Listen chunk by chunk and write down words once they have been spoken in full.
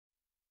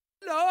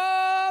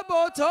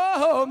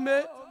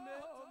Lobotomy,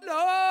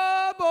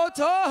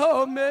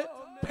 Lobotomy.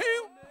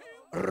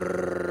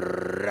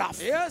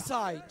 Yes,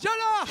 I.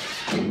 Jallah.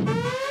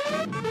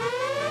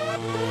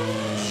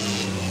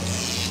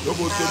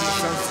 Lobotomy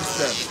sound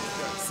system.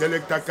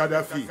 Selecta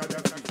Kadafi.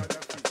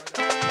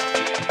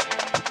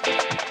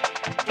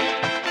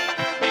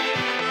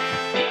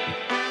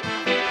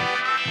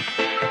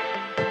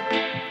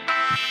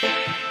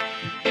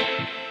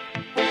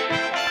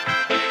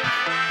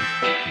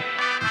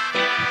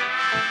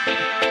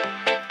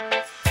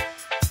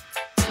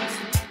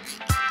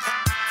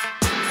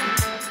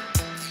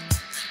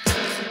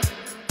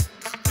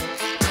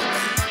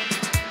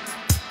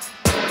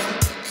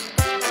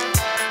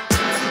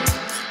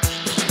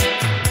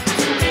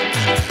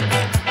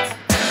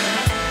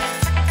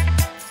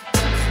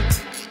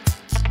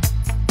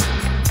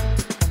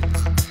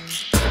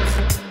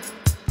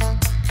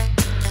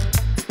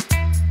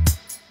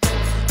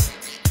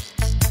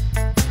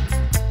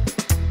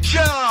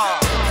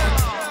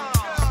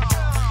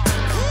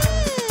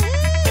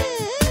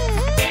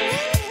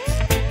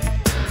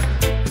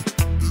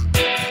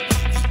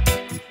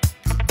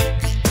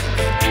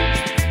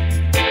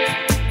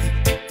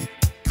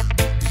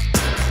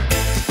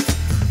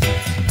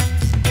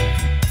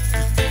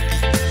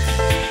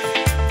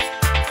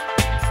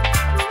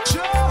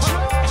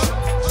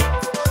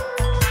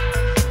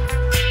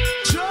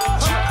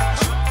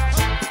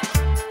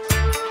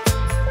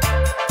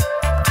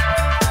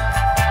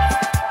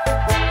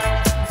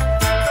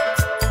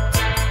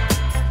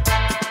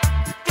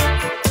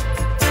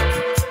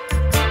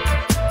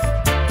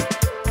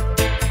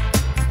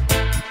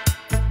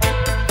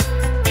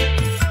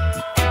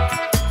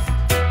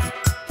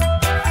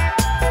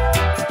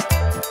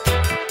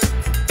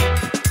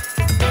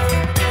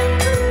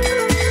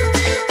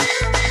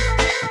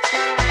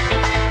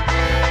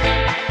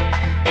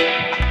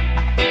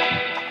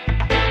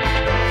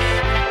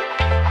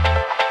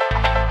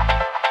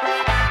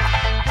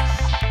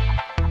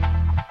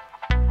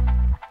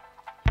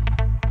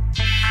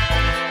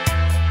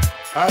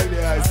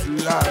 Alias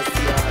last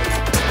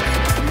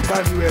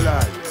Emmanuel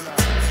Jallah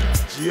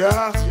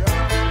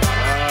Kadafi.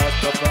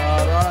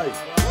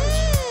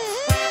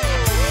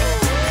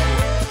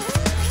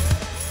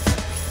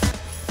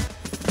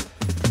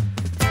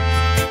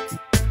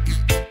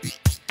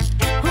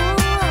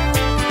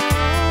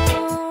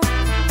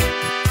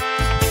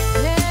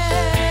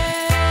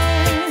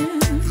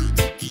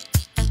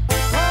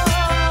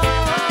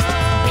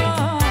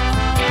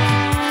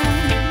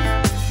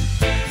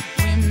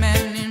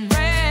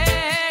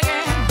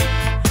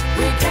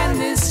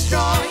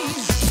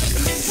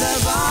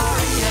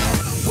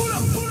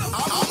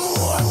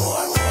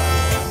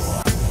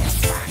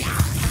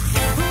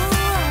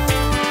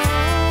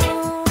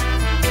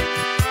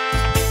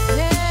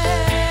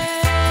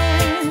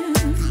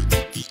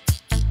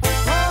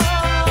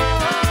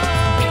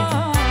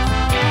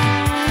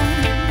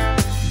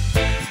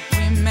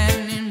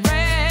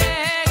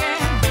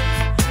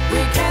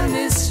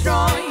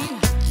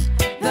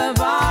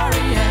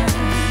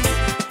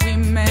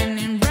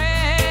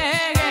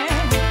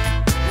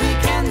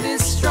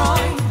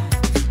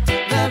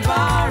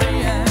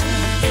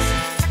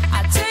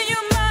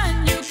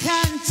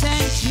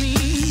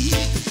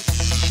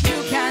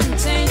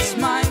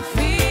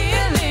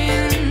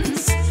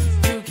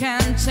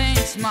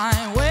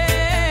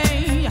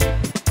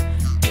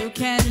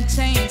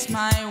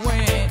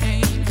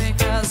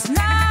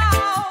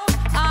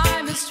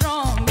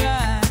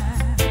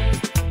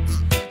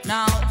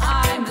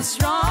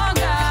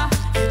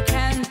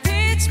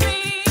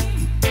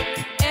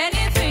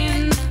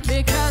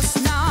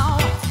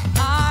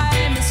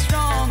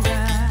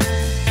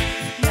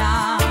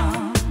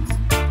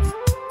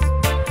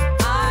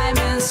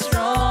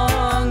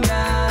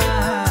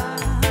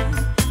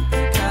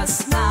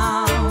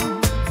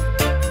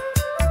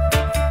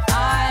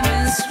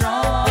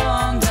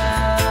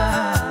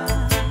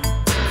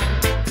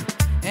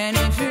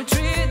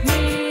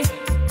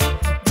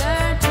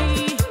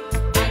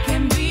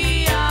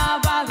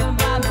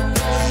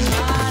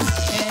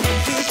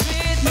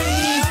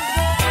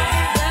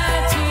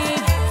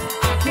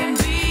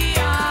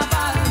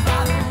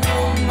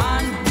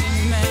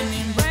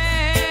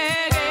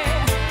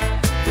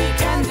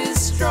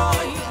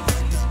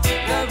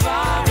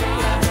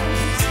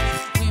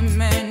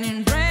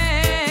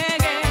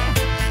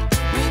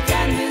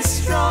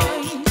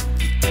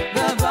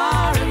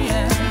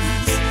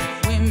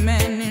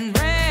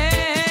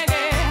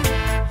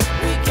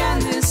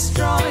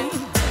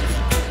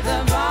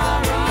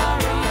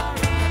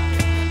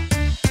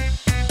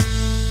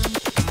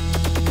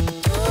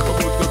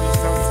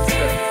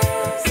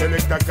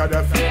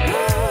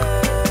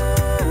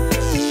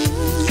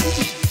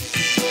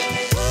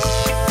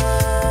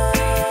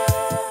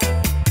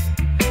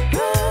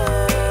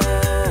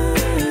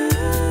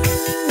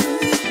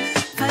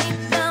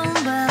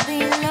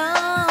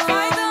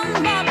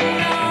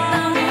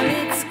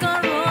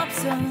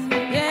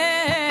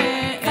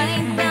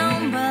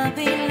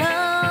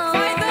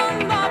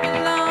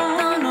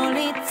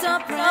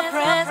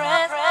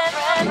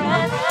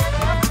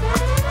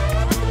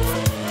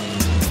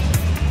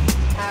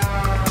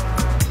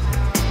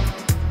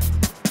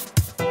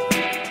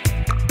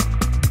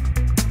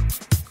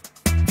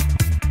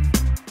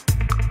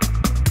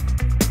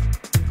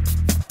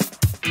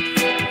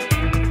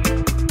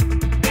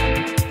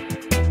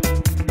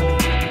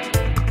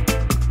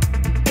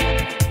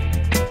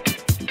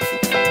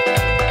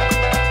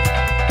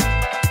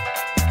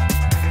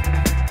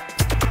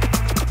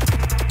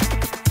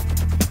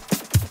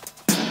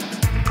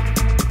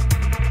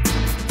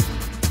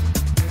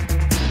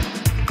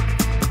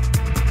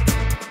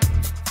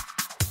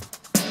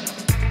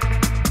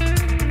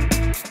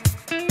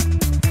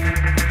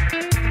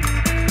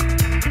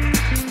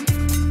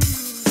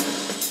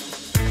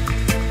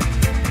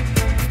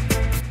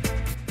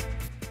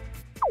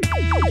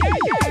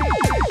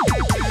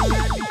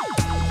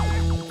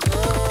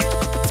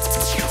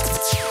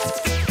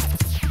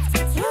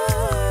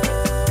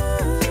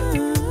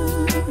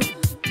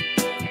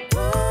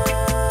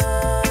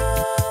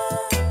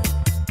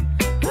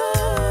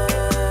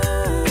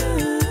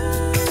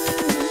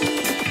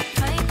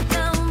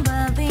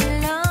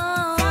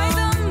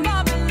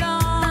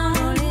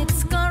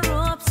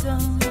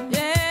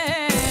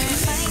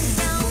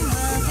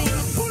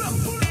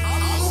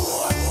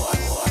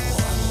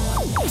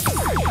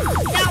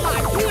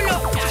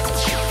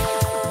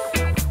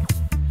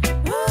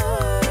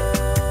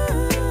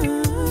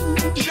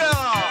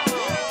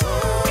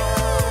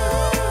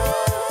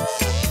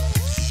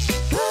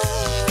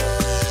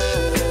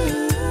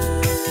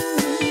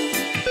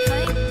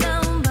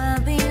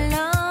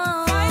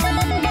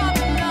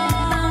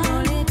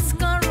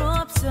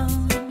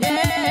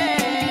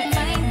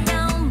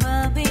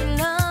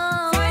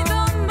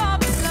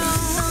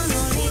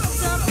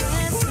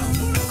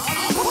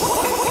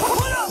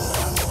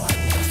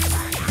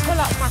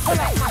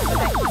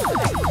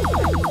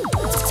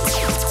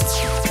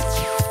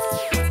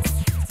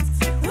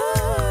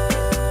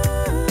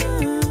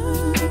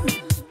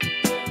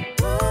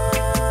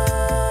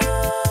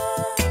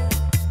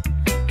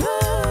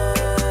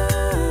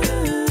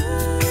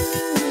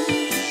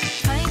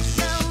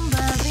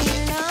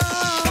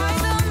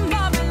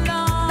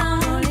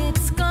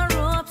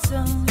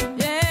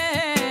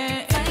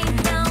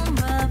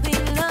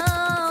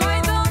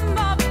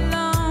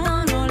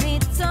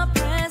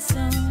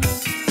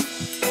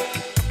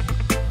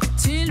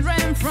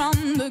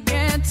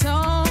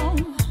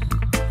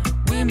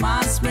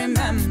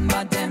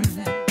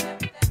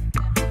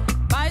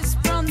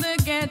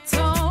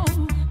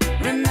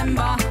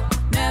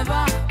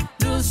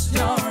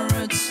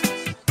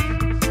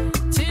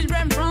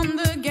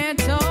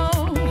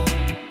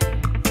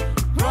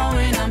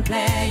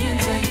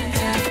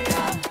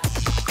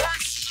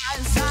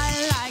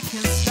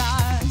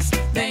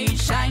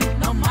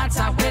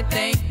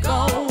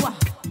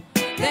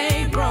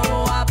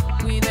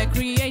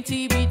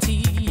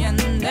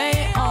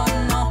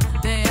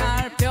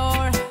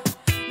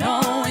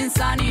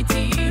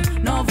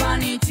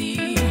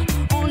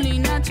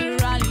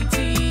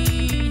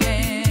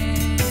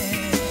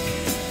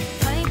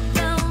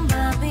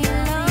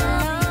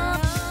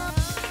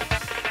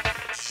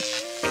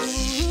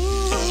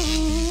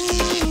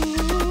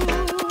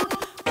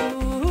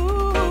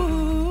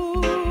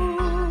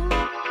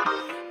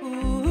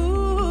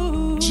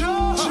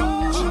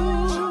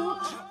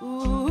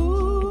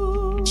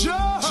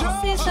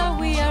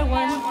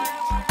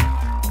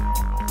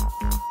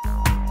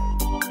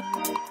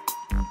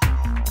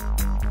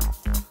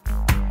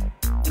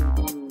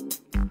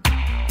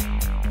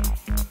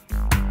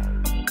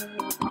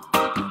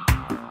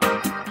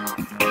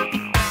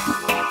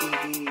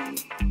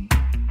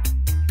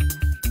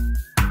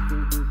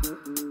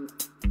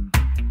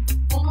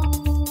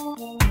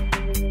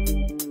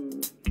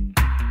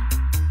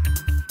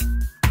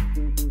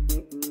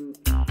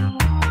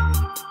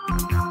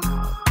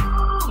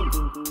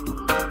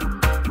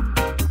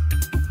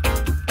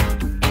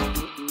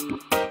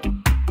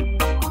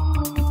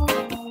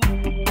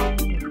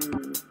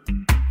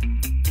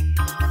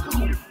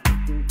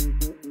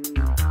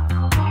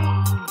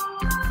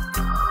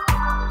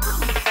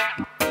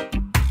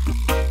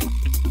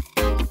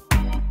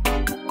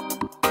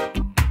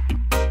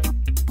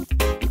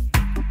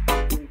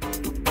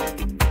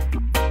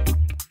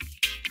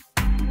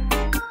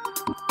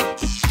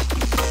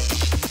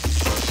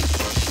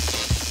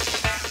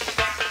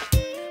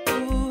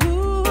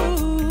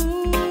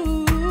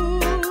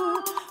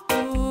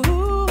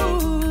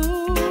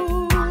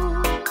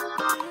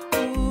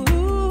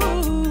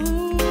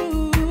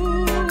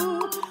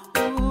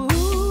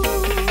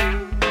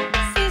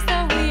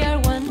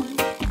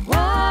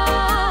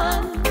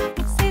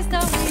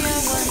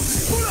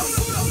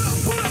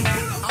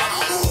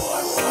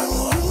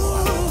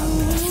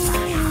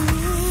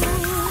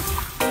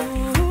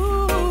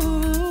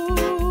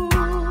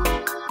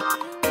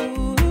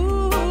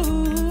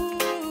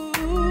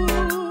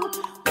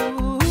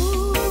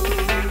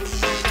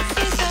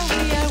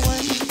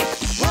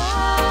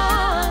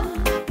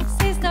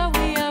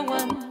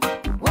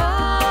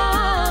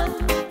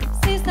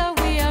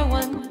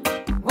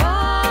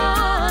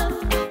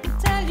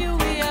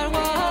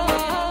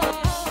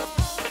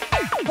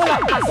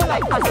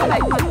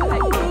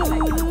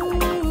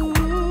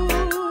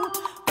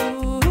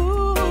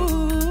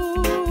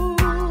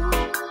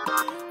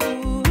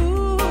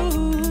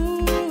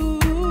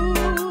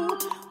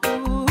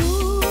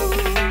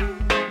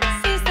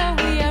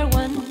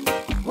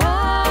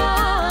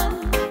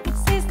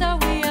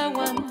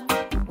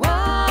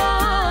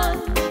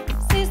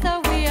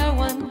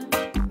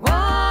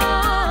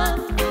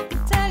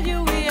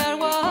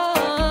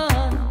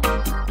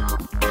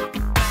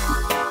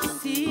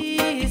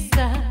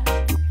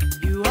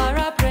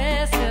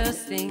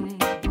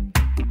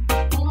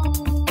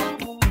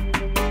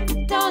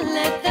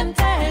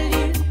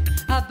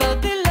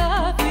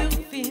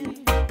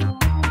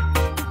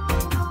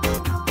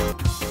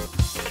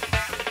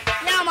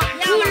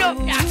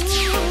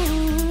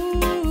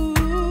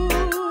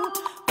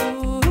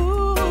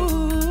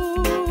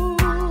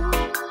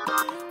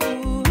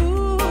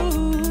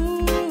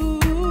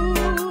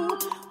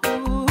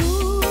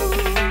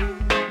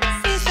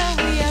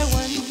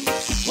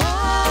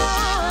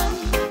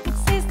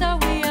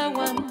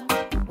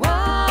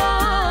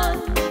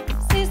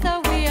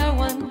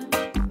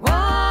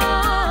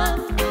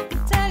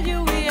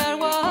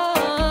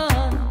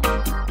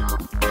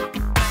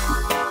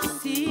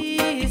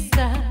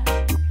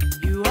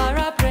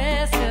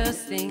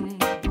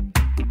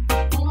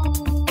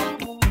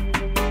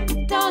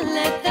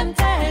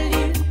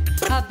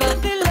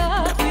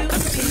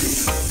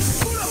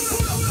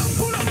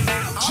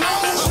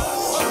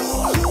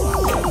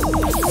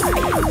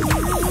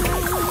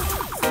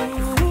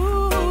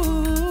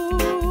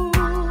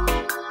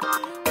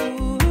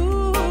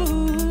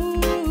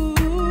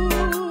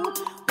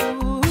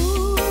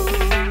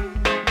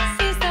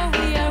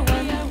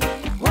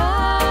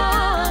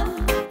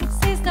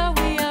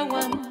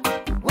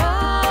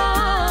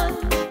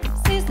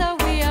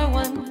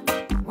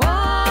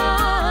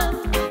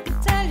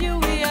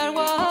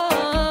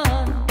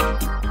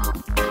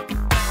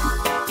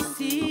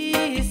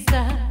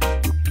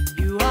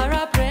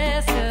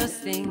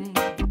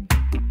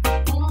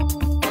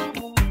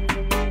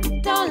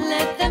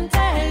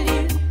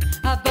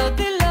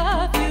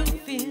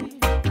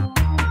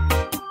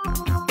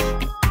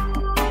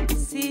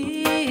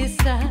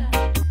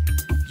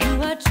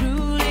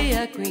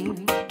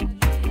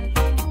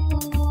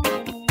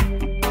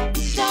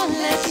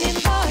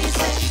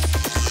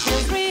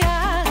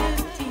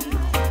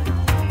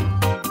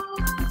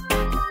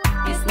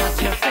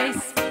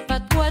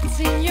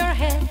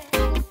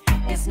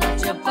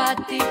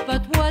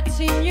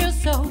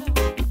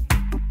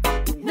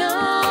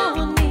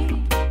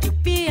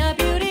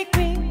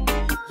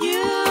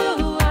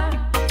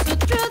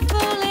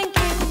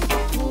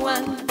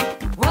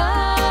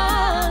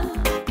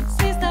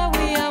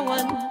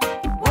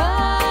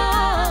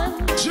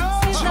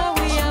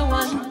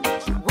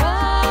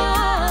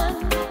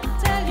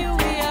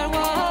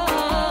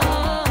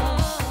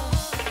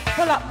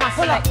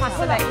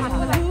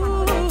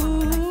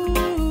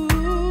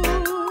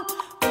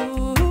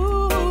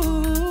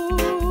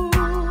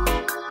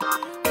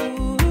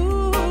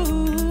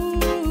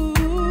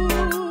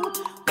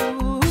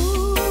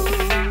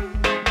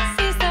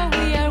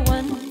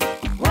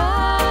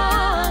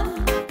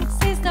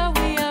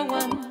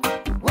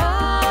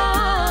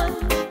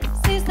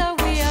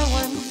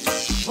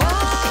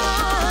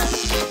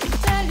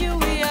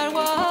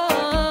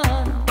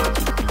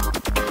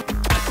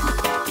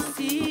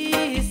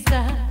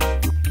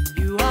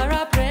 You are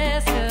a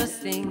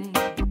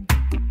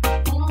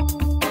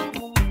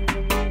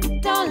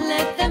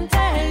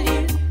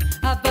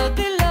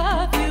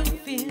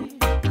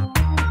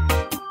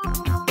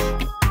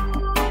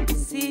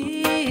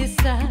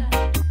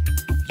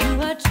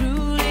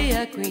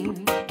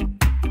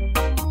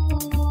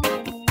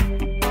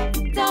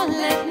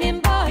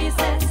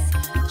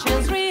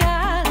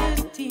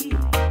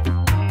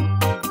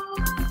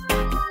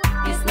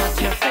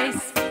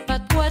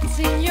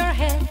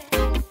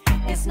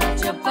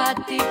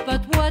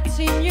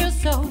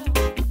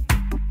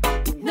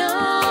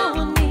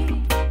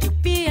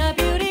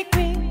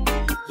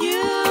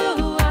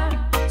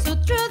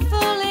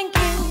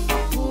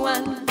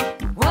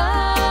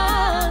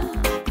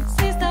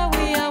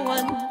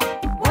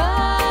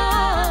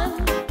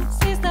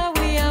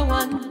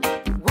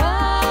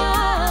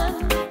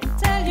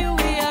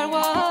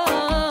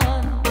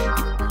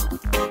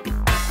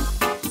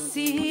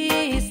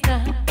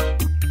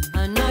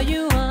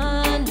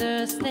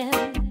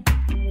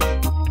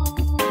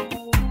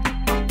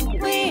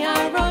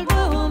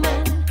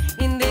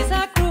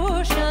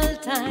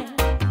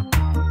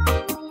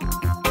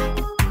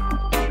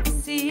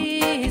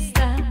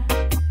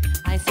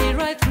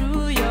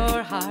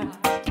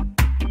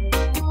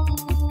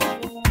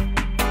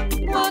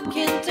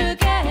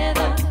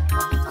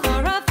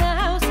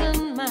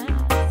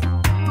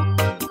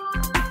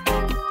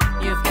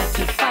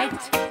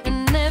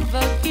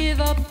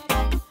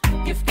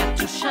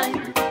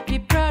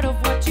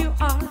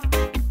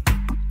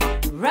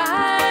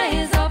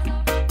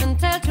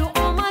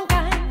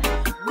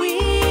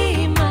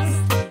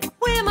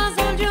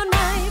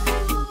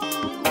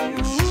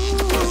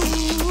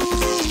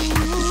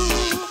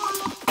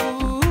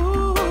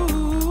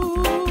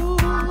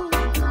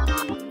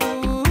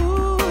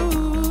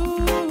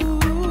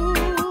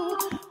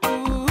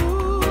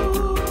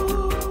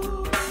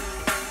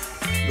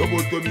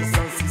Lobotomy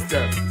sans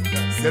système.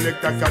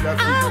 Selecta Jallah.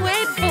 I'll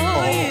wait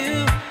for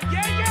you.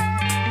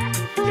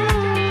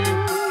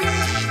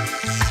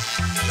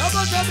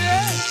 Lobotomy.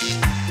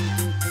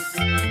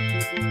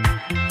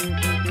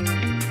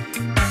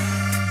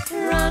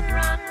 Run,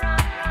 run,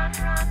 run, run,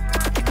 run.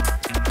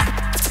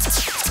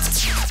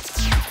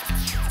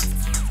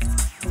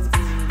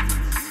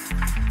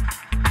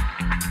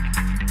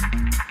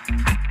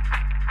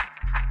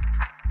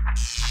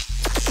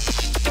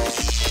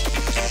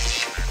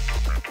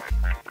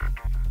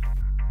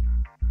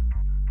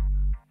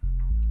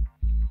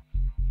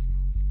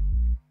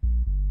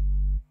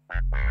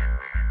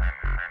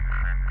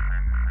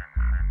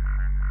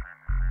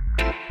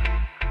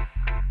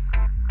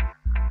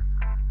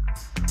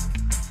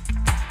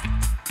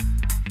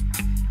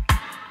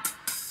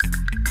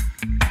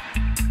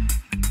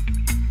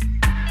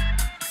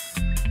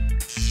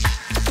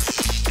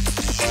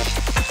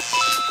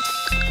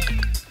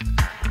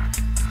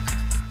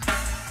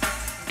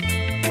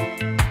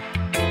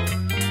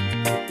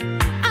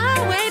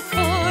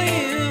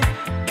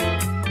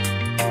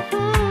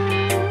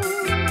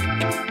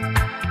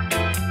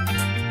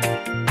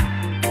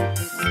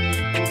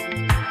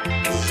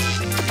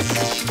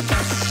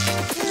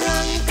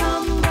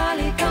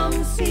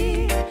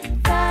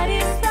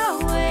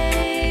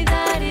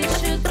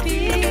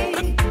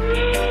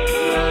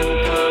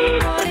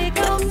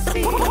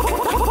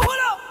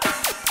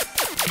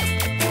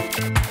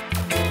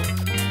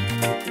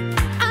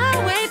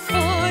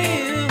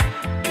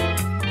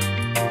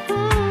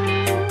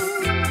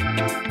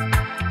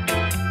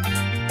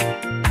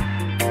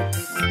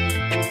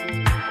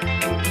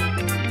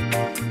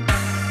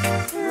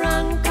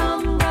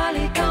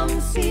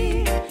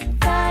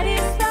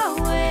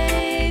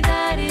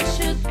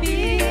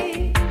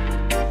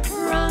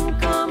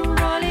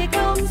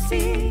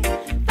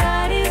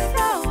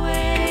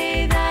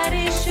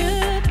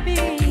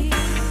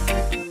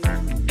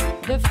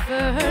 The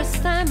first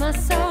time I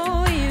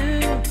saw you,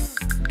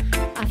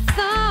 I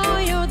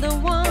thought you're the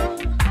one.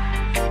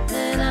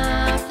 Then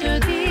after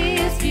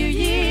these few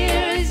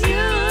years,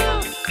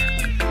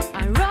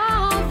 I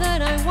wrote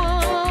that I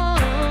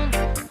want.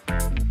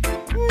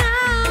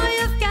 Now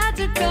you've got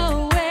to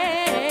go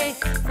away.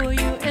 For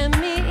you and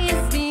me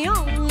is the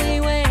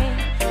only way.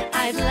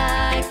 I'd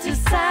like to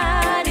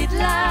sad it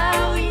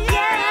loud,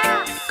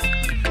 yeah.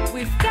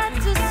 We've got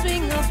to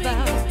swing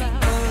about,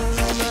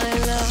 oh my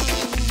love.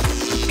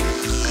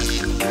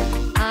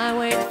 I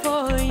wait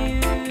for you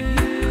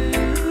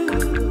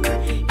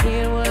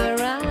here where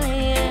I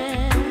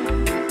am.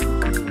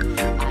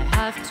 I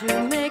have to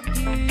make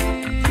do.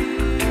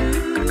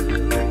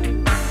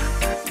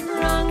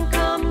 Run,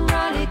 come,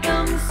 rally,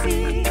 come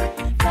see.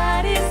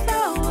 That is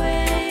the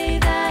way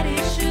that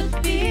it should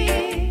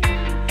be.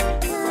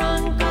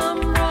 Run,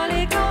 come,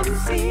 rally, come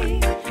see.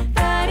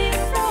 That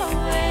is the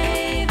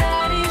way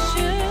that it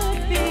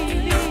should be.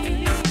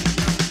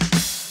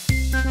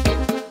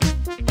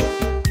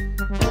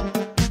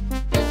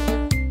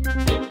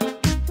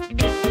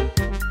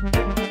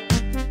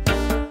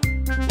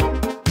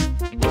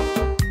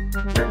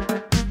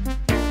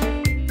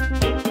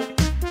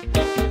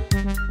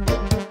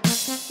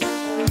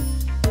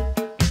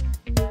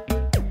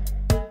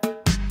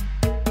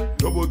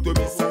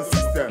 Lobotomy sans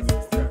système.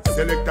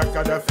 Selecta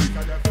Kadafi.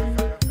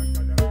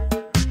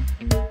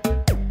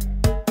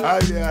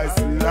 Alias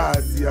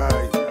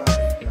Laziai.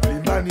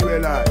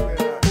 Emmanuel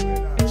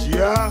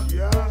Chia.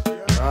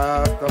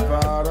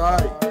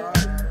 Rastafari.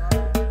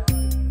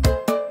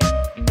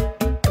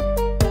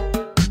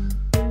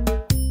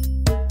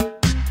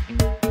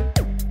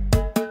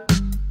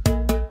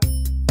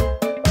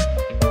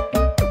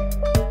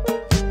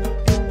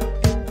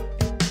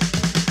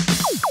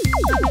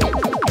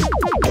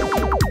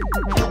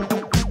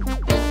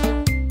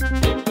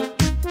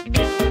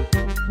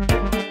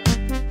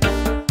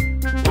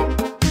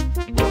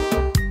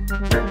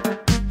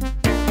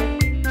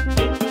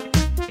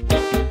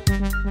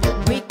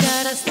 We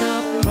gotta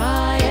stop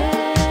crying.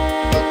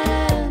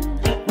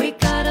 We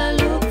gotta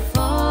look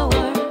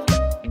forward.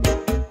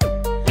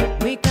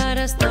 We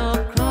gotta stop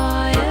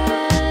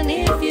crying.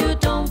 If you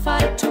don't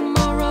fight,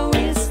 tomorrow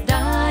is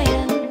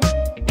dying.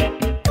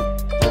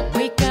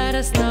 We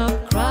gotta stop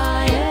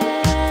crying.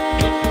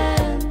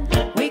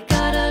 We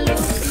gotta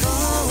look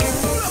forward.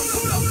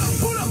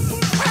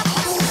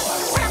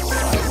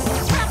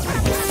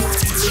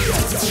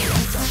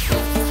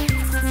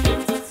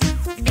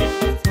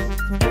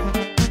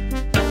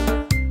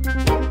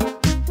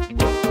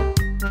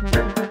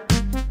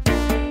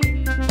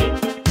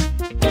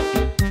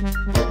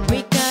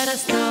 We gotta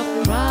stop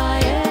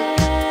crying.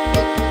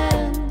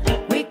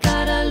 We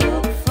gotta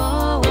look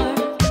forward.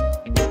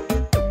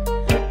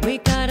 We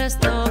gotta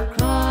stop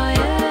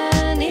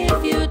crying.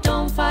 If you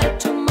don't fight,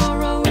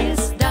 tomorrow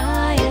is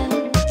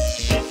dying.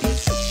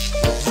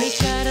 We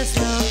gotta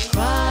stop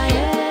crying.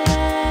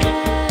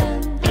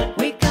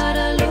 We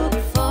gotta look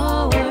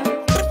forward.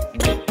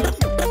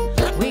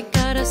 We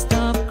gotta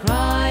stop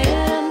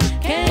crying.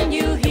 Can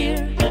you hear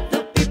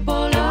the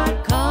people are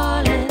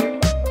calling?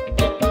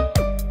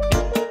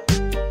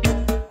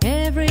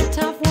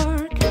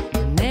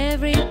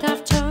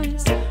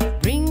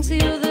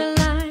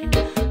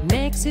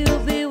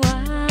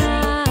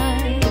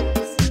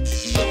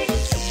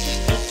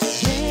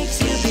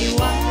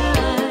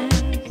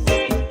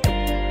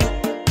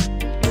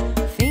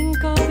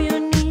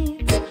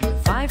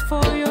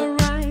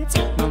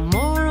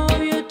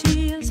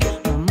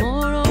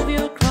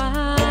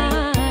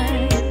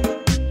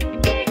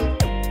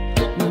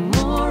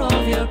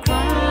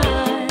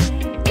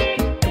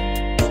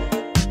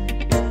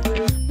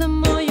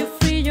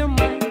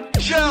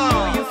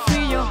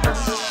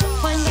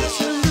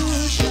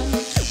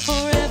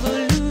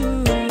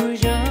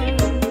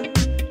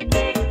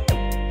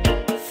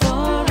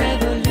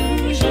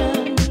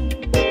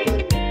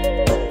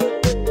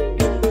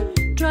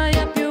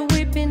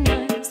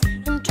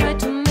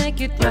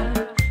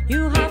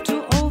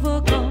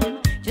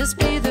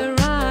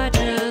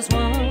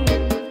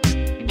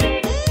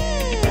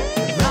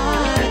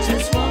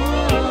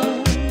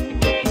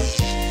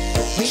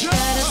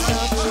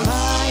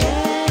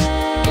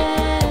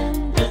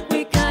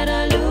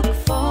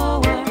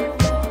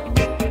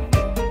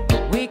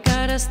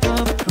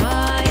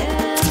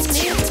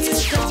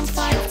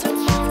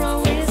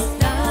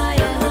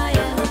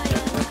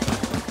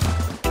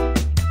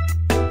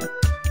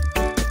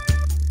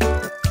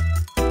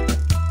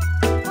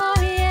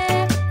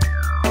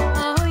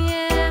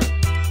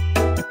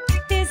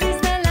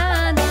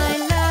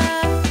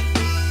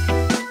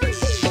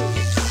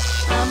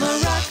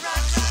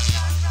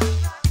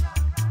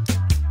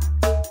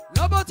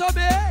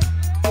 Lobotomy.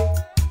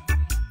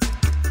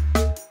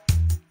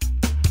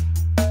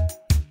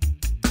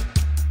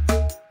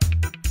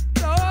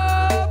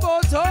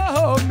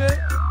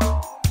 Lobotomy.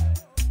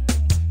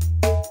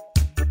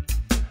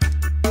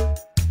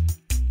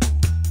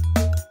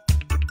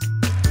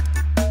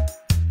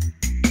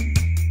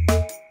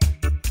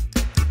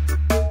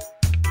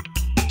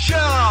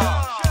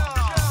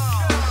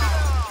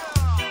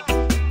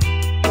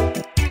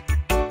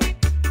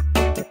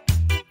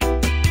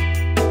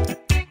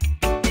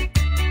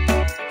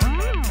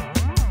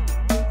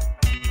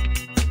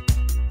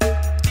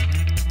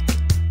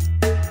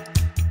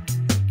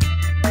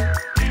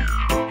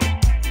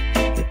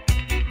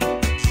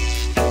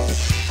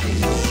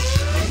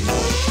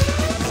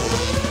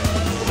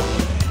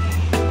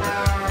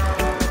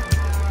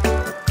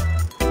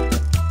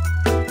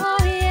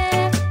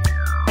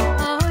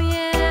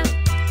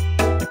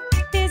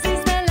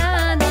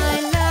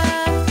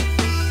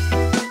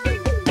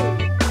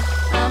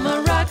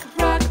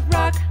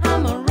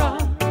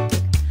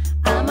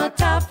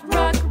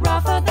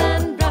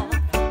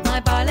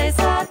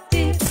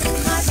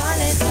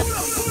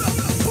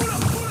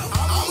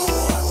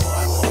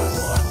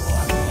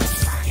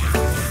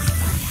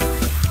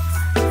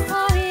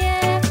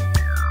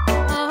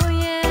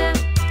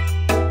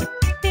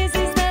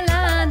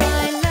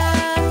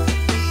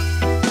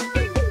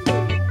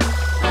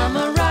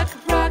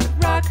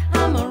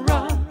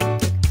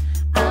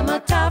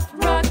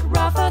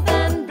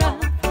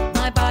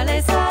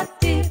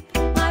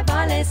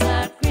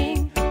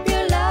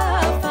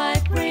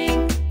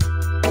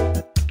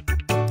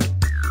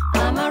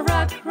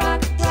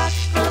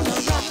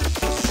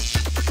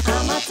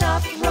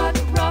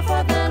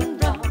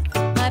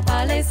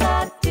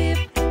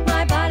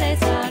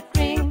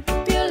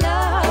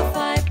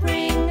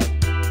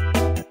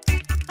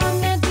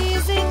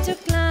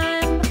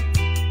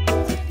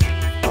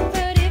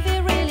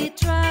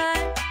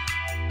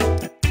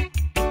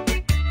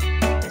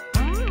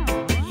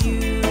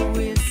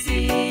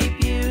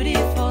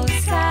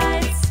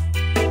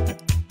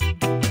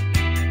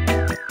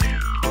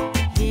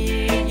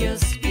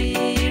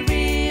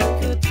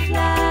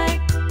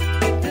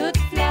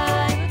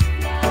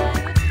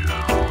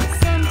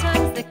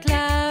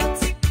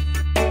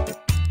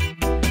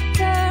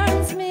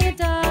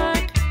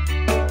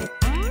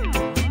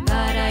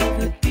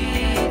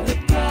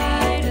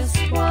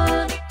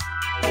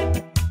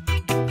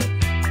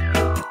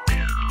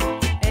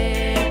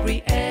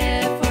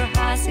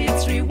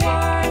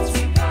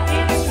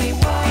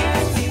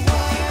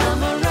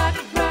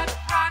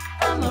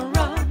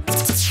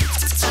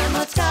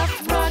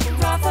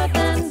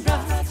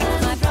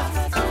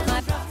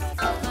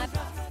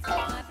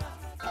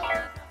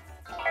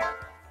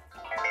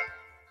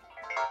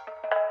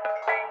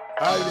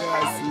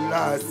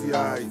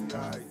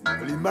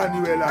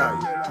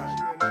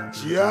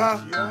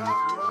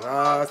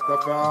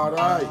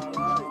 Rastafari,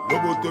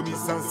 Lobotomy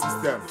sans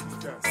système,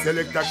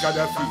 Selecta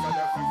Kadafi,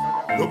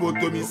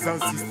 Lobotomy sans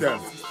système,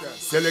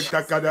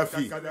 Selecta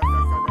Kadafi.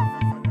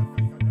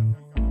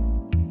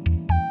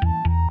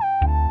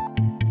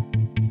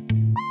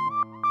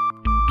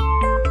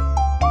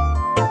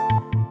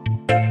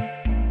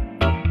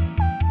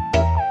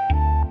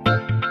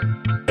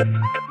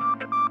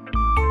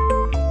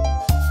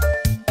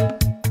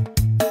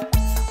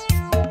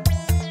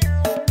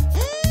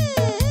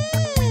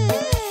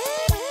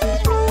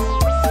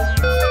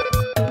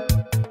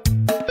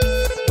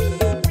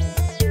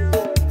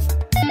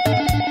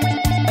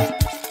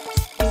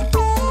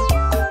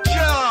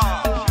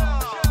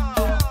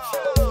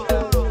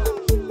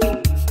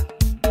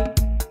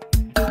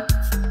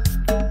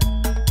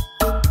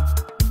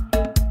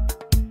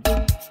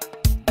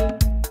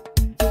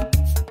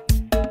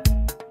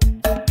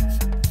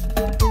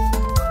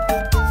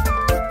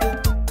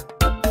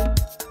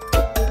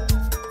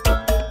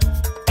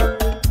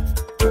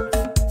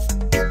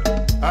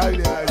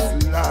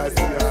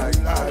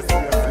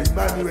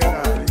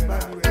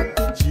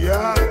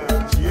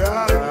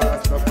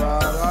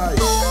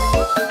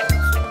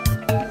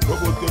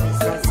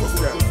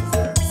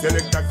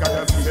 Selecta Kadafi, Selecta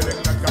Kadafi,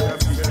 Selecta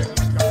Kadafi.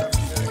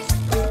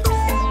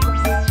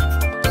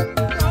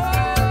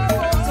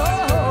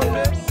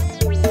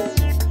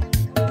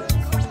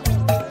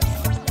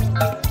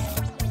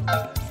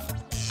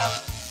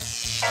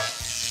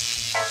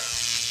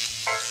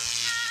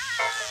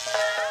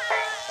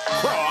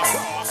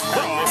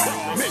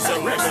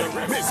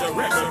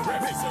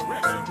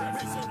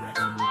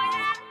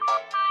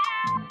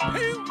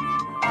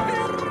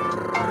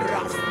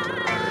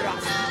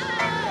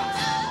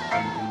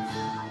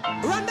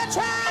 Run the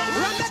track,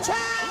 run the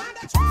track.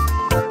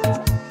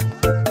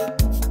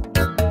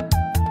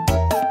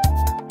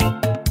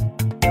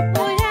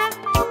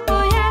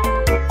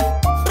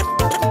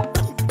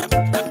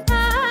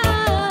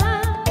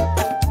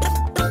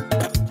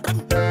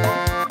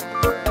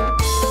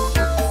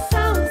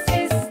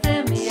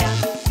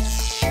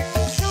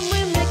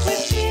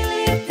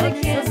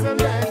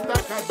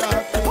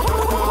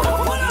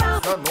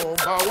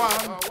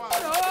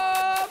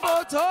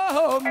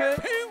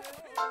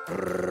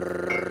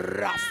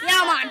 Rasta.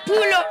 Yeah, man,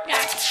 pull up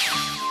that.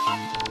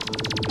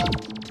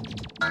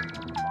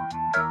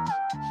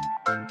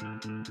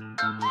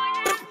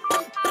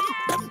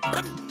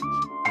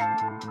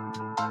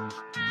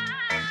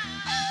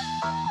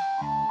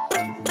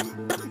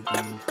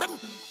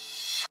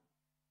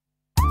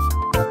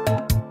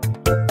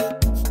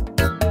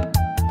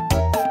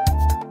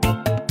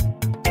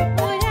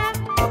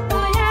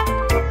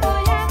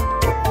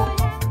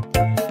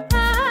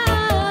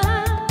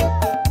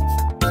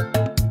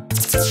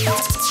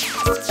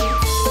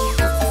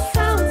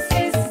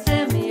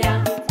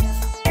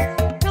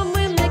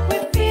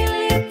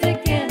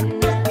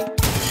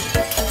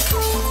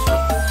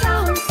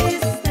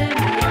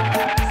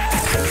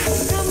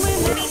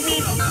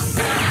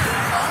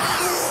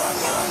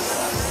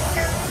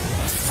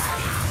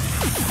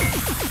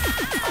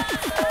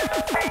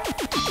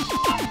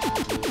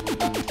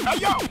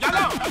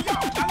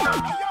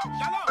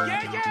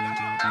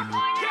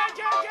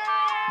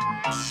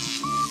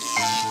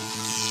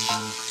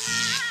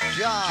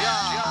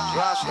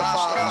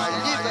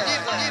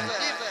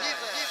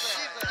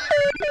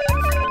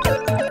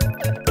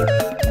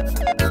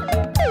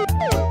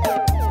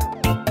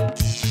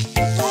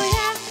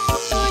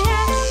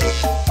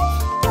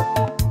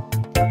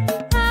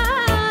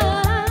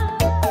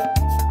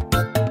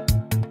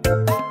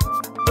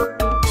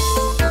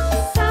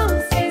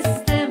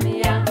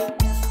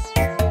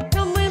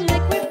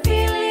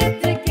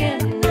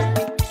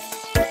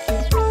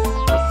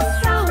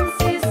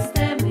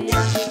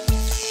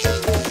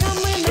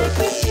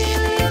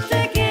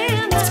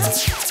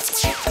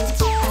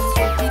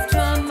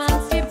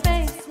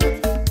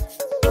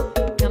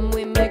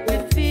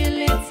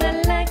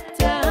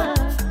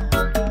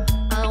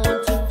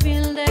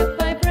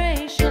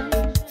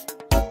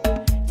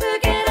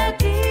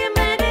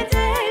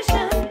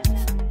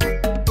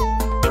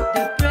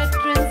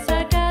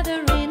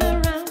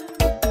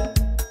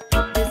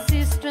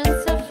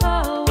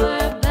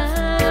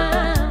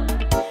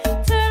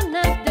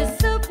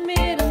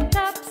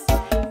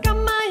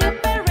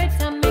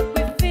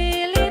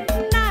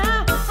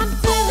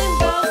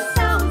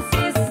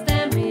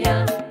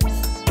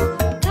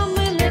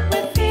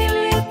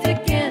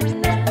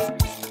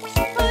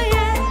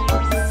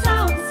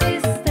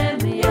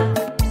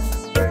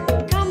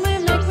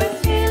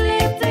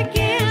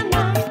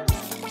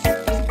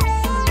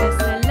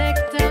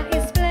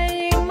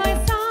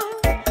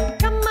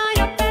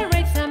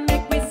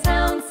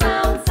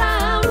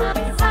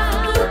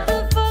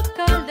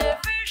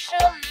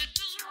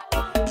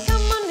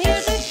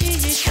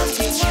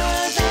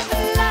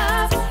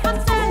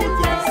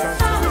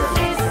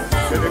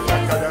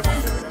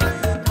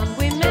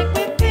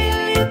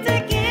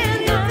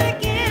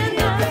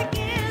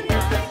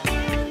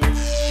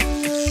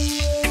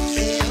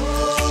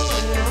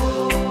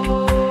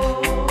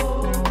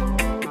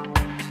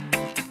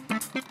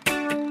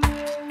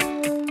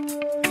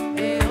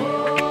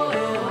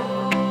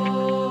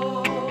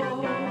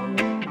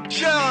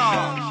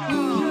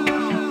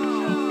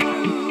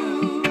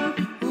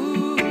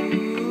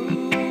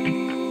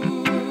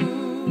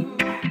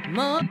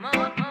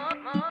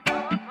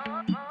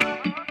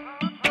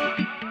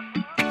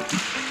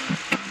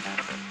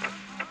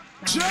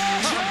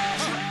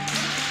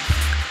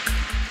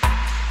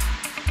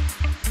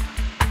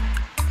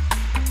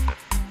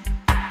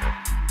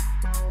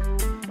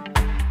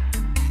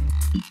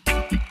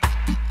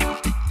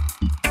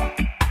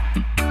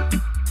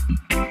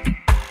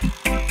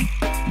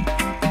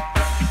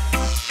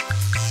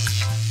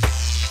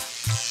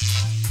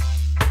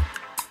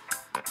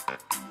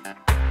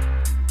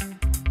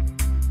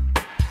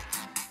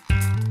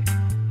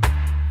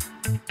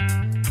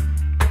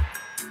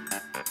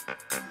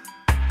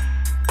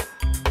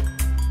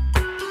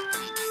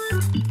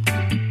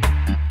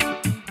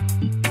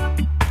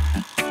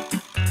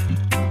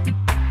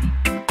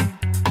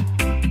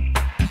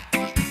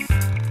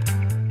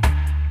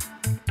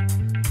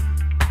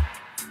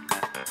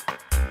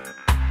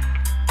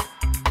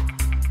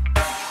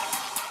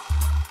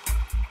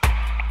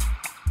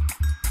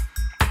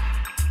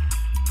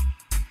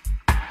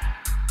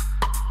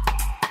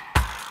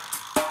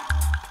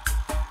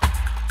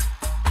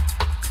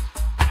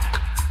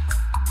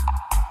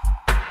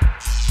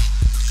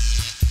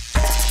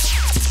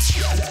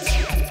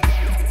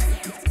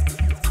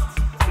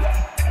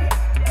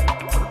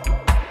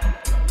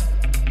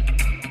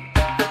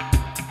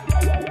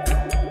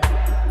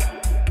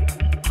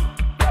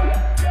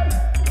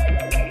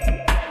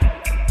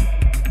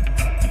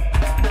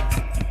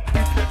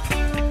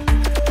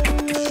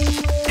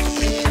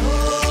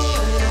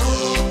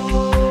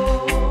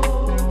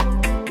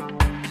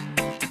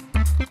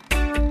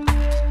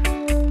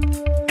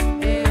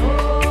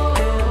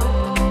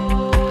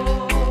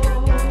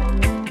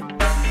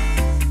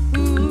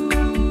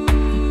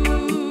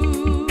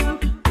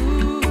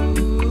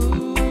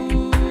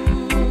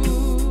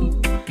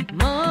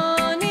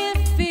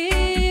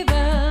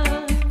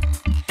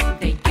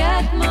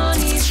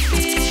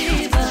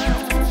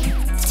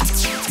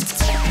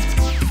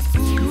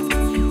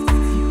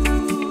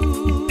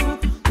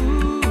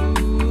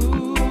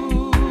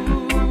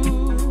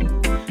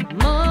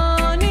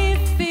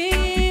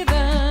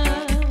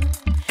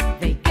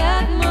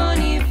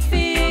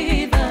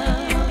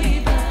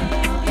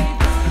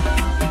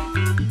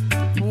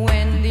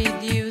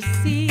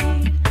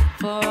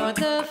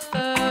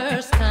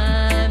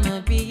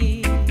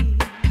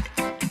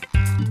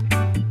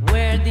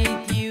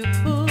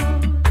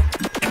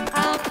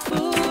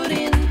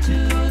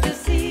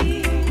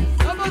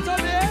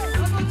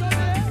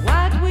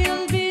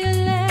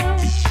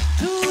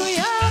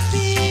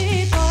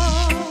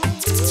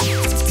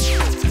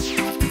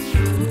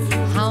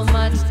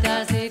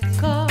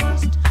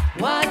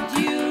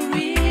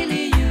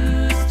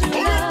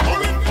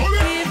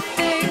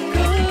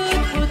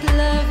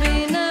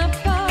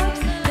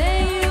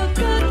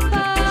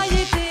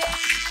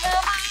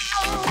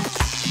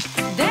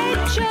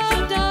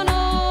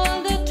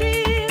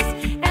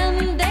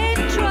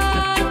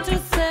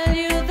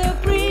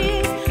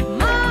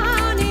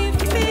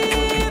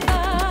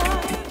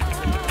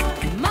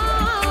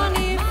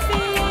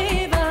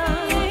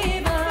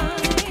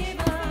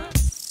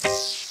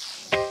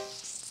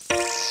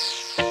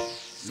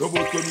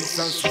 Lobotomy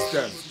sans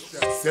système.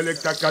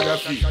 Selecta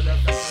Kadafi.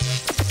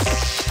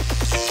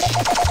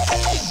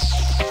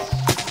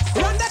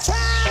 Run the track.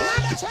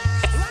 Run the track.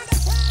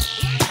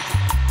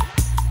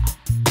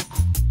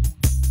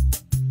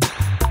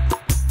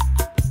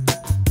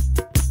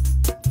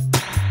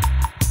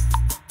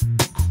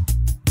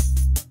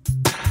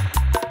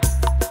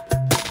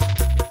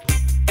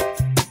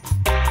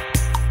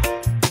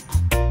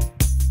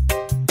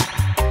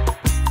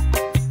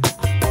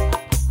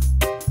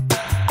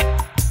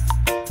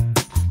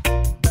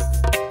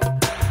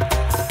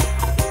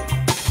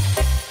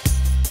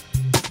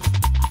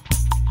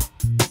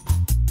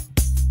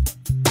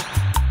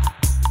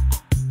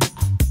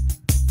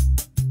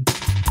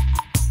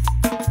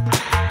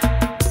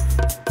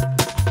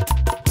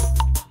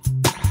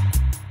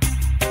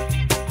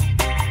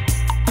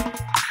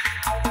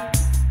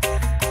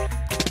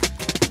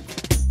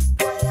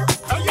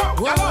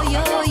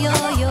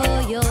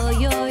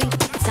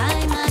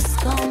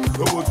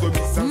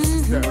 Lobotomy sans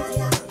système.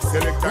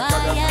 Selecta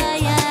Kadafi.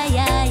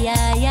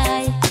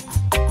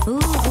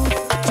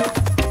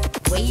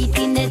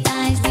 Waiting the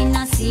times we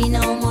not see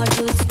no more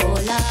youths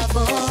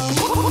collabo.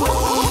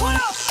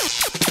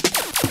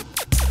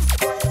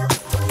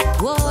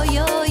 Whoa,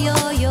 yo,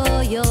 yo,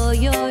 yo, yo,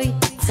 yo,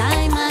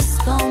 time has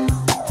come.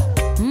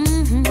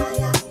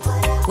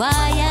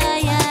 Why,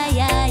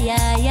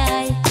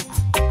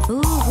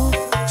 ooh.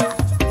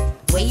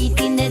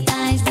 Waiting the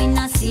times we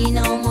not see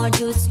no more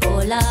youths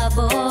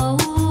collabo.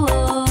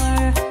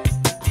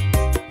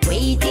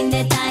 Waiting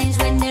the times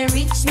when the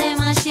rich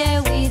never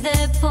share with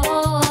the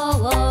poor.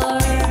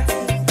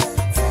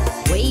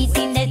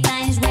 Waiting the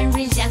times when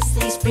real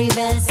justice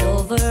prevails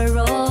over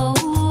all.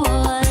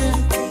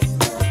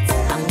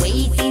 I'm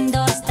waiting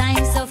those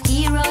times of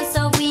heroes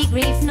so we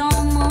grieve no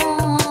more.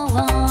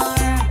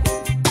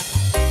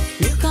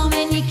 Look how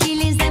many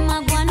killings them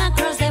are gonna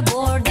cross the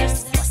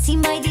borders,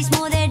 causing by this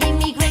modern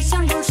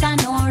immigration rules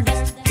and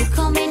orders. Look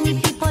how many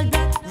people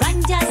that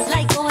run just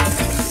like oil.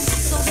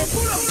 So they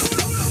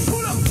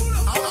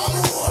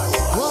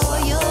whoa,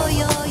 yo,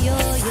 yo, yo,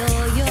 yo,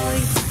 yo,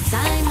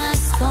 time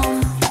has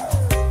come.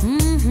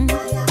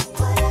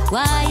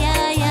 Why,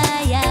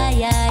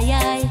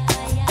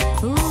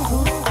 ooh.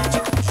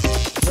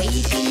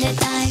 Waiting the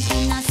times we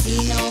not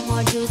see no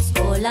more youths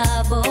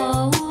collabo.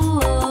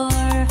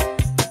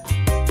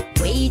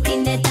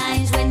 Waiting the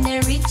times when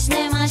the rich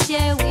never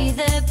share with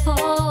the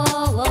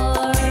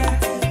poor.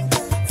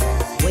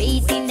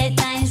 Waiting the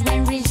times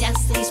when real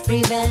justice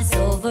prevails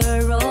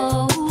over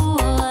all.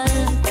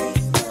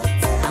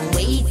 I'm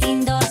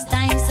waiting those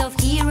times of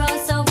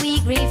heroes so we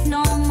grieve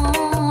no more.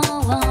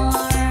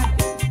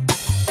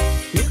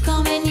 Look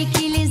how many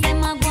killings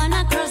them are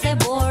gonna cross the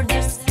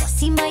borders,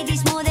 causing by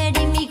this modern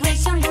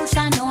immigration rules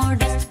and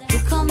orders.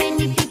 Look how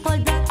many people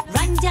that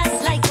run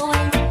just like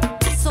oil.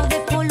 So the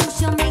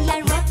pollution may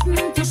lie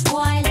rotten to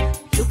spoil.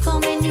 Look how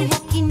many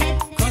walking dead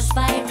caused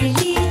by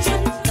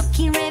religion.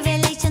 Talking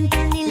revelation,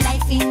 turning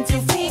life into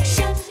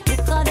fiction.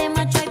 Look how them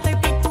a try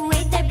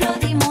perpetuate the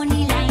bloody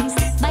money lines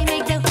by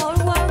make the whole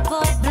world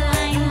go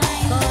blind.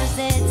 Cause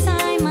the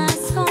time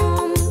has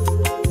come.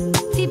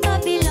 The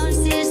Babylon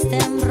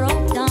system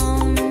broke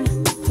down.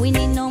 We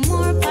need no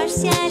more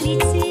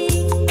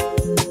partiality.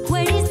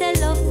 Where is the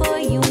love for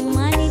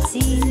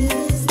humanity?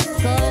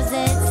 Cause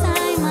the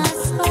time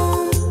has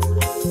come.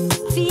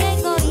 The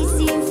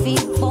egoism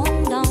feel born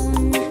down.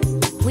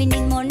 We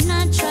need more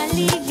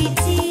naturality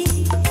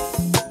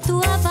to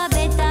have a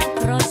better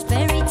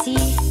prosperity.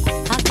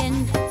 Again,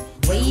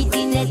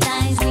 waiting the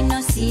times we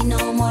no see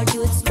no more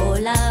youths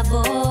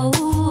collabo.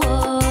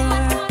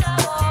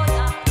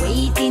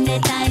 Waiting the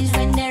times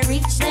when the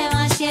rich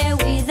never share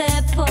with the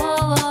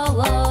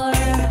poor.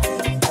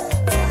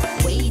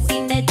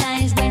 Waiting the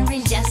times when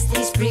real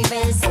justice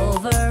prevails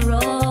over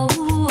all.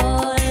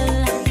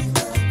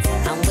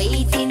 I'm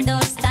waiting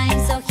those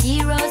times of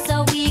heroes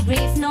so we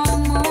grieve no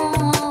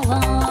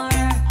more.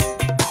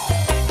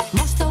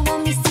 Most of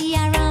what we see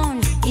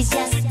around is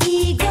just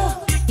ego,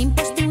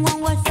 imposting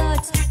one world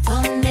thoughts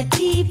on the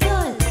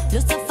people.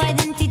 Loss of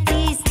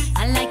identities,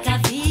 unlike a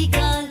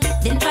vehicle.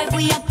 Then drive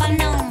we up and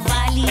down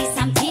valleys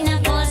and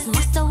pinnacles.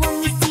 Most of what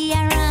we see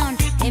around,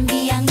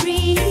 envy and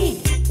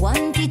greed.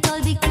 Want it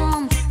all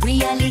become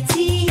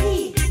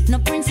reality. No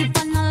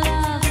principle, no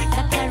love,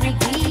 that carry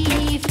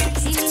grief.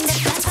 Sealing the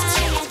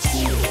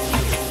society.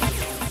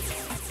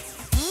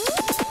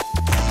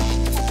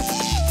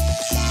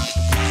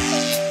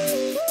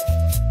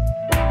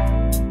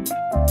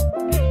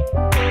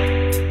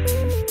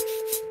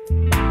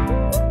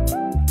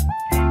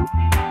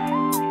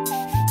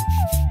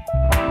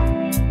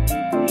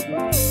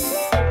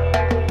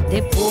 The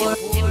poor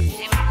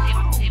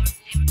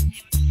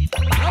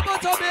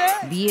Lobotomy.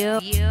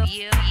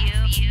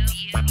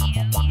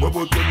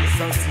 Lobotomy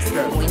sans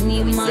système.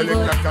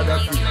 Selecta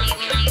Kadafi.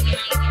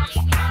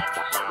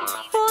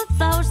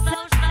 4,000.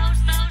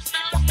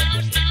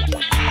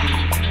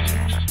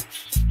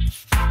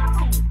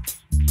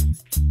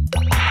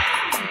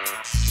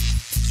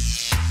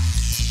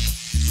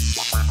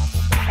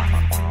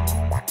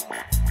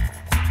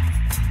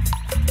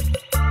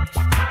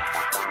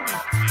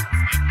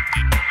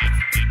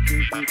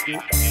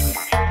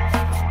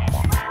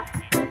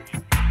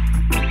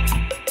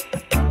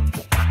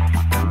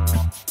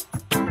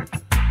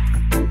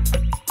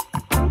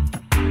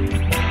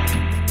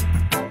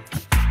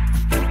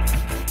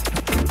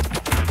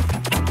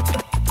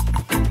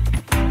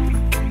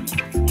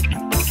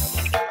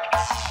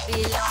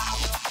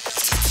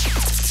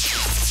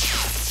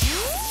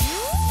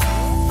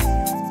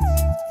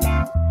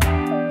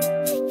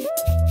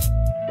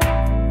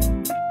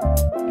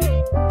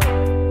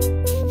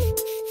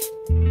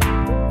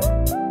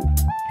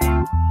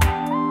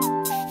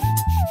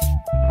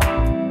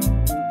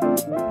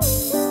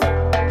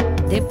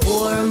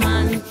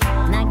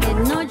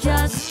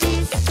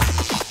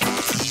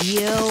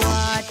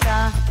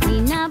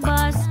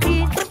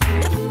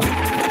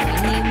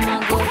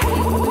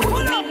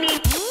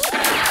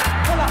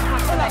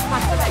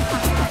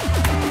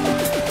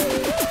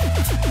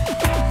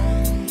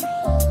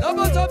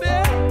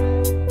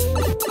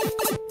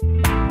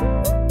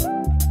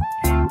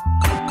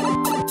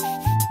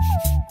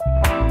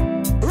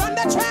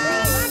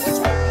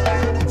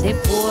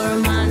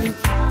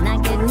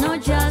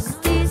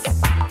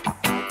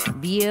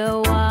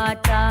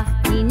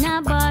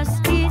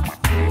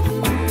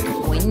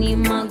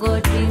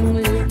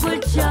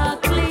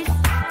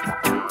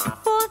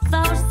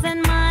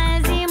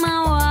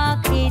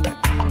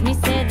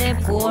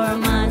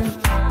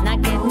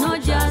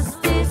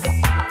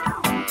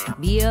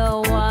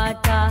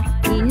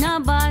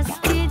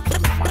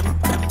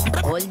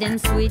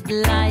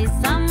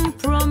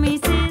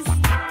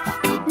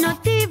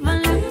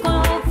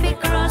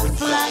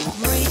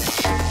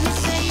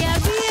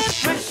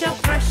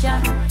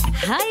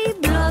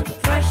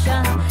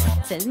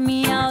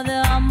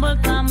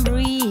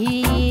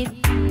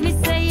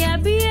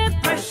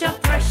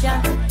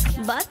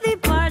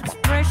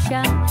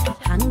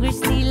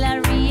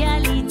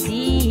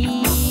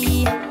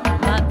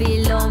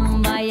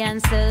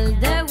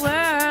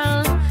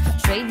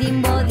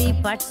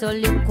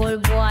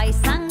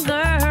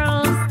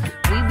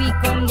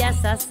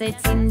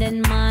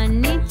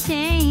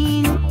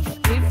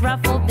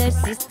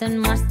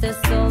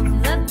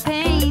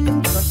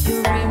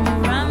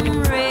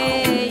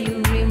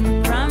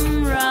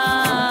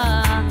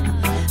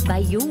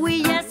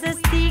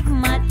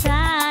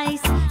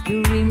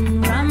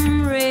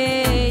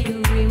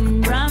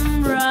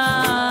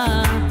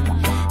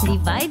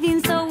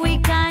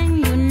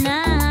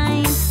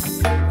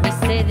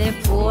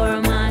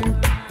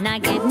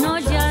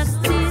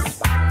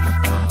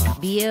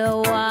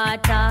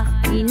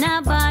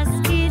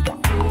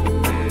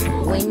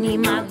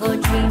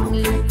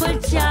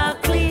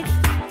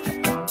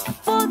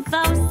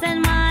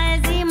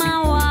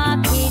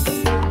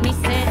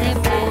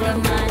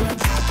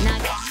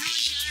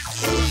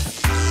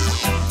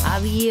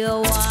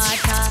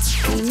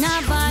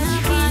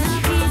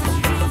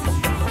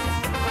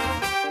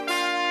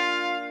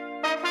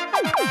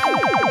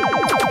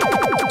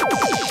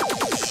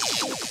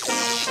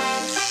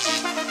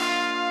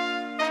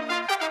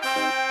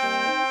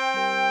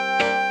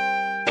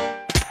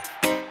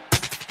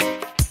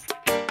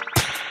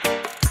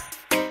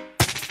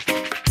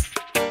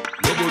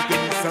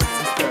 Lobotomy sound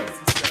system.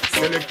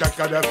 Selecta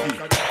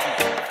Kadafi.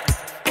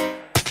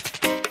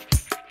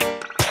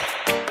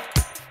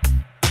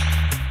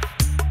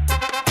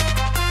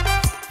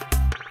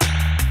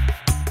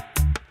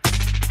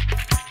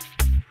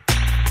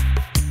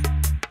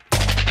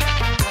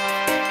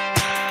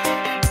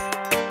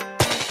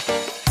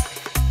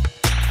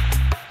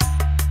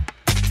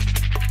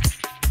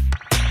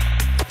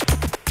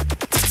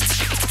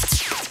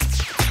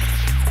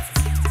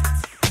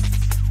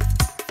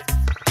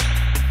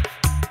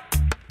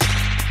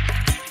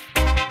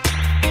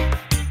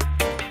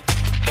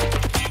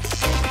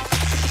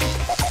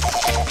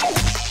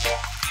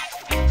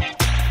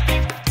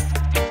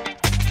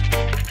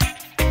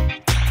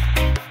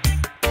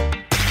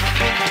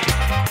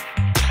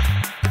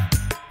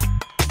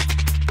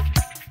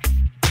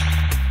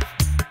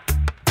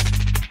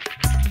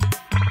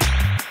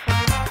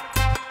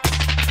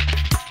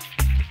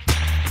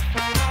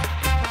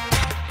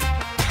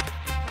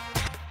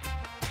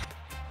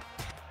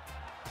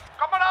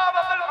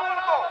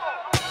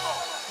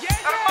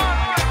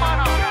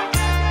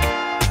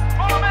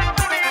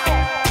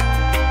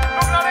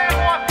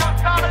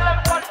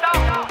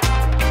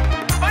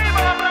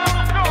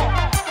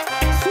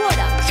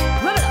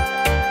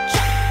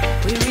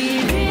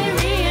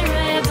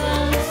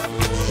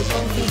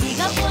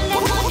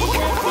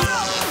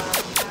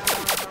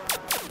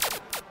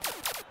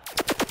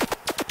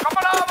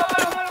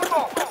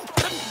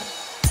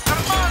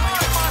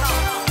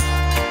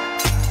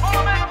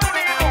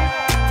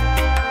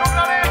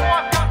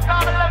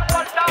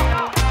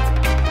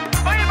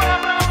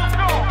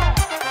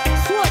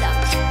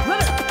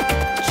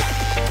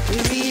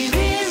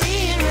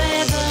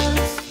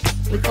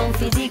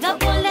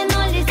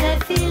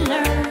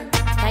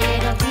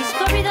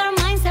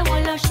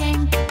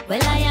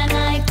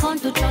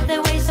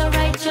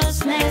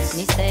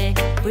 Me say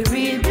we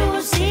real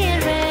blue sea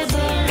rebels.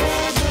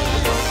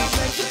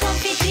 To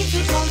compete,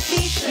 we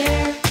compete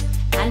here.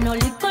 I know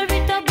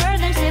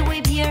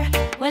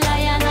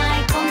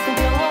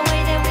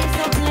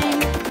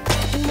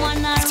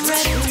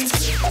rebel.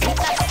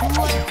 With a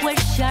sword,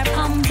 we're sharp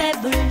and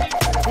bevel.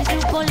 We do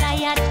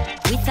Goliath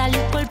with a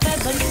little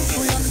pebble.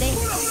 Pull up the.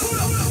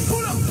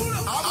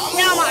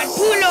 Yeah, man,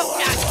 pull up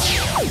that.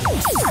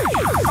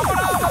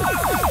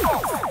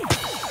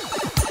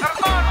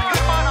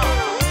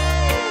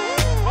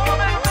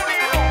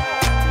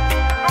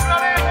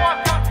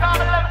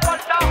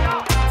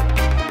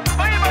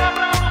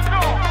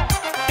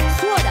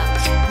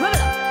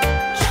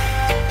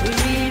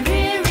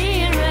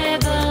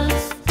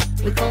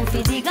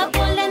 Dig up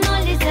all the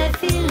knowledge they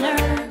filler.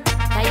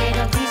 Tired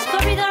of this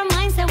corridor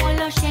minds and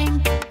wall of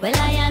shame. Well,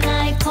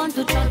 I come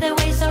to trot the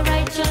ways of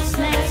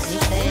righteousness.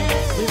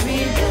 We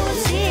real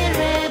juicy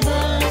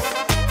rebels.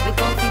 We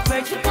come to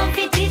perch, we come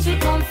to teach, we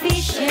come to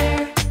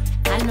share.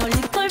 And no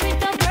little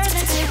bit of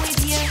burden stay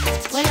with you.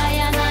 Well, I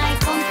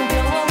come to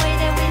blow away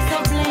the winds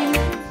of blame.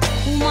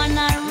 Woman a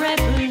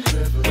rebel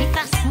with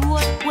a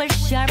sword, we're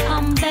sharp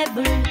and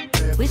bevel.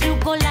 We do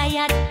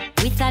Goliath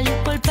with a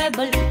little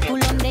pebble.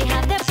 Pull on they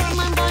have the firm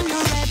and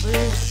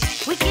vulnerable.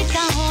 Wicked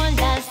can hold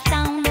us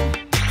down.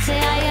 Say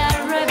I a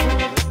rebel.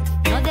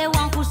 Not the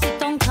one who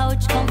sit on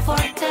couch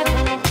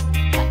comfortable,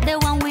 but the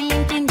one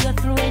willing to endure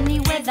through any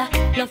weather.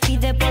 Fluffy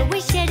the ball,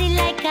 we share it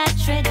like a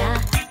shredder.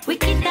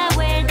 Wicked are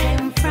where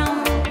them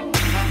from.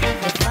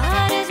 The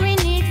farthest we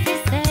need to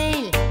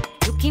sail.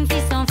 Looking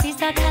for some fish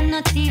that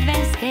cannot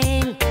even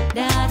scale.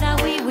 The other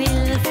we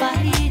will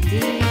fight it.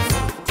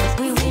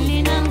 We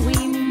willing and we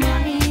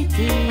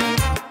mighty.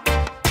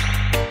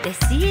 The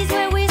seas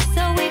where we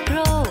sow we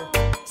grow.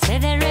 Say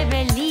the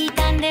rebel lead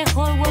and the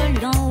whole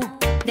world know.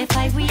 The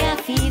fight we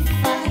have to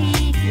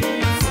fight.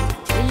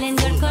 We'll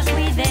endure cause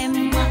we the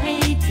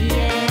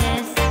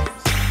mightiest.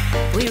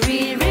 We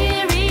real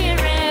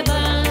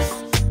rebels.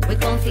 We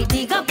come to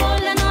dig up all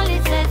the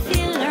knowledge that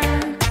we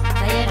learn.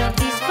 Tired of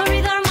this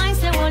corridor minds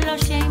the wall of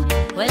shame.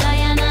 Well,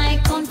 I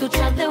come to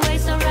trot the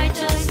ways of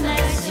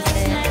righteousness.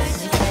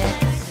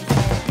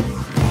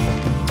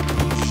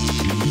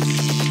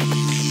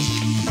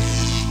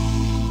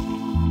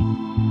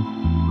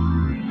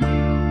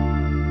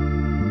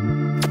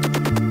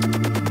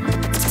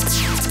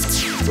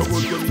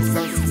 Lobotomy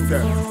sound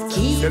system.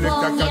 Keep Selecta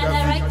on, yeah, the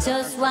Kadafi.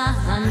 righteous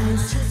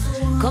ones.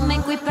 Come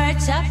make we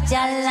perch up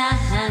Jallah.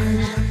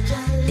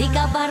 Dig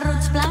up our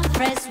roots, plant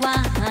fresh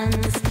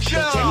ones. The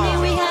journey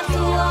we have to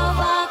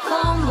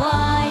overcome,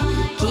 why?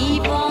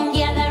 Keep on,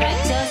 yeah, the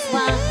righteous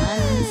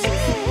ones.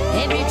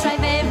 Every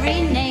tribe,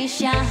 every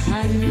nation.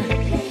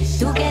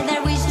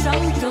 Together we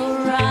strong to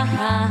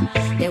rah.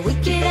 The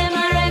wicked and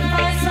my right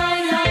for so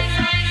long.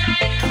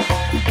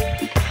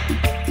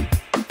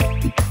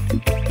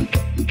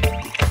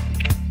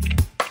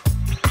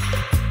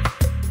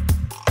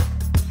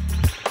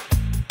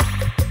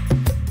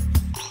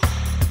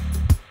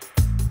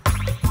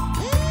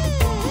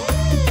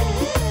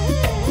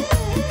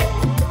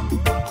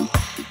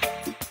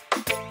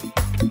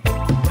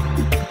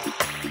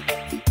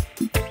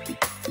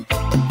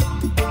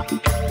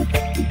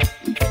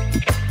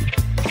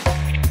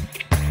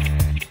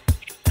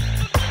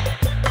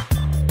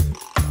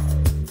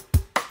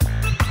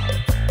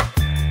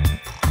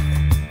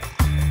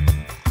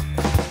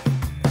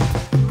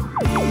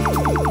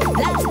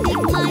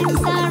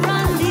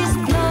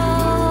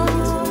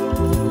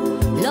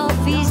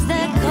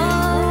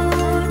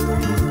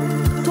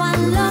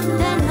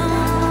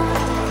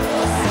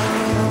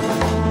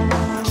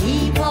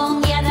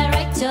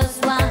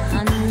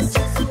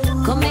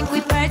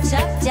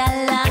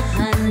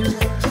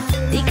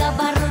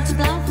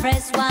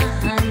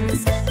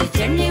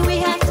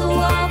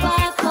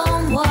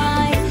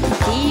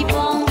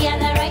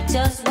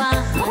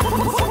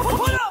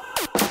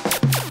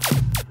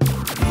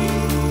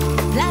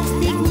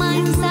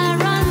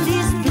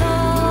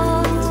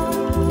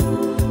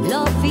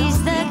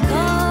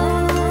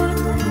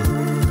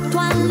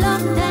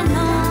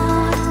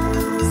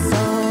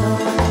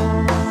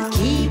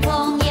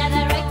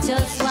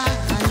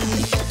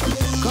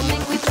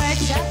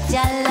 we perch up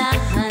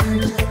Jallah.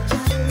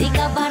 Dig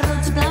up our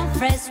roots, plant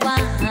fresh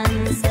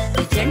ones.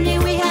 The journey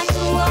we have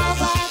to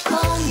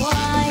overcome,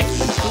 why?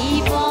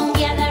 Keep on,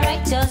 gather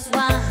righteous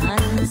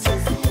ones.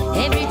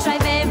 Every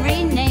tribe,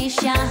 every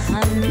nation.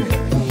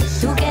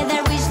 Together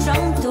we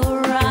strong to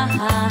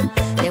rah.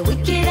 The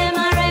wicked them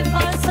are right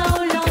for so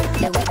long.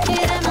 The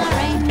wicked them are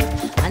rain.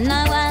 And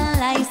now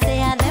while I say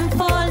them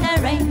fall the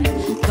rain.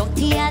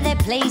 Dirty are the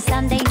place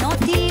and they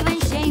not even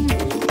shame.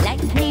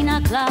 Lightning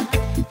a clock,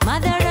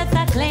 Mother Earth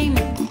acclaim.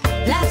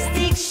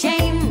 Plastic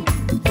shame.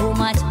 Too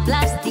much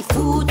plastic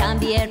food and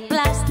beer,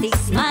 plastic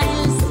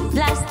smiles,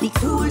 plastic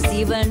tools,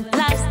 even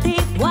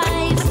plastic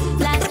wives,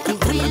 plastic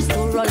wheels to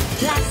roll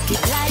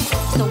plastic lives.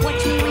 So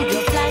watch me with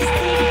your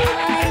plastic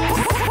eyes.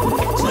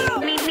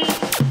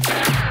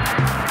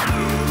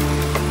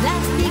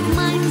 Plastic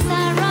minds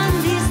are on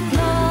this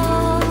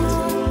globe.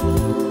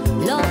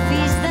 Love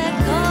is the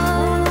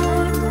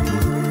code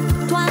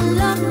to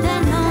unlock the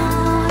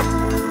north.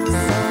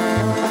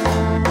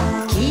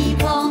 So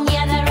keep on,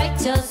 yeah, the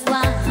righteous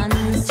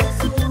ones.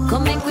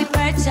 Come make we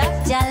perch up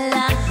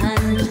Jallah.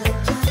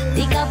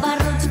 Dig up our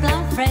roots,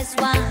 plant fresh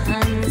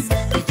ones.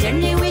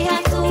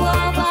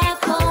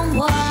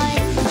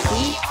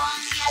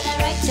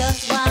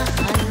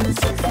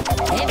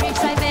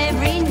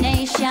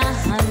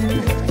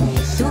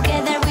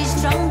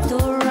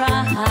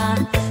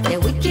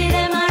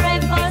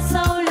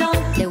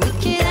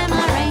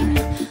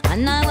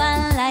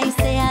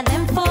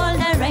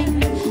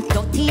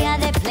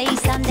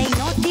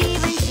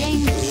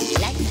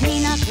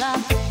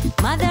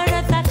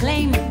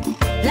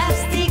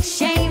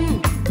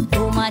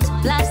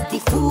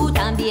 food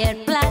and beer,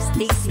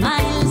 plastic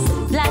smiles,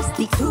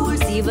 plastic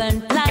tools,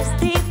 even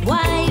plastic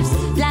wives,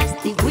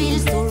 plastic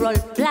wheels to roll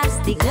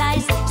plastic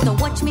lies. So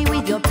watch me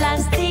with your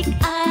plastic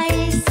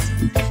eyes.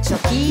 So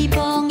keep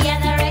on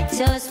gather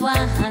righteous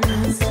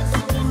ones.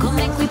 Come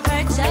make we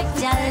protect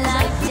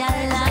Jallah,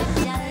 Jallah,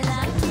 Jallah,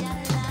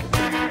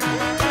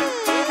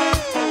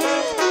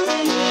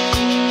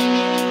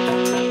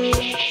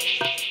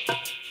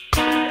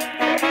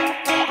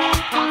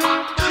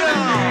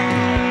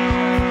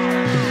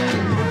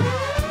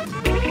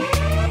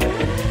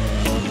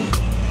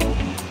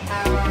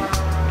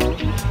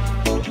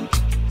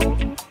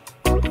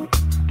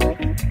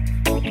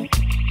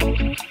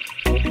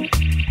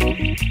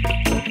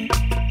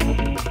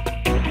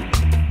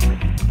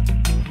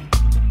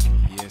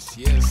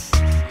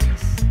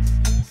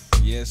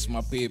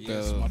 my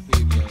people.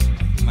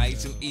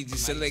 Nice and easy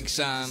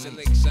selection.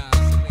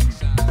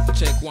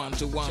 Check 1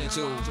 2 1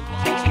 2.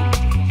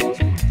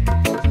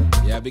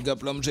 Yeah, big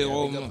up Lam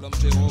Jerome.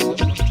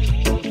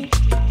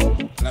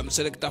 Lam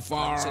Selecta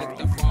Far.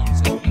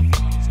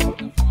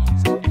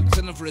 It's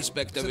enough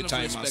respect every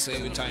time I say.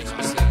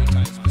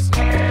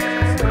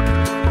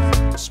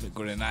 Speak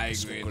good and I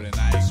agree.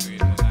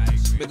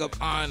 Big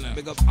up Anna.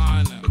 Big up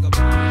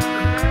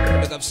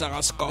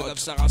Sarah Scott.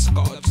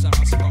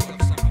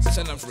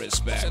 Send enough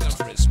respect.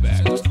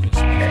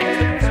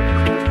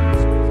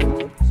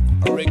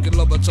 Ricky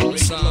Lobotomy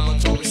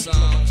sound. Rain in the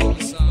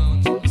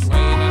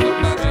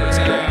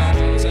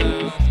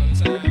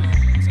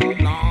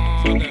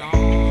black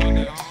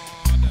town.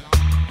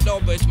 No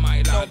bitch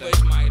my lad.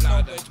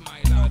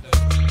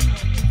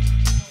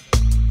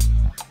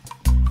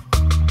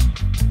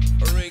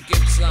 Ricky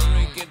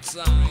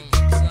sound.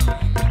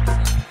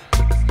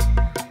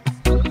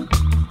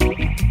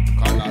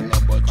 Call out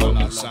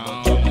Lobotomy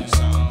sound.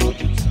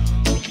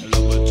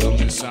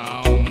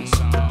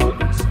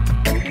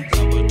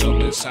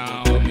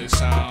 Sound.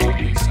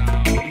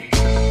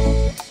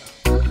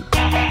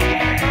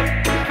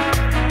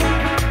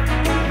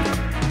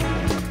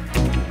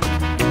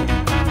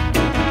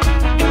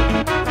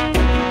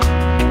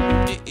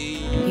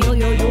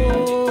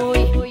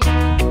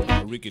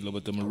 Ricky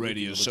Lobotomy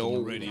radio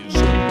show.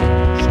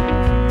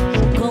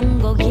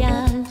 Congo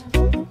girl,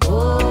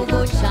 oh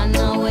go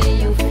China where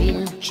you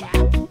feel.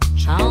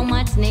 How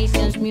much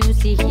nations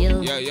music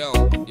heal. Yo.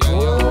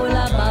 All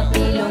a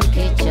Babylon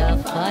catch a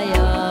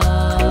fire.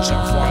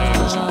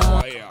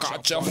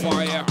 Catch a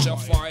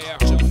fire.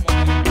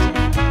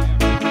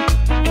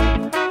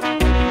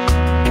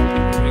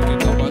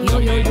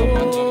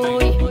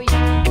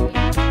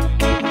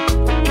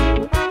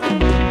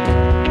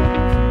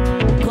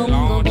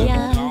 Congo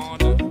girl,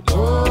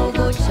 oh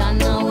go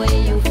China where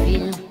you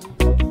feel.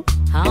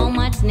 How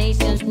much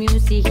nations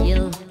music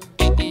heal.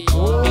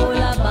 All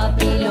a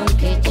Babylon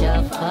catch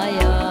a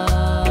fire.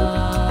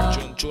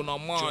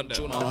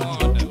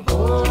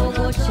 Oh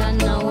go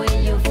China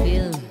where you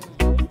feel.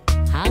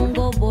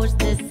 Hango boast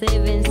the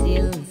 7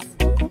 seals.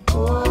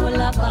 All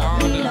a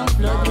Babylon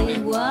flood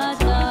with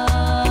water.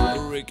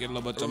 Ricky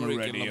Lobotomy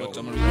radio.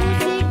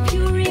 Music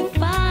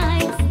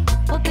purifies.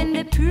 Open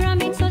the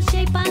pyramids of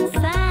shape and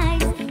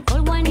size.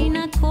 All one in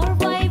a core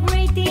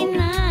vibrating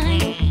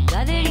night.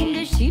 Gathered in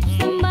the ships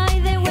and by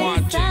the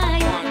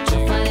wayside.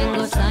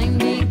 Falengo sign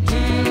big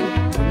deal.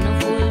 No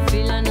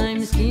fulfill and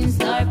I'm skin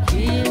start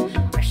peel.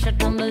 Pressure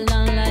tumble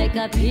down like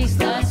a pig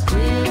start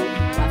squeal.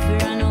 Waffy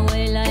run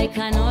away like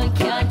an old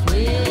cat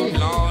will.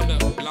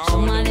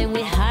 Some of them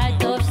with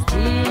heart of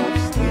steel.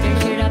 Them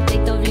share a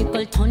plate of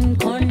wrinkled ton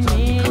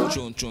cornmeal.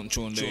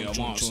 Tune, they are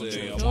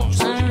massive.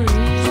 Unreal.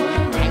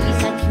 And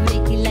it's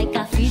accumulated like a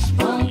fish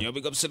pond. Yeah,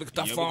 big up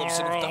Selecta Far.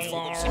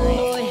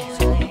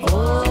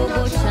 Oh,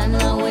 go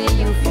China where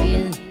you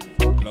feel.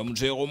 Lam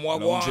Jerome.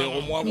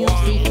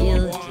 Music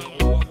hill.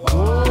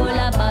 Oh,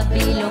 la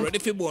Babylon. Ready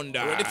for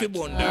bunda.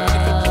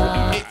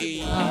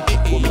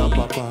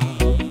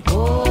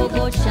 Oh,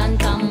 go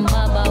Shantam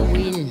Baba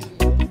will.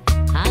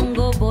 And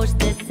go boast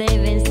the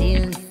 7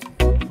 seals.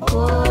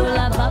 Oh,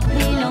 la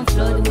Babylon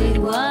flood with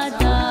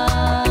water.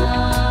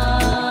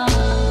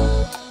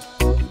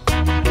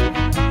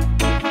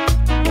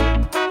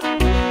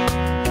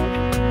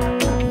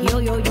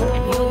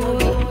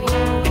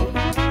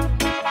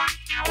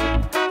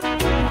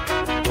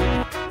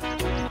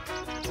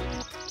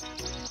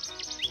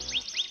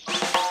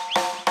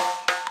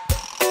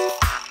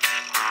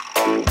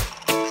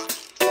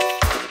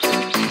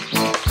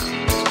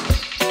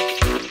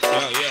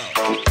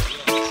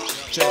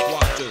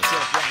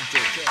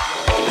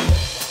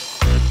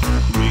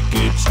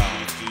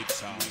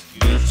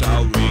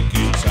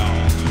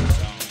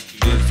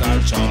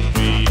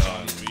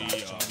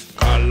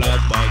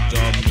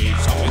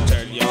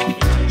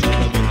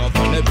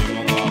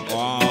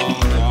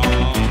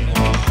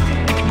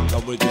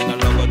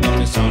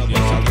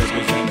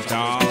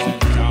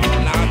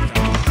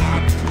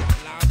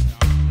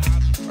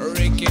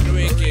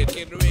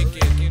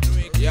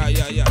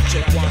 Yeah.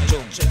 Check 1 2.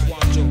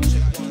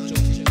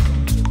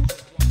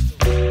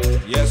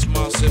 Yes,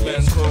 massive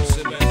and crew.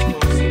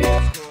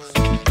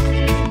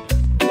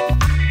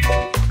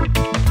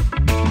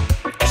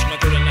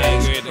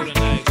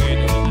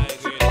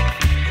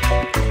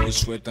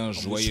 souhaite un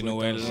joyeux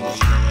Noël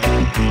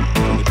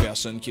pour les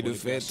personnes qui le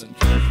fêtent.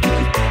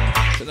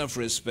 C'est enough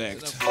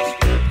respect.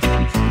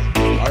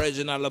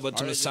 Original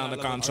Lobotomy sound of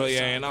control,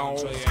 yeah, you know.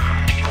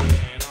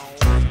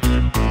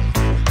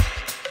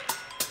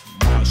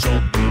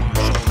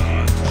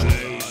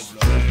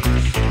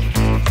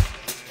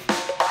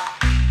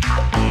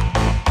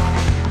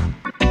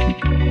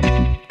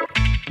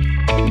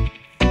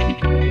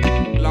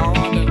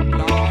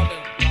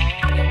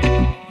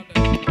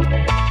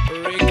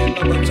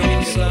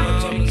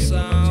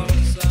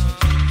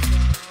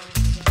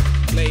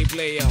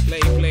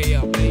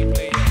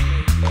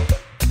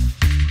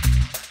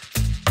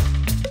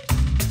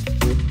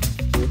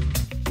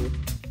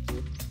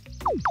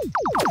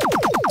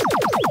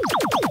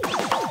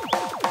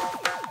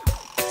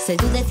 Say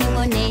do the thing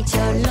what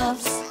nature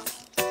loves.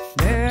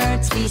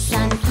 Birds, fish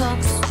and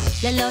cocks.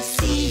 They love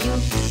see you,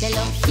 they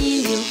love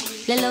heal you,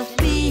 they love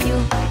be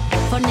you.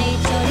 For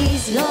nature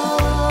is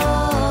love.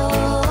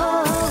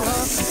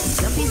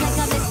 Love is like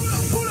a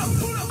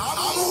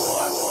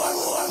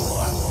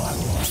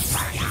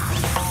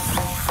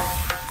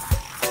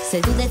Say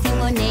do the thing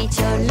what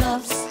nature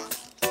loves.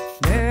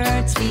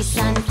 Birds, fish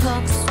and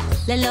cocks.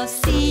 They love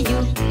see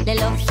you, they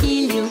love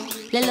heal you,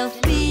 they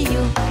love be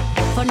you.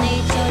 For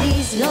nature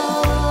is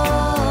love.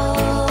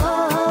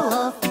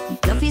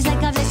 Love is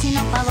like a blessing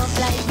up above,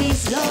 life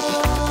is love.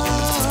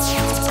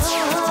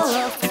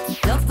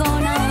 Love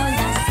gonna hold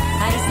us.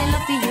 I say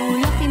love for you,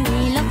 love for me,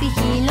 love for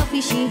he, love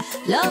for she.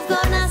 Love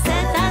gonna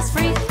set us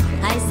free.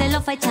 I say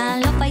love I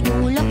chant, love I do,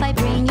 love I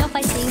bring, love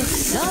I sing.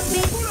 Love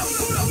it.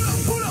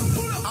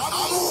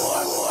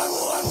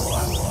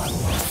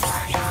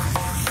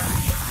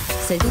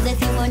 Say do the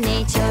thing what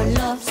nature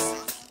loves.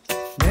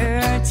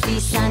 Birds,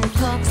 fish and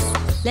cocks.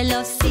 They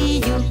love see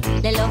you,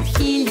 they love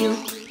heal you,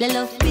 they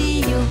love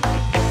be you.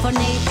 For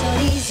nature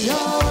is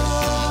love.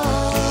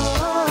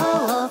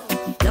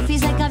 Love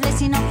is like a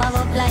blessing up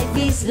above, life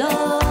is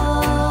love.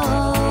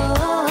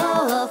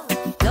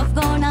 Love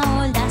gonna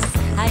hold us.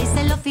 I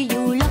say love for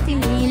you, love for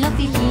me, love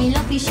for he,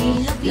 love for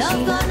she.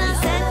 Love gonna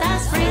set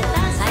us free.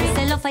 I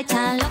say love I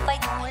chant, love I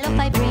do, love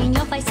I bring,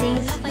 love I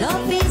sing.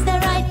 Love is the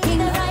right thing,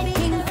 the right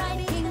thing, the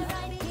right thing, the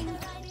right thing.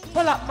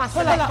 Pull up,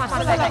 pull up,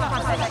 pull up.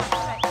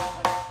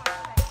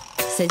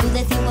 Say do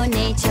the thing what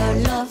nature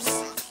loves.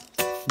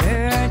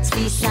 Birds,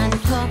 fish and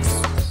cocks.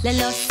 They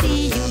love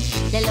see you,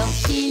 they love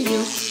heal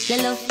you,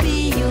 they love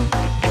be you.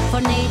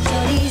 For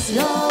nature is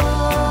love.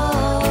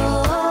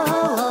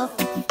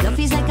 Love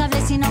is like a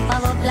blessing up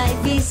above,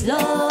 life is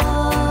love.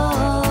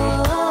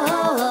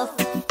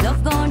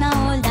 Love gonna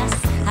hold us.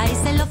 I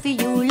say love for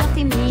you, love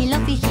for me,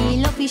 love for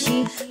he, love for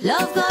she.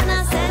 Love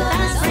gonna set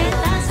us free.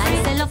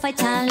 I say love I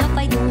chant, love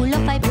I do,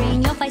 love I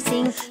bring, love I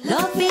sing.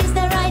 Love is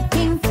the right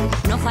thing.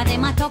 No for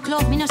them a talk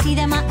love, me no see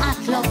them a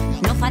act love.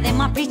 No for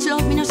them a preach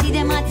love, me no see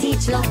them a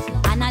teach love.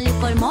 And I live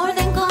for more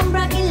than come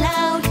bragging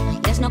loud.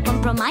 There's no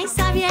compromise,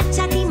 I've yet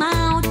chatty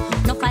mouth.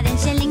 No for them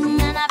shelling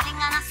and a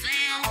bling and a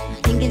swell.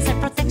 Thinking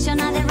self-protection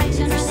and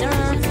direction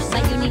reserve.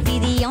 But unity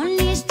the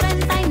only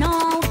strength I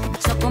know.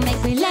 So come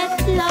make me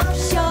let love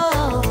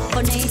show.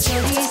 For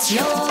nature is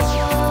love.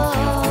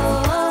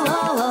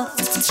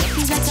 Life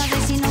is like a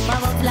blessing up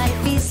above,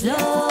 life is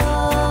love.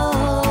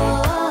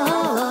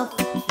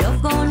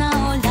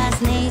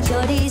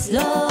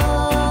 Love.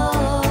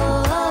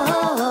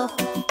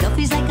 Love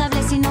is like a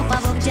blessing up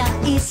above, Jah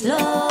is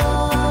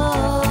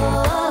love.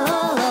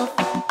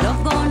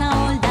 Love gonna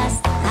hold us.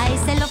 I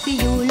say love for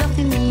you, love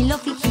for me,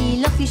 love for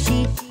he, love for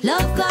she.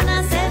 Love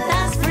gonna set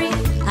us free.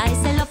 I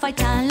say love I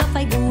chant, love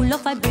I do,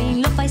 love I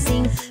bring, love I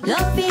sing.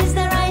 Love is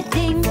the right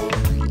thing.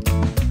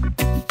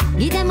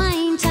 Give them an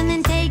inch and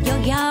then take your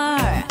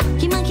yard.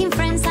 Keep making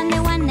friends and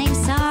the one named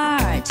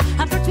Sarge.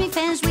 Approach me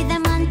fence with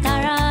them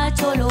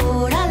entourage. Oh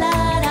Lord, la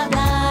la la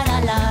blah.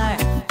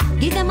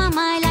 Give them a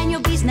mile and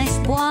your business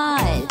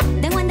spoil.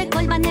 Then when they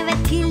call but never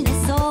till the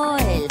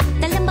soil.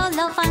 Tell them about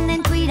love and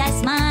then tweet I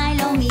smile.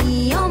 Oh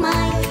me, oh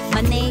my,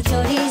 but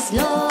nature is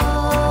love.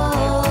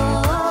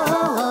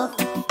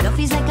 Love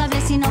is like a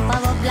blessing up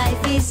above,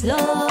 life is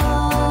love.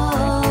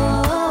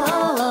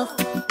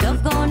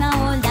 Love gonna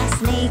hold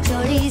us,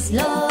 nature is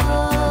love.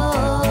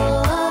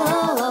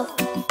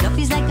 Love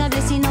is like a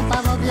blessing up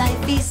above,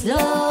 life is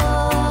love.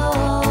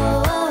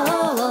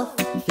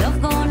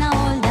 Love gonna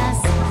hold us.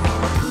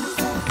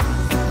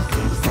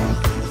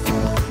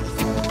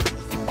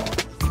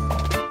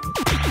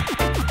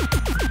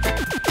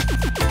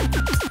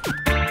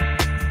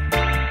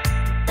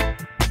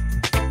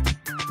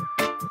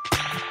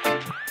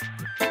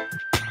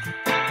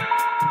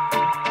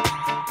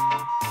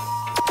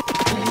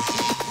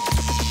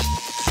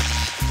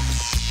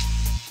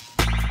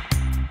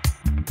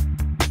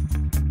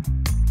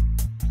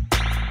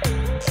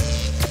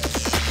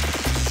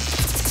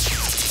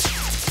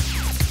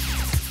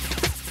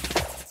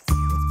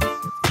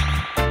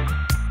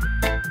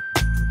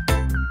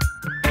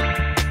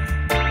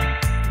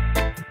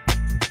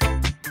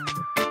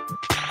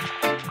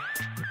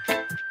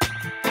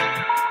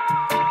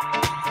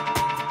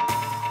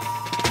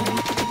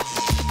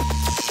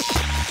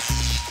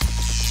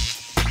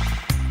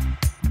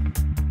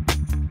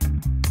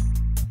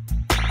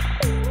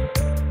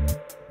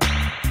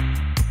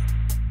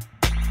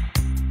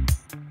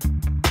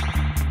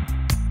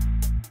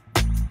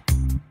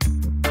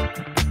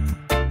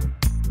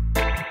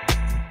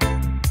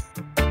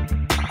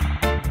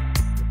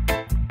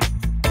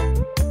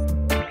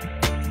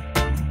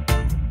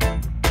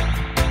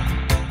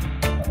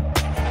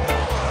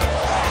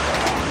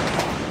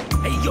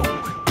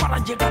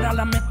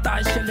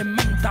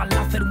 fatal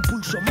hacer un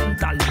pulso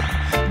mental.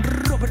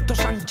 Roberto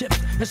Sánchez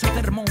es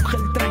hacer monje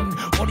el tren,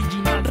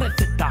 original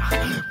receta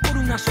por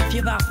una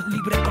sociedad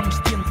libre,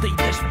 consciente y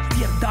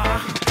despierta.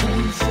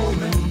 Pulso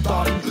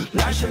mental,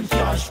 la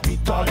esencia es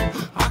vital,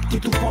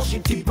 actitud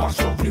positiva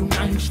sobre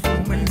una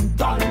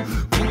instrumental.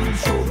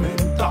 Pulso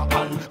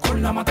mental,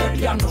 con la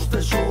materia nos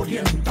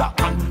desorientan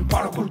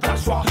para ocultar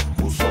su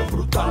abuso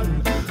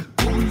brutal.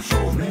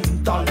 Pulso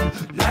mental,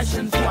 la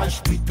esencia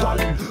es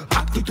vital,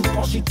 actitud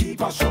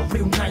positiva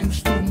sobre una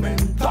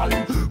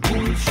instrumental.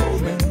 Pulso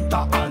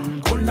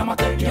mental, con la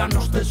materia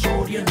nos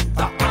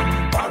desorientan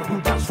para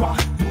ocultar su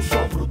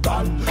abuso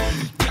brutal.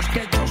 Y es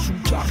que yo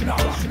soy chagna,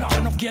 ya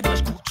no quiero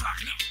escuchar.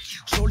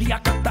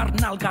 Solía cantar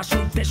nalgas,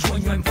 hoy te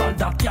sueño en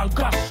falda de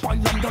algas,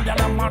 bailándole a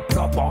la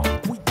marraba,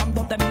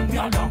 cuidando de mi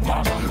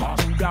alma,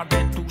 cura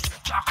de tus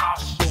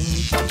chagas,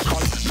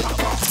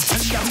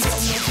 el diablo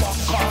no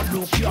baja,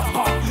 lo que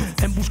haga,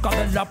 en busca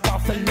de la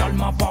paz el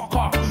alma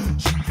vaga,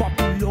 si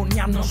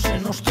Babilonia no se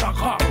nos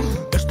traga,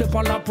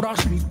 palabra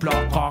es mi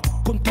plaga,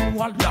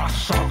 continúa la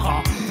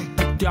saga,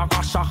 que te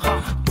agasaja,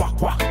 guau,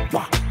 guau,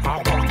 guau,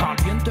 agua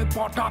caliente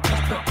para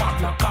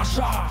despejar la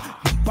casa,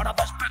 para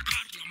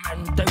despejar la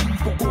mente, un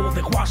poco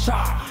de guasa,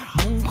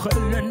 mujer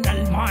en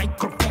el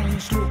micrófono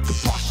es lo que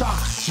pasa,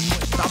 si no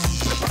están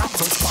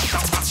preparados para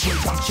más,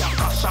 vuelvanse a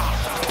casa.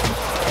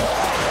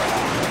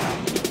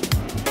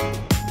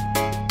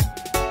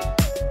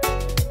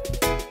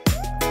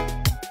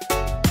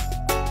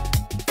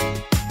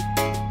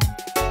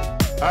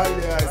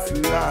 Alias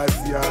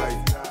Laziai,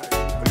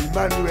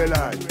 Emmanuel I,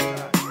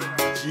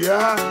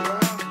 Chia,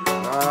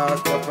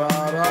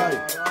 Rastafari,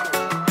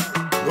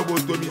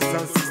 Lobotomy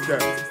sans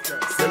système,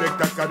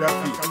 Selecta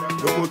Kadafi,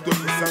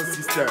 Lobotomy sans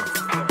système,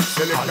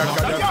 Selecta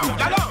Kadafi.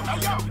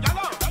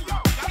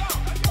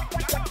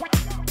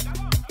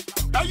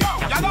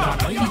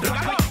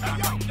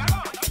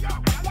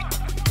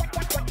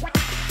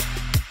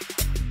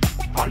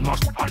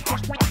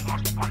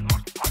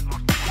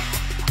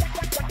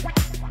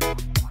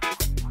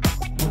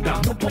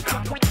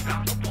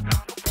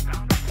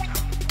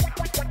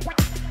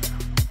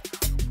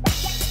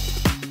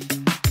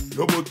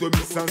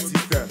 Lobotomy sans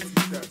système,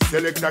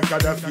 Selecta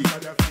Kadafi.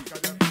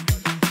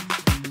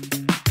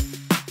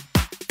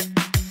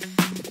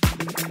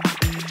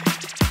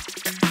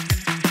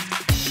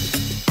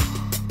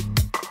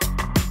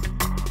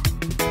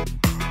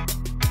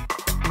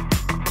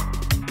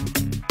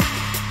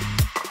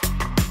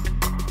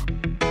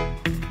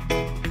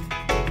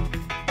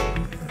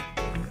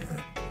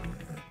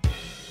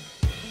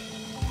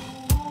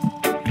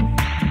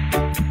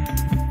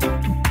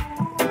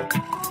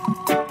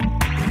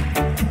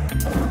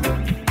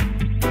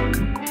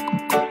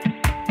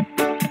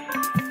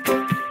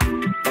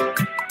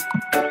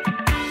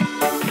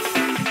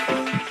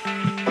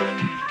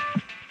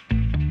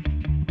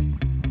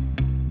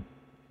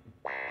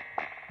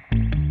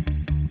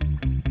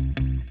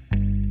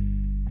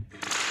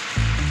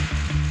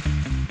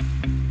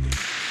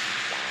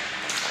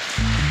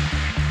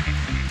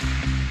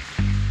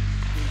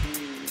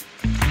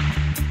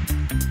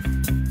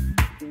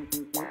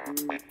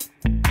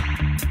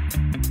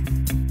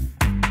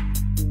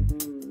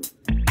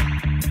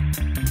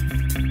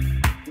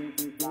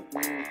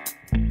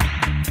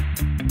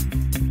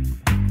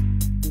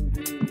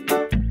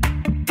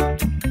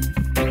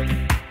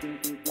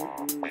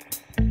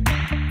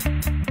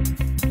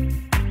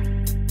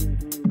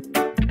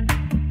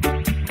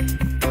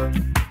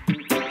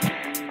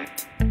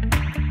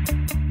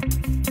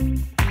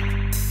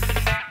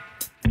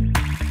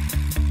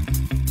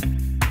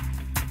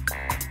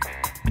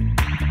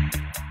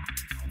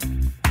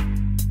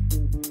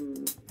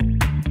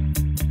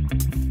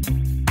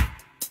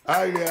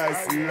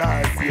 Alias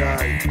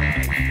Laziai,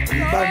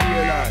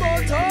 Emmanuel I,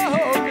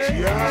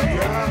 Chia,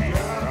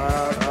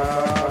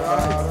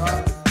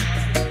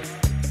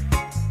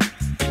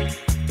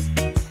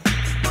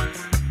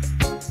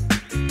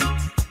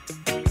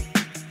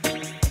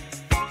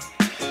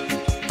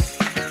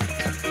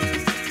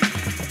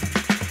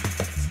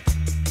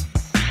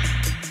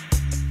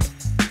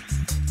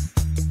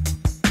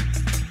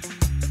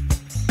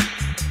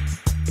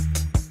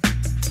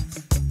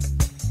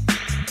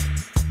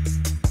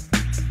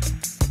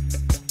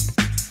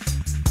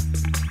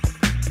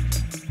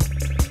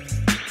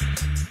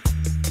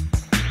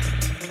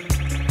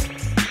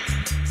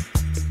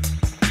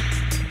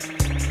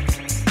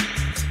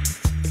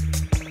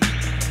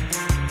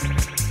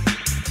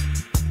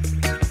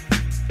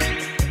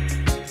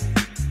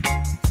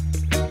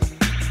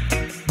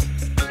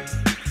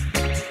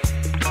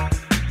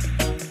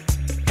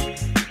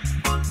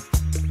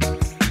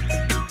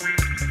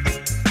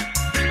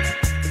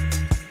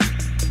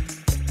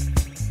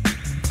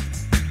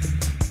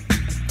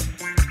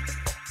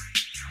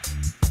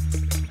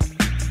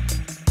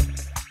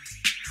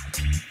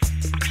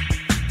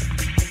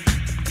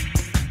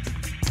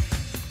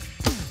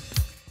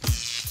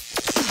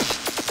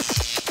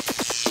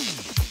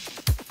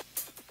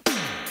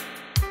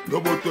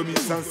 Lobotomy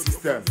sans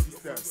système,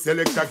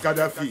 Selecta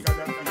Kadafi.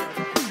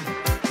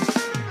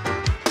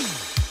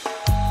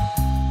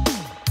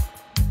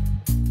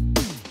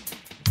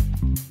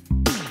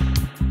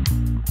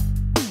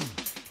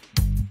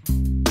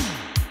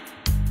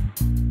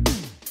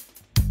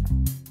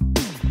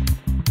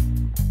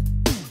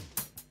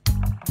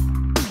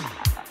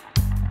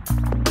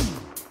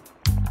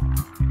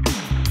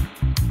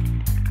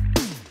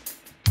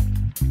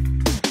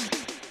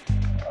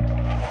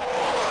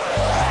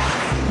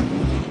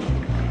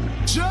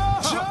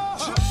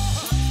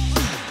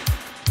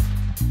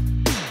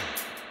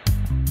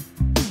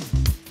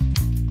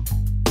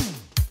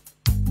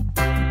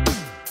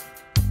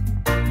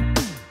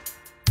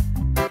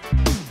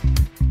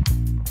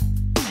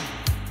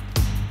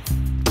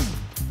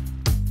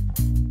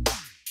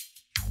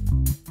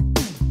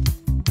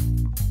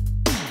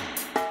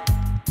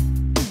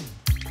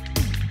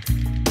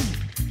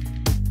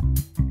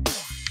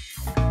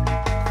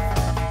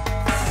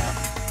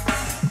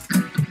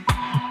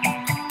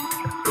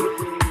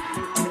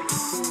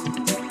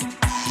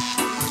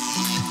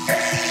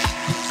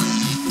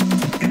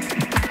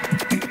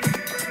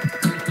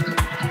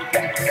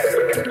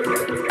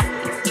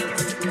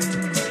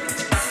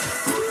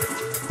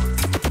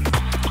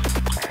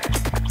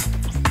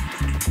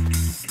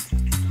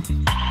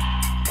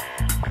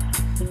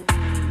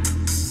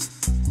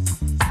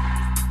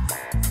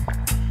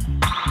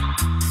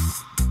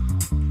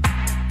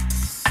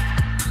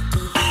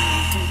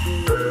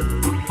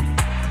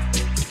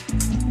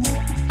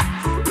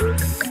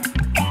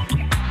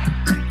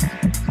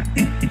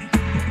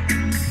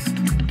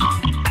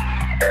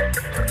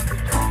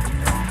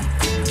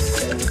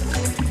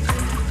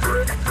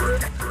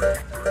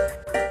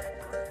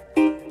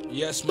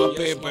 Yes, my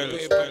people.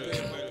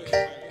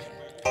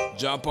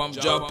 Jump up,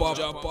 jump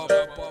up.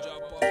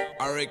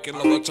 I reckon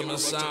Lobotomy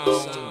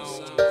sound.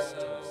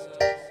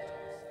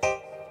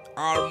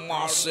 All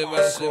massive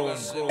and grown.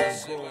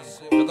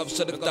 Big up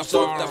Selecta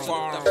Jallah.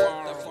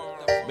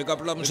 Big up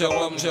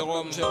Jerome.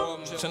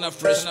 It's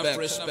enough respect.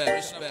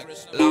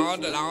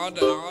 Lord.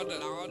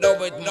 No,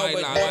 but my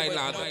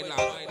lord.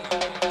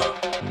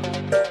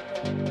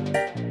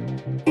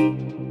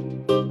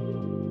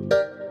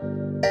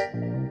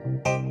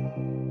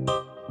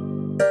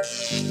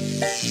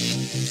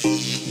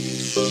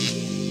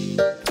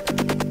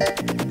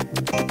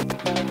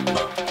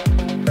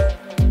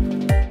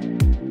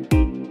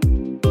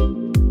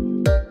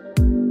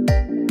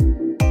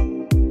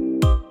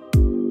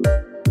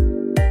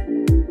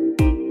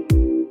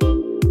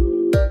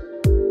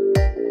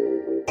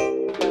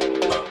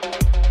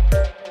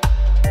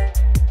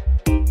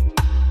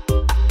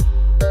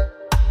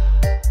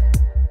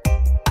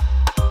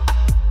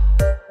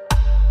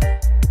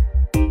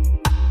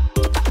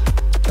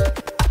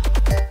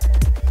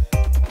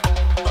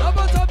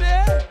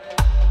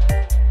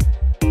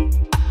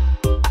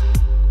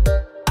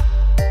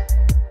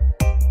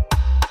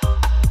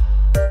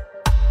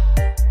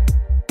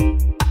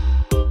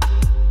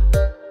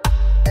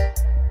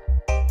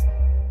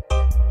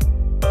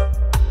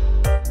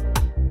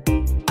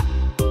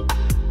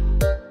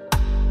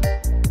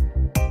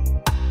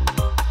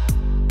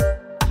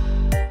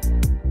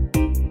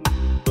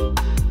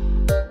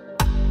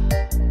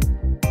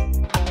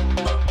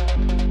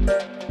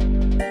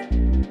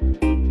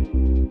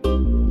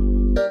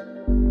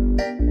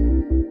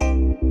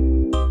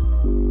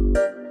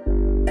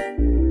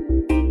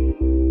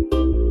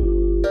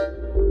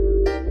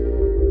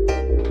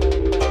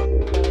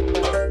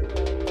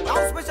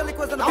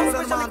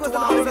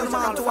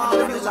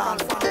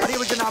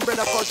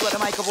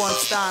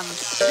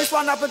 This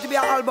one happened to be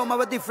an album of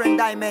a different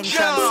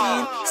dimension.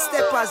 Scene,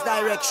 steppers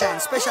direction,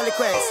 special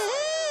request.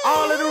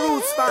 All of the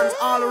roots fans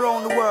all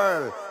around the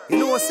world. You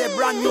know, say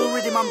brand new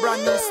rhythm and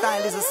brand new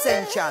style is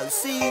essential.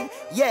 See,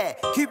 yeah,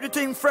 keep the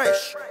thing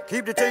fresh,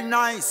 keep the thing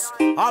nice.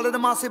 All of the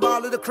massive,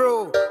 all of the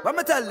crew. When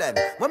me tell them,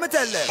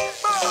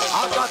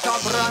 I got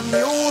a brand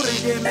new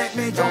rhythm, make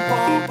me jump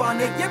up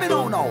on it. Yeah, me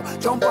no,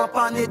 jump up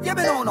on it. Yeah,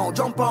 me no,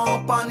 jump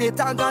up on it.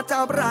 I got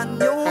a brand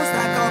new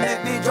style,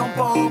 make me jump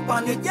up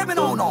on it. Yeah, me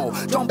no,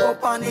 jump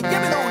up on it. Yeah,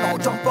 me no,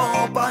 jump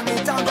up on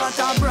it. I got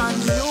a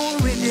brand new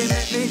rhythm,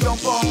 make me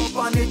jump up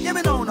on it. Yeah,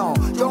 me no,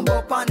 jump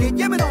up on it.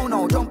 Yeah, me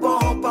no, jump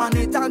up on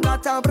it. I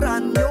got a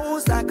brand new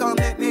style,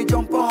 make me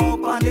jump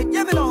up on it.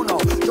 Yeah, me no,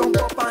 jump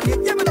up on it.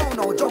 Yeah, me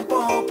no, jump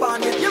up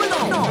on it. Yeah, me no.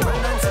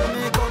 When them see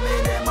me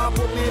coming, them a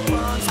put me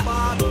on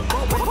spot.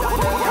 But when I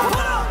me a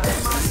rock,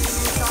 them a give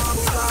me top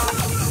slap.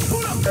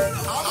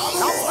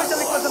 Now special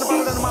request on the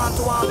bottle of the man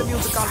to all the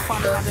musical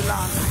fans of the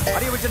land.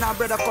 The original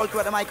brother cult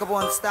where the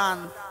microphone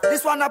stand.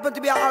 This one happened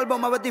to be an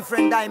album of a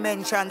different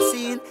dimension.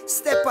 Scene,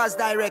 steppers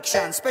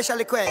direction, special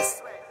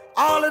request.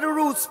 All of the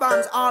roots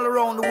fans all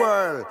around the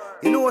world.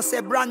 You know,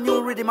 say brand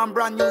new rhythm and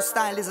brand new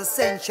style is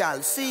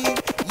essential. See,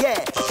 yeah,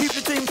 keep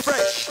the thing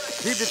fresh,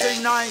 keep the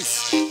thing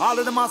nice. All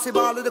of the massive,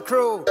 all of the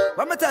crew.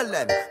 When me tell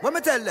them, I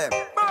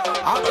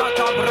got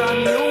a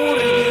brand new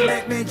rhythm,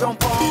 make me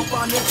jump up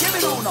on it. Give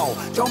me no,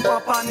 jump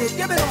up on it.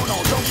 Give me no,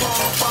 jump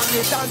up on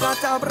it. I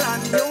got a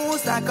brand new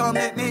style,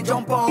 make me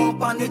jump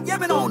up on it. Give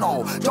me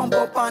no, jump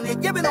up on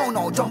it. Give me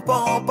no, jump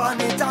up on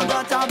it. I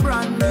got a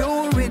brand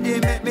new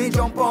rhythm, make me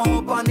jump up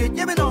on it.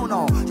 Give me no,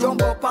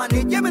 jump up on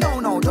it. Give me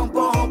no, jump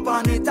up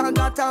on it. I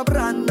got a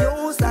brand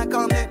new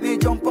style, make me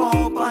jump up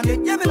on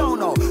it. Give me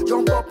no,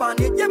 jump up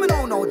on it. Give me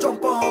no,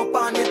 jump up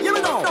on it. Give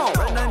me no.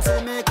 When them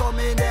see me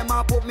coming, them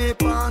a put me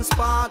on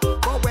spot.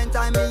 But when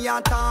time me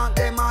attack,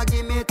 them a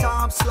give me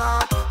top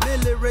slot. Me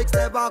lyrics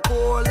never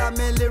cold and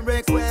me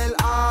lyrics well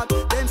hard.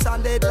 Them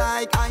solid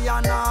like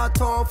iron or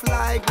tough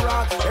like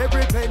rock.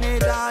 Every penny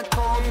that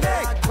come,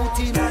 put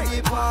in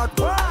the pot.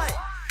 Why?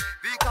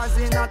 Because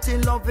they not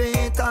in love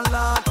it a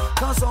lot.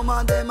 Cause some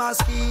of them a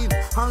scheme,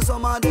 and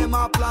some of them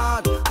a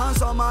plot, and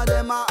some of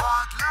them a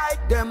act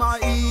like them a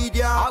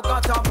idiot. I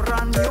got a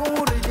brand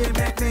new rhythm,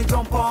 make me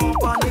jump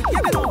up on it.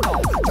 Give me no,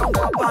 jump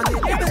up on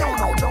it. Give me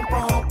no, jump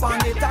up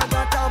on it. I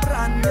got a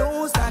brand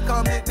new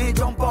style, make me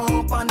jump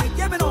up on it.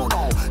 Give me no,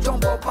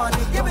 jump up on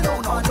it. Give me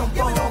no, jump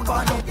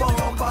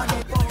up on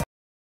it.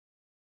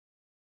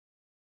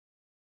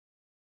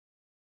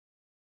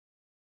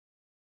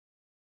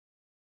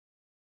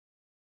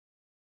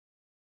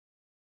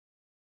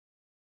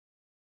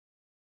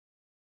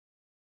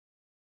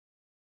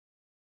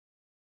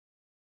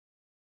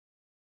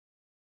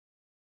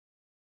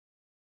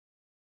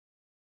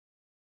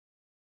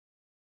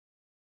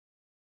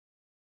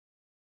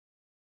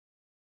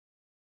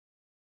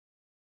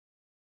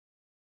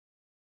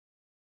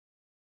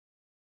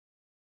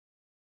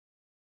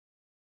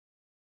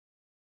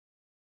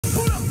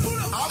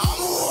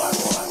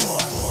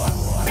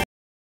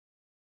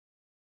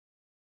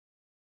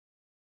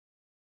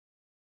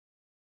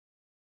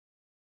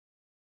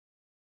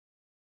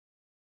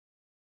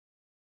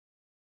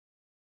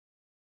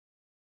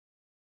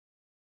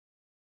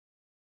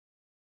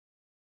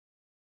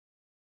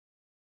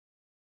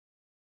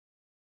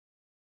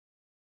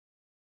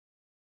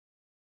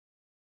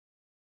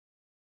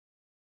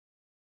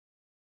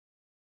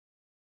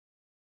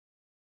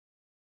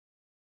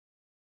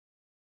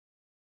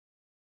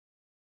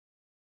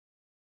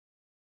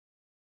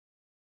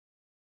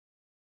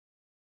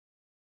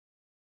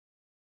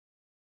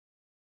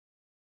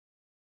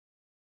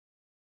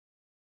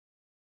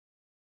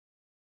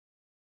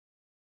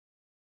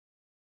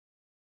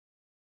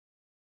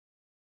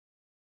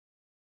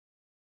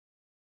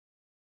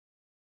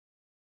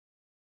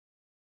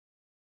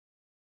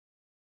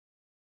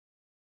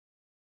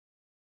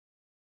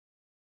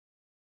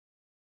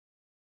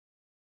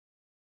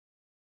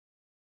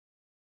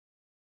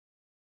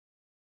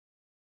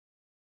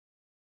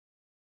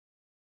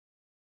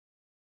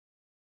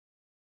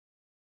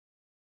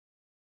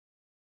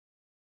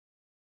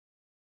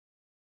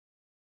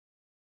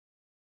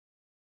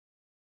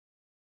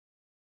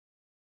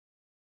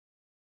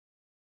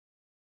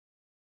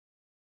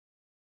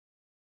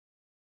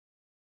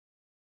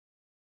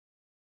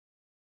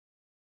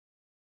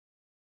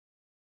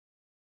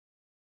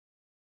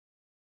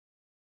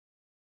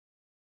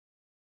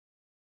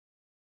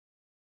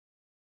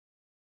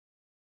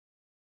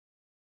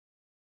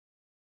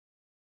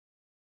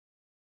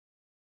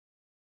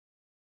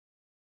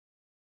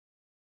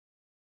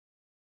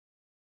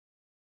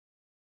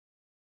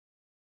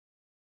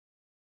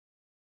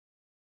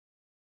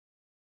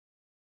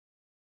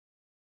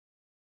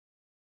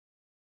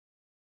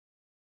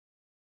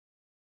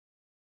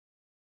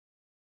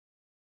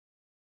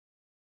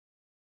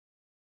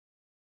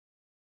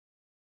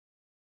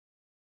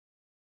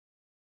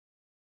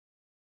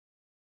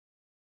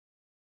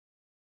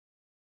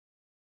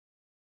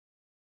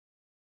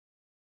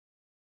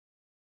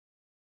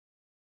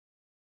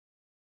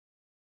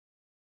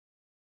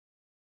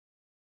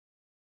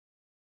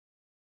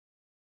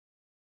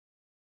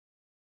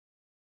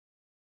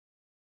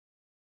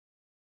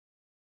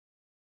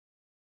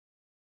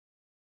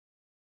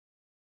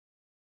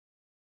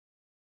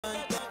 Lobotomy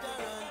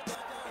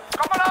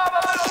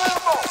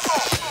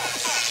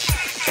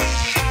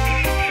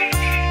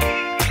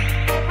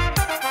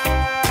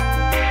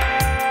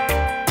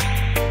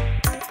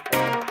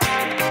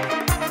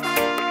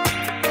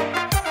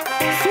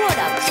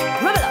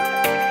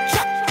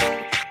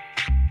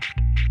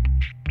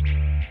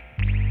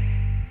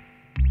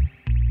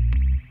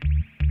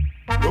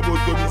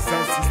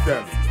sound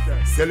system.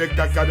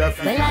 Selecta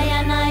Kadafi. Well, I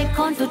and I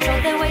come to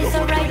throw the ways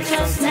of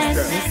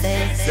righteousness. He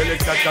says,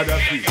 Selecta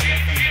Kadafi.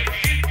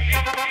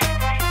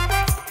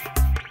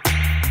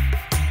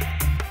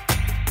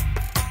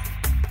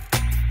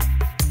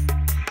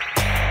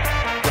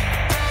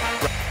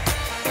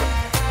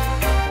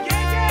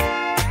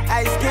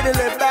 I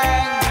skiddle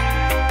bang.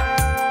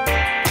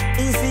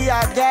 Easy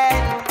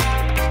again.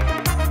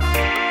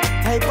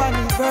 Hey,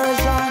 funny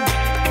version.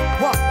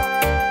 What?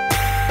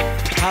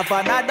 Have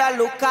another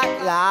look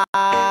at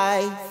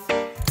life.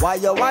 Why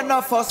you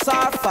wanna fuss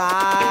or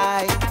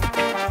fight?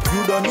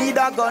 You don't need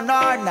a gun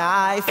or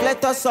knife.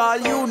 Let us all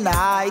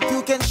unite.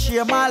 You can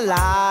share my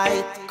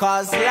light.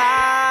 Cause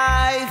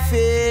life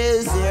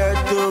is here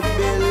to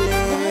be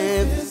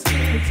lived.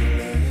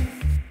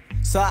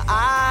 So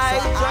I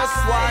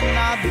just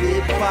wanna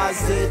be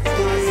positive.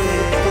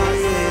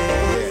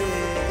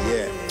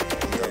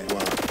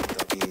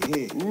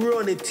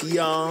 Run it,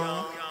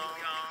 y'all.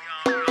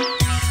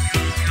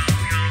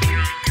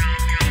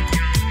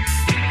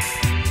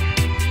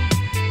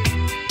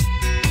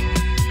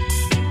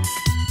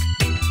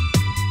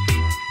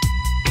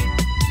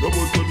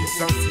 Lobotomy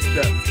sound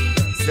system.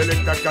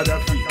 Selecta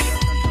Kadafi.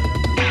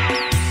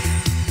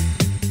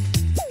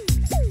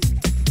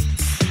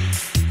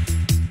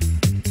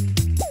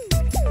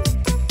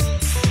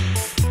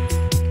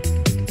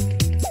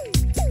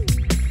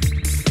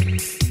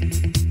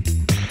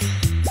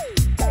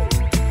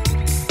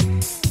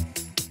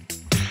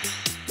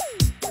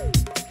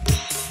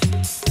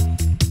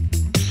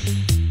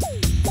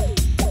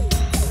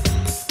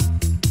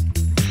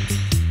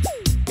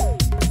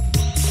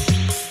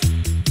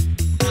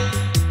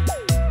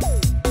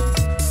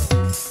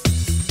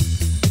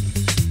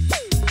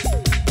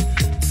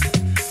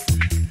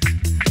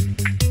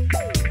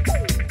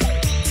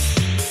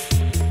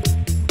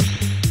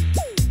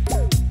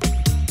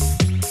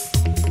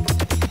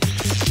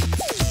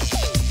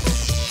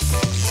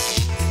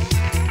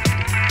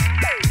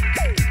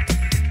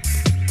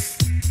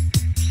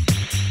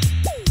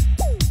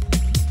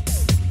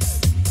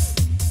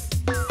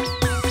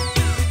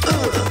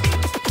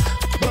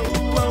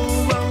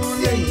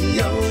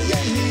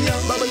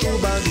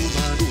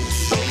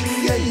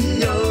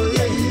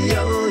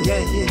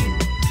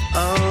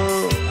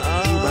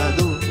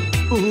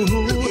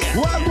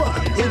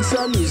 It's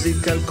a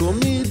musical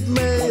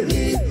commitment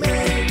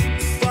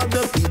for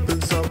the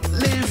people's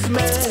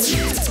upliftment.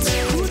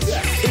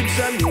 It's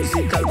a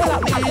musical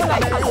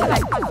commitment.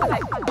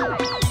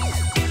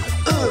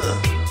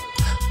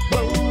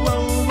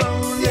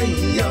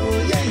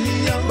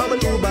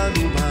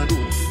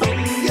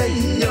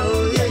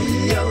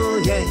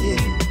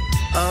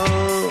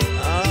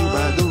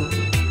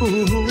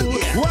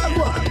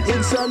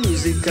 It's a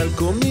musical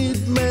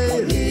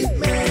commitment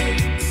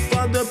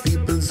for the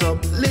people's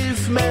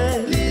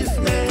upliftment.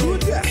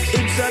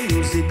 It's a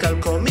musical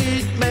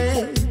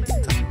commitment.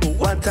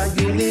 What a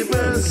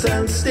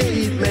universal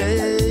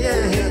statement.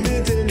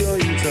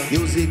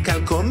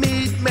 Musical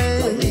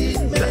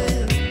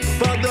commitment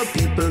for the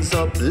people's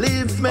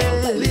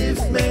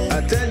upliftment. I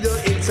tell you,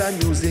 it's a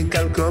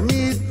musical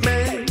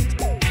commitment.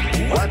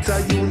 What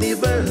a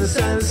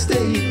universal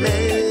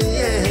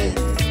statement.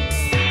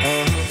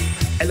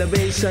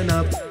 Elevation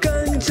of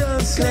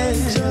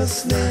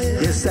consciousness.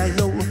 Yes, I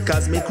know,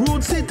 cosmic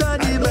roots it on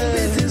the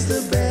best.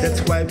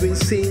 That's why we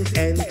sing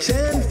and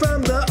chant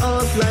from the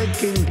heart like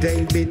King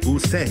David who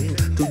sang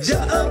to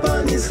Jah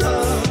upon his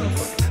harp.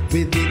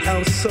 Within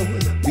our soul,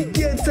 we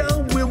get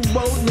out, we're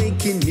both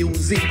making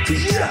music to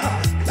Jah,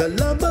 the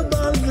love of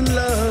all the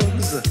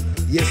loves.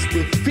 Yes,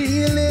 we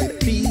feel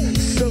it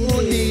so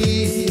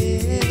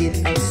deep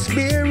in our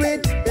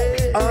spirit.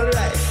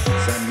 Alright,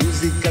 some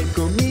musical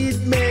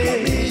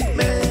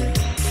commitment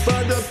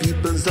for the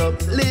people's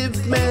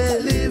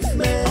upliftment.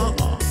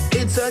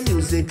 It's a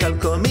musical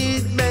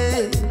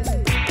commitment,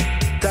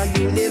 the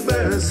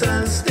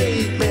universal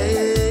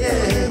statement.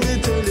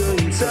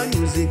 It's a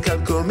musical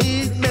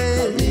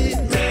commitment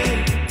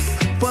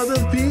for the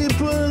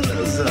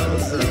people's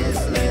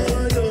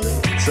upliftment.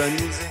 It's a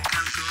musical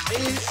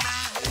commitment.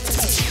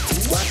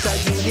 What a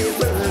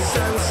universal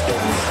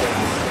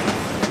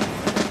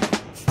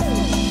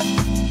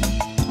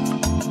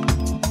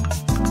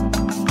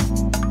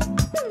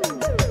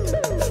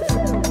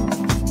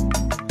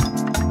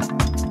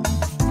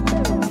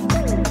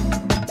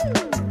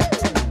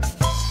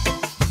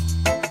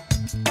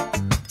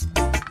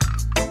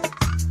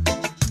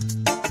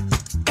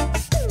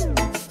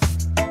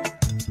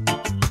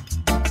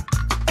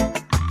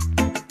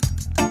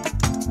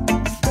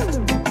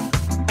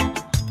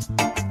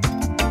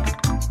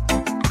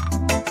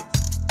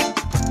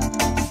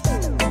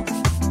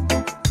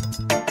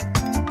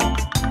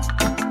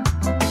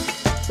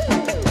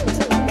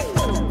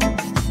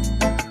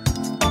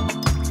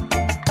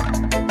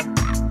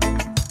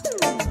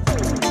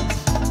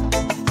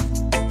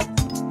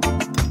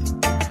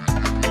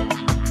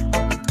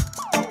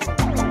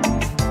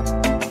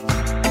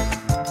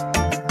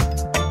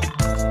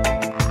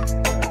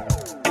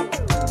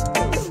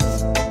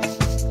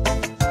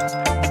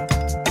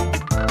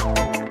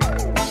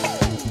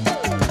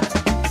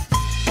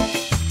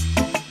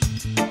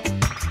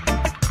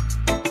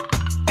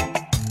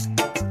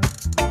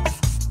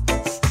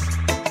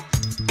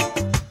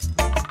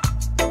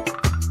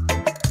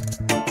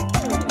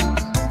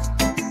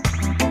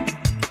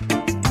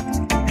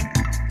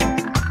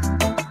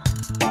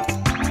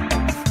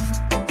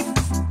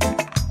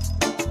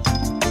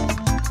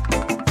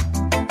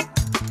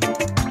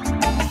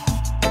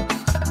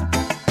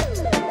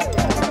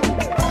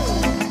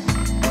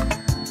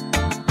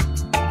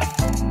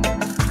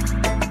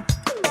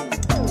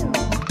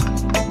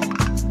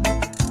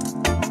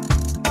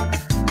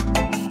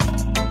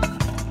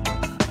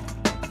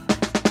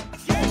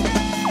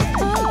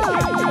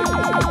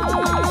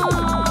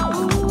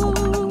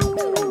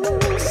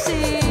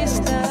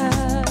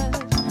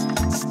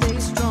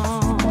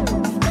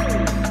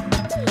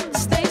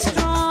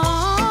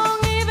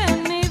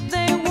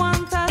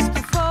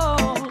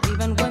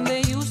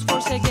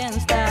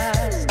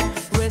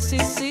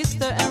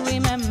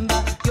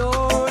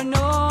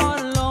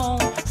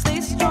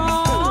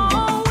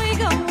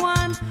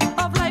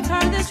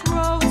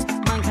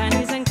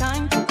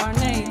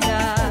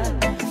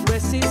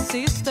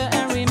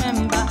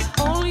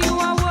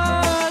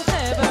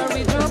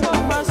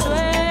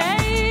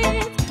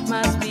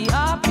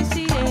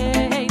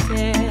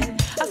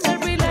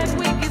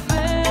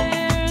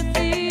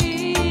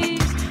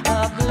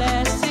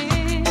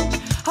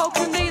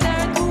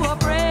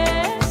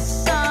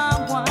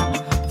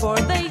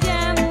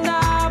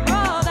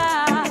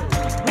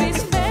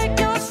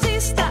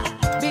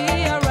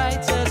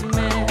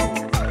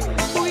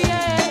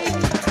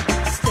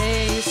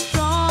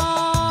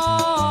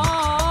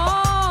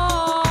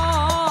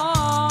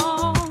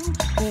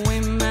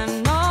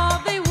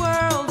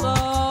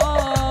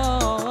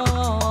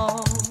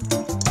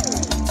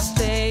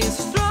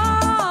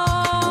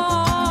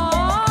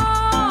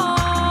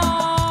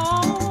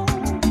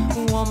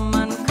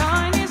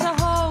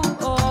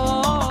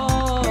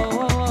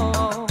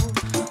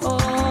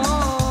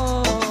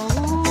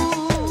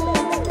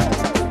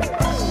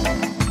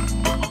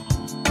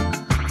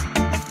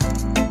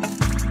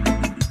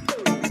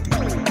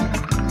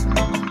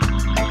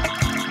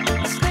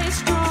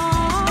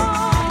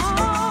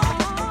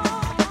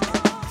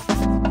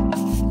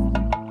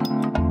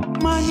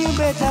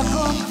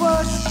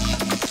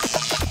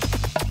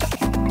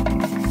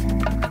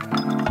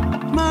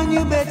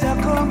Man, you better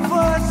come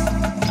first.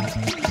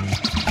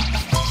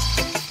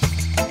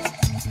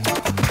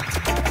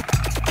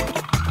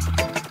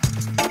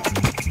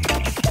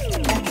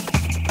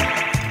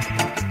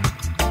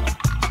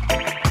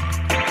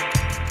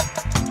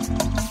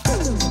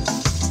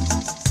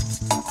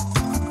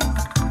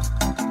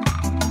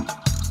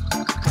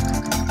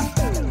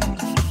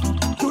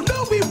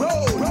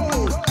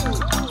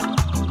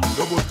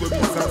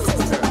 Lobotomy sound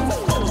system.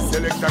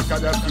 Selecta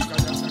Kadafi.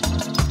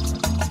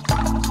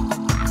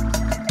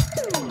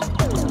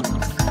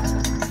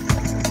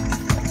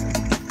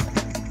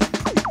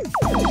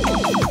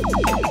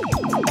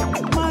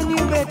 Man,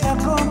 you better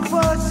come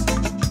first.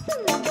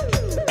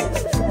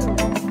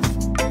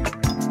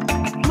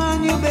 Man,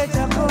 you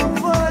better come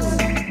first.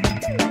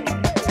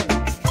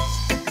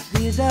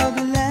 These are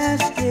the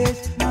last days.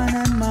 Man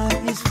and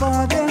man is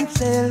for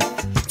themselves.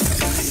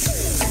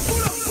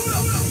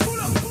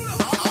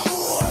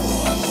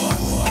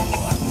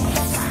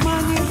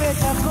 Man, you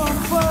better come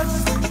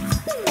first.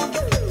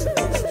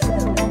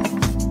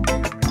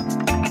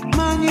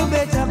 Man, you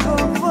better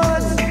come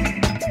first.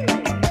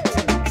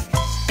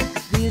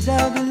 These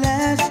are the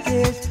last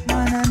days.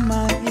 Man and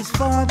man is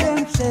for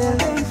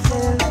themselves.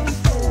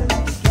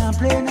 Can't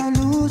play no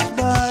loose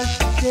ball.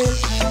 They'll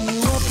hang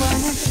you up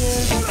on a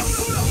shelf.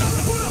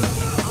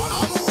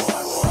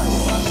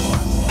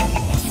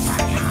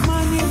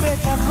 Man, you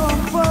better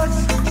come first.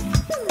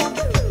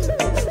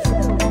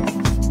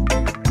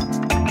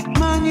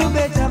 Man, you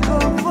better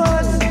come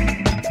first.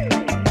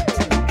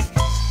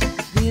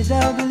 These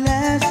are the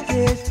last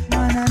days.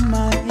 Man and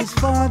man is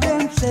for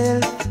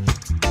themselves.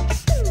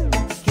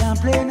 Can't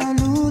play no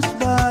loose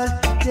ball.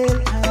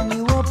 They'll hang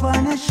you up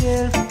on a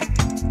shelf.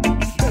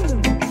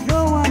 No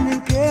one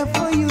will care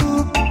for you.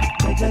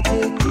 Better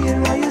take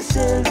care of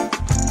yourself.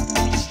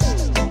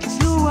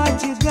 Do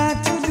what you got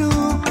to do.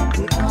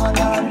 We all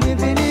are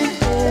living in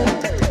hell.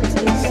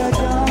 It's a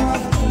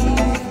dark,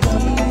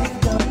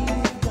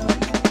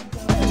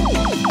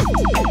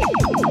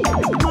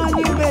 Man,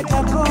 you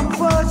better come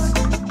first.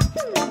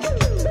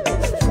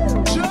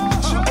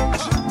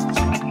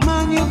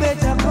 Man, you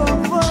better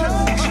come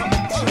first.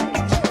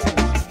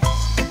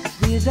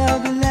 These are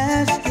the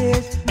last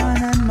days.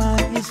 Man and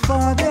man is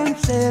for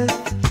themselves.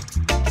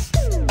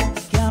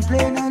 Can't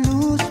play no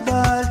loose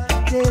ball.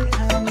 They'll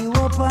hang you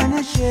up on a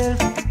shelf.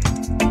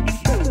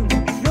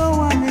 No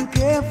one will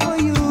care for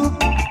you.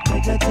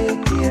 Better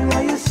take care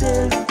of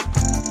yourself.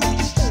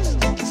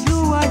 Do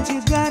what you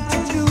got to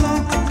do.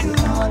 We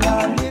all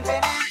are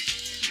living.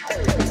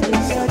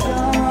 It's a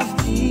dark,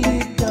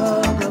 deep,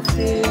 dark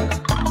affair.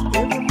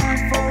 Every man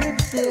for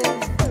himself.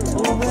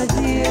 Over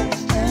there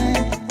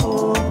and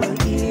over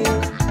here.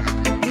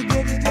 You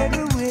get it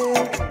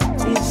everywhere.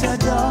 It's a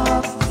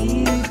dark,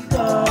 deep,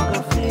 dark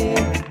affair.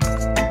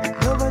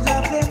 Lovers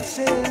of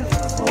themselves.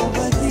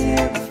 Over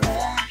there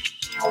and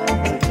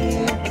over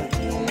here.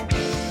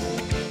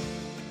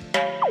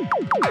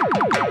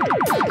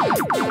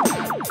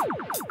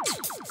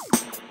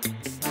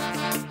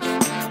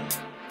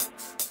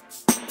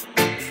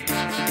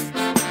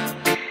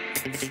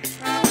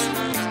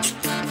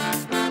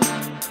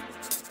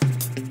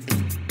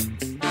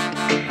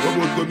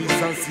 Lobotomy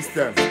sound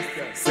system.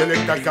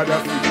 Selecta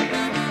Kadafi.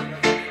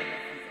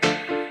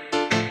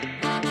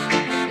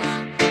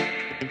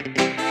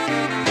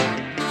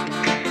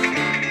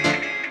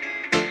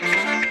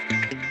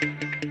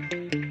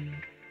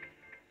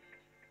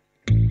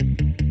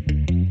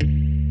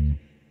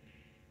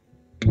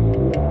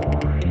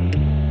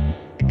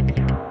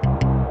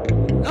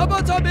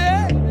 Lobotomy.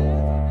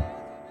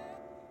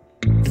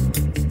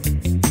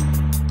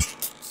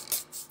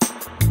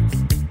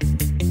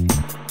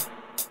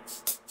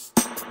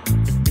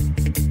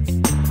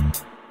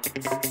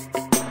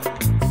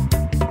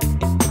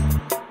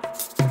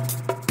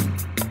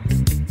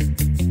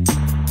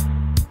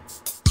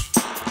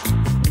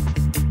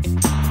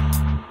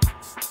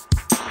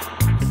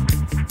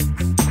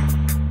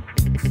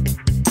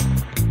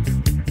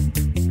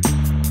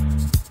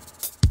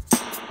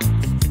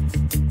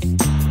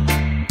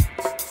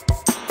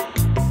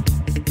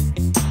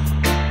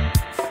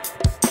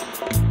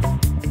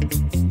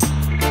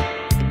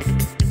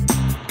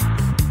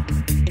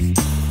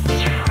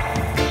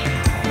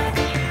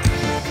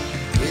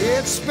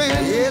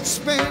 It's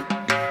been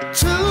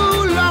too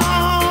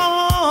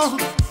long.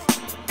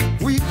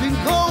 We've been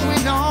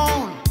going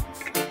on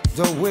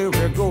the way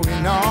we're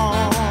going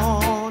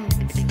on.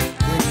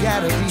 There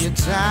gotta be a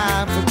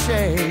time for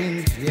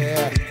change,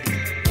 yeah.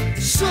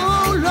 So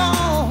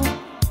long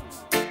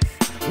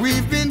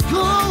we've been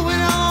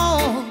going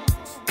on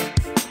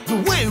the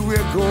way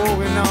we're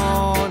going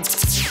on.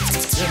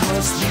 There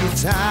must be a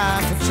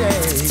time for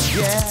change,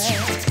 yeah.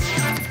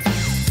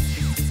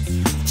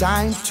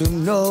 Time to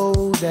know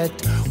that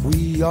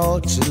we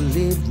ought to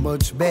live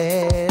much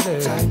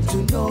better. Time to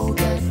know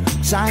that.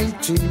 Time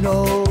to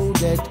know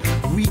that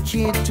we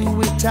can't do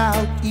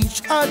without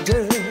each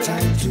other.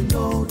 Time to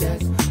know that.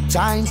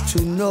 Time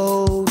to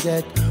know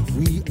that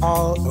we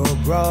are a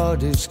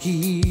brother's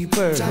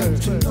keeper. Time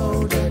to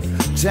know that.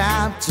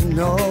 Time to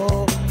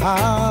know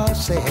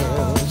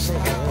ourselves.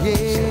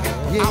 Yeah.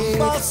 I'm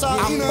bossa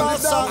in the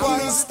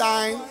boy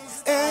style.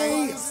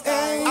 Hey,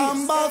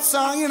 I'm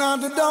bossa in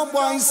the dumb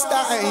boy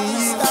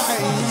style.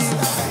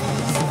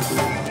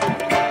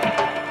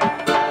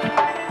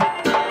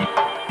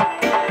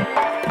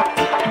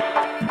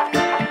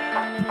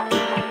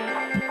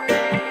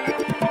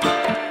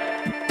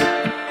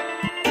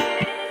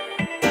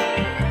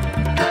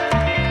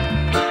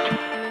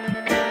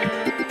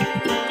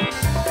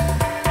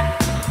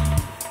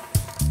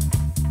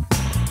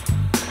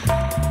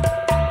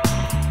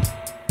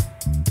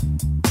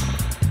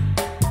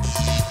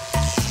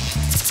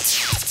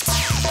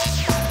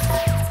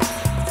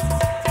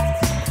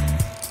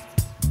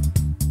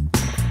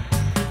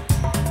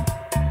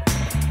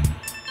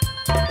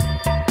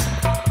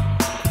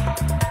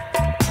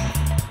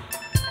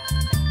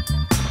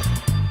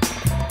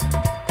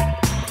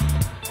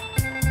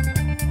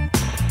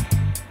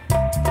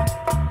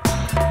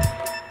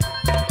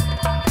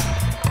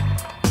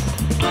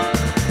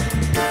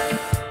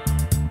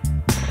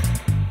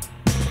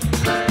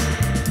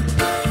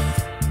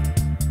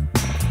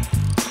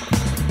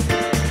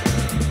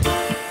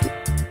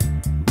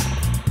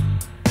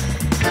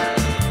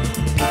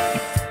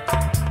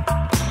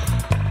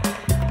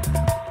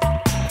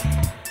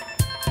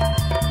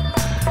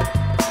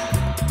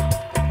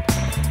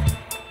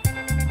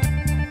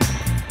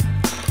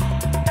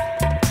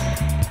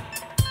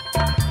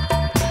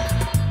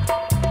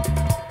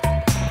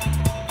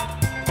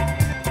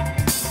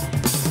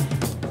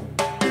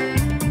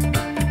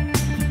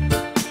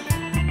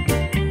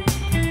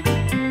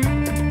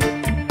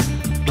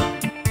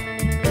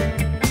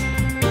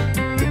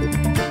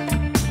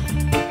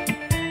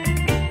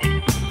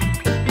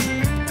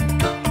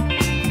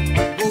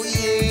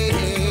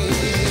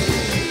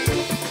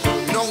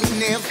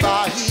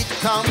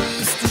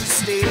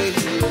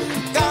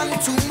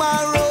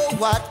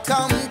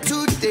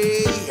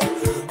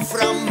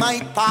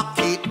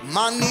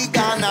 Money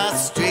gone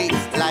astray,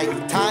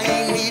 like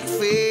time it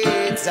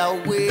fades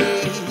away.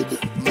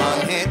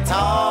 Money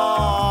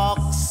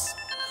talks,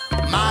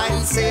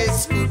 mind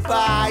says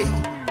goodbye,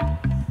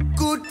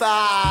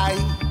 goodbye.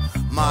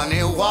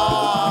 Money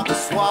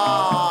walks,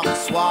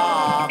 walks,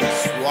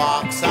 walks,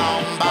 walks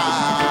on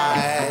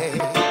by.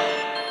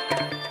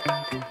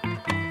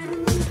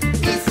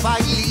 If I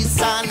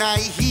listen, I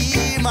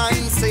hear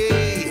mine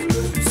say,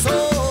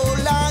 so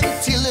long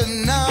till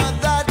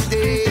another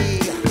day.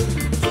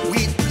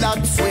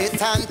 Blood,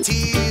 sweat and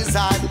tears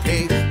I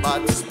pay,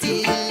 but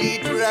still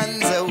it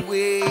runs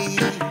away.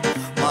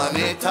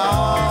 Money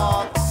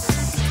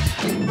talks,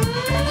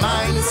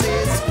 mine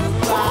says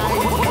goodbye.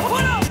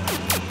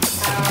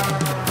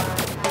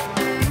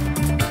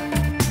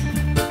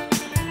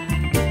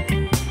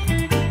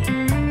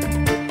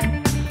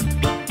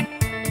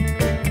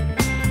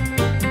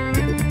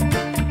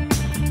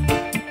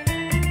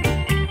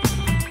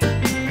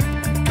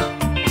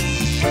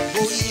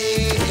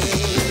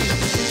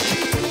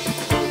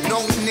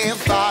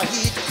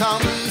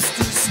 Comes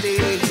to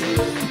stay,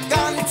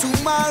 gone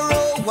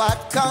tomorrow,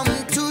 what come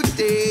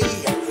today?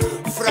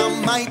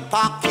 From my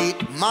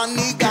pocket,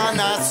 money gone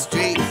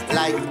astray,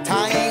 like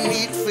time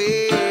it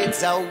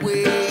fades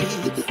away.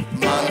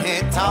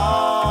 Money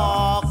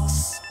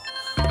talks,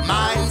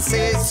 mine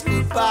says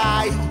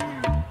goodbye,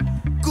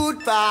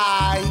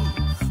 goodbye.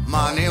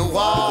 Money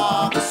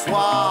walks,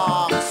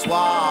 walks,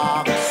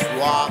 walks,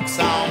 walks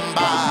on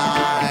by.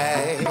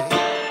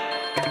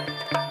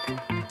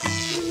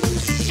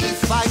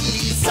 If I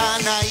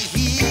listen, I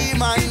hear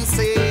mine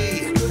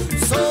say,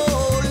 so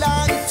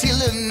long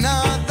till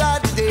another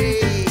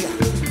day.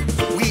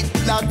 With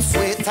blood,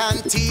 sweat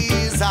and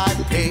tears I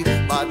pay,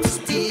 but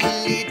still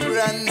it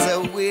runs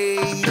away.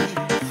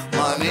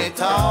 Money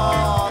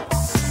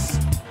talks,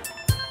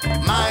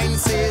 mine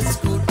says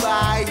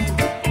goodbye.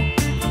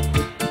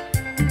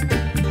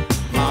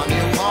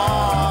 Money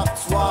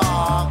walks,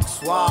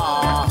 walks,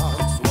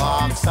 walks,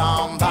 walks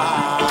on by.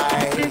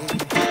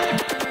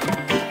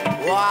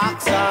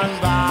 Walks on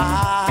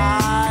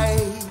by,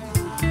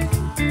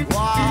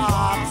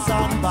 walks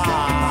on by.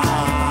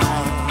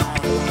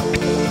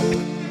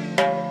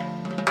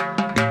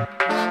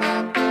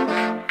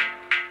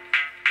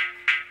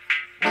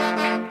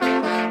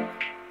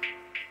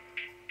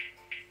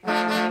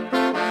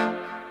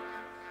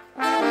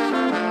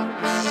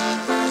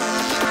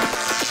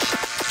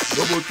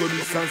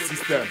 Lobotomy sans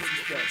système.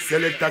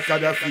 Selecta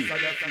Kadafi.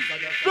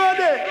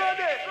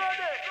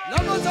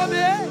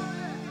 Lobotomy.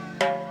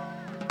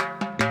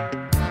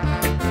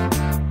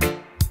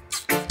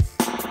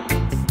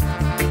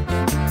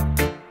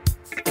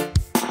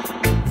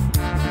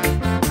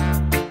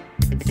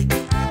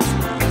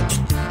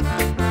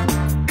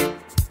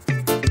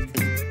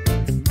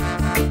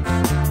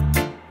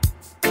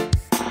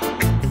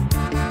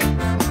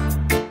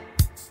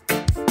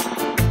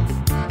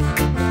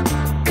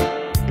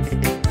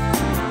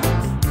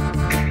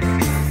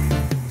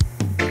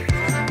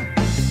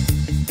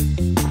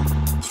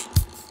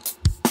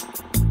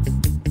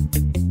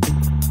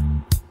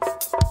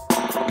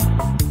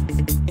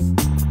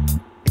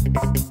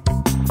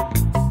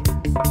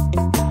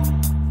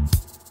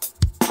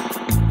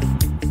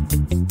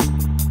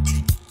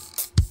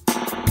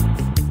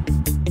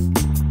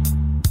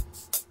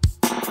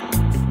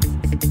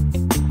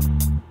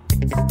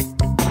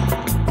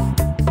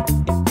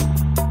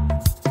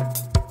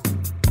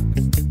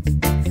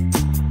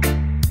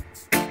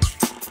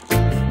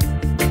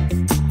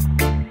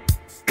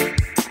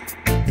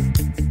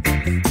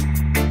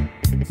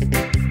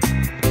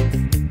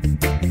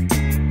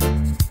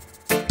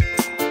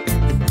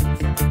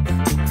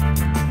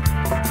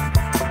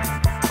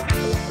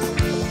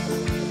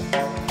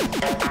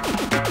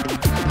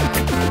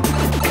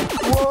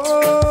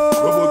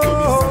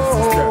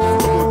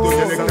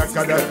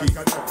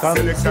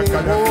 Selecta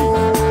Kadafi.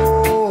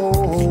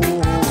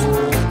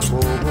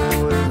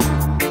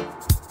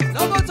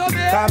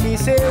 Lobotomy. Come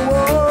say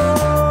whoa.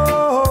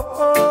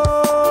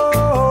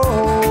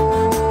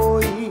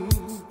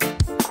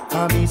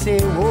 Come say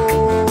whoa.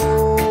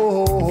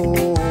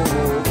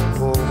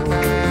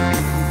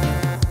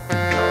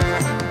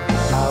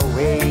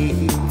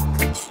 Awake,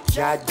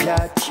 Jaja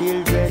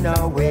children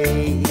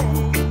awake.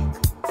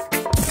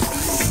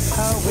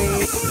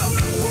 Awake.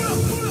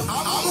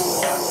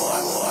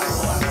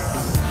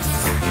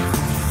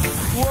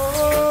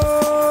 Whoa.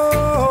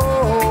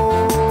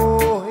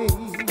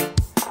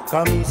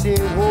 Come say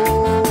whoa.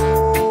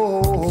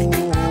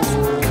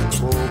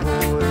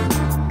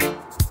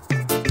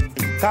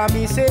 Come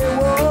say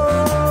whoa.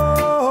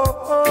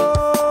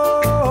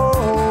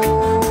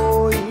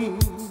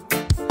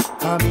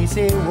 Come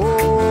say whoa.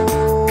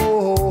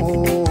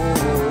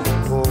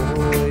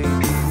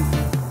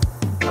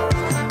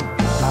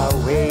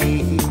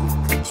 Awake,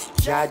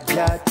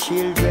 Jaja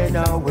children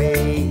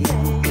awake.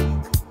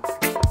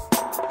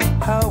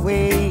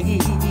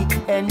 Awake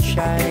and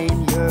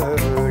shine your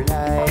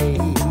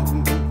light.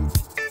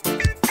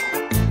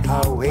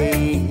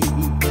 Awake,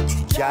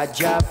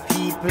 Jaja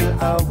people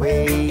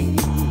awake.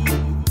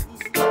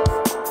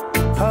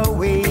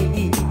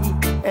 Awake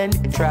and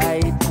try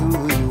to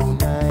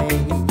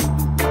unite.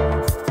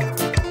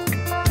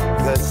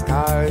 The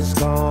stars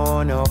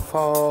gonna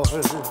fall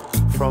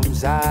from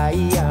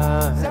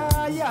Zion,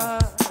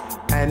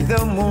 and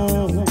the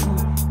moon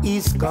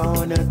is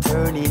gonna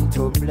turn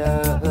into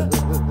blood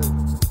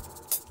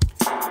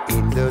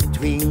in the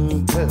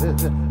twinkle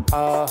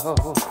of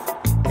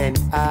an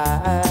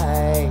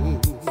eye.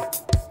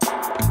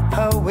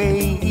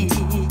 Awake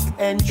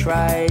and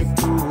try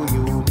to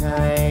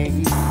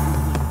unite.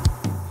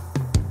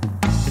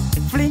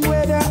 Fling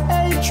away the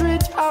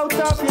hatred out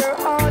of your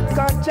heart,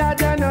 'cause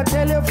Jaja no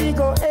tell you fi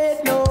go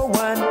hate no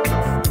one.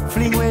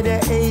 Fling away the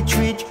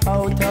hatred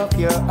out of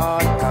your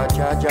heart, 'cause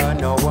Jaja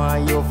no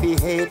want you fi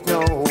hate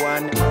no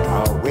one.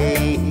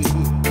 Away,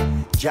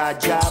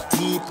 Jaja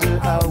people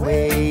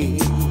away.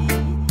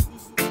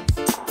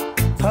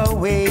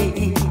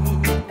 Away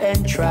and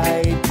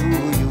try to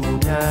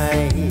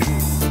unite.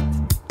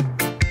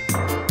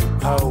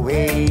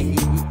 Away,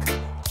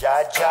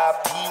 Jaja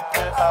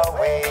people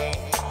away.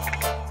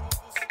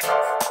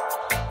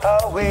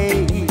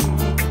 Away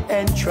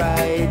and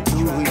try to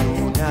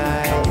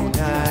unite.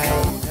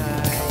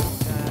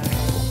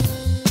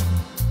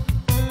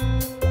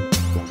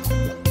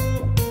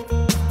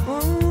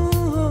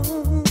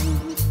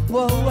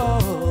 Whoa, whoa.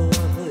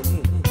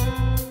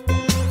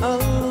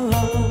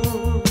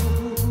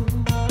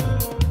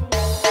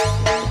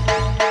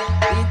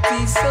 It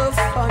is so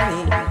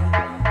funny,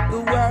 the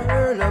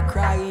world are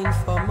crying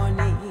for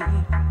money.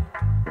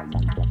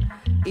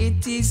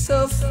 It is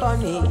so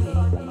funny,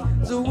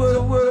 the world.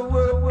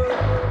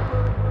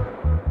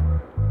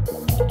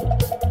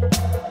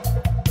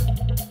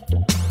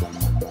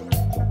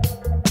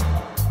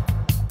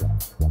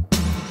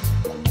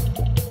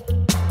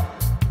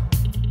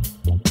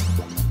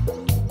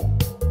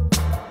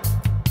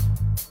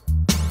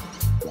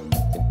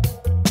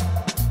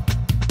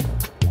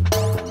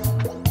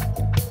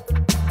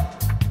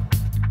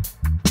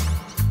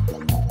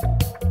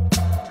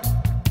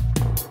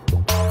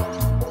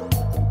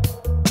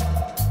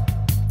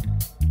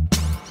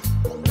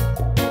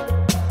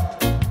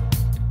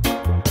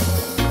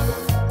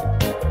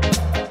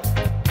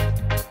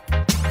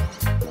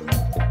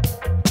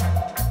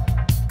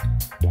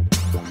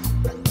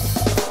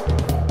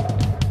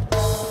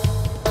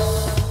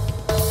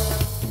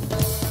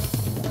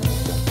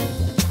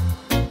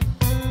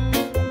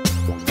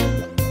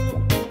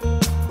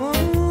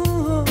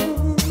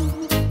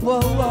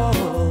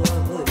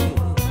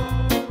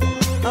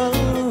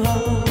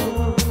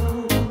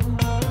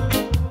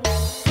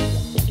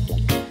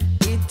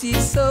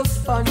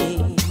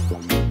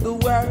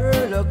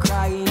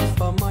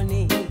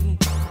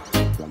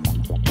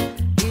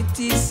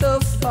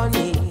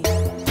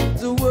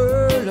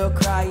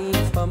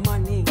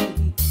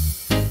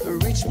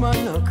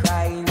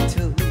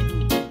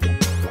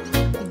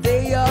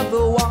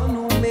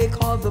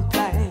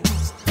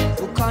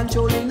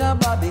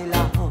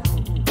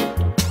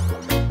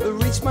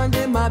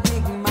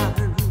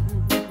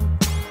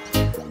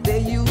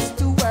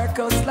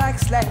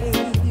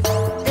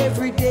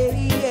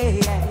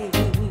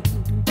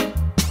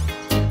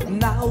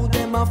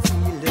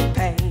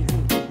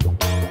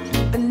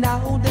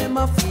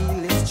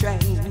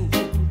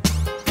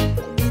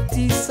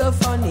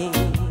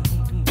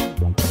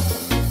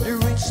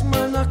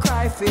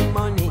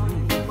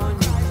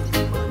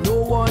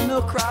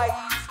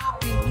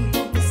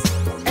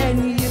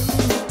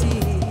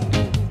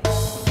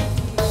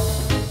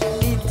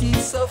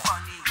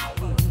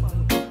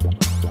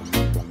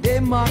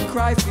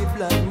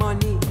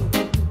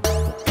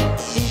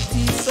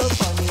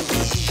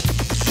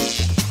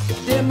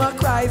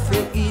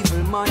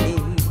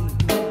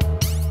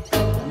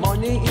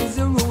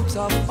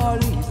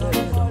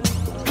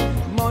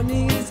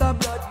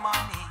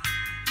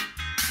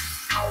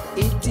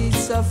 It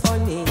is so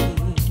funny.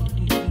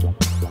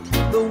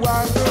 The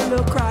world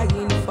are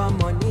crying for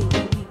money.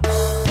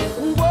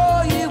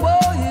 Woy,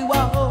 woy,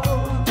 woy.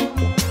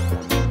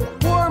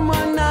 Poor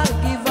man a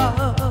give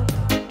up.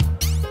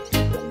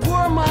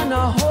 Poor man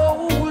a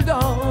hold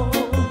on.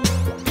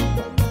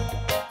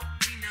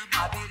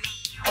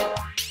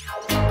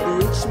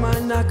 Rich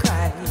man a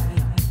cry,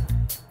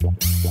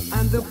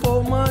 and the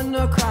poor man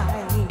a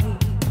cry.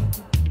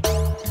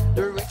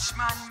 The rich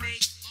man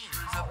makes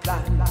a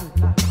plan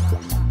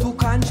to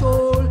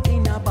control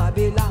in a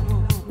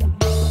Babylon.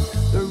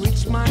 The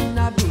rich man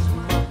a big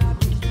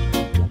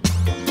man,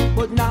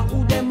 but now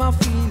them a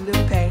feel the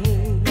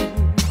pain.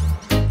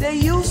 They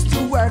used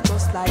to work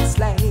us like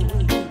slaves,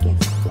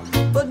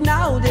 but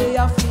now they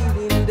are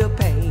feeling the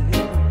pain.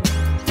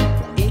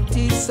 It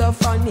is so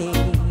funny.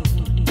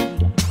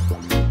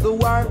 The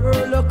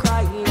world are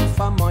crying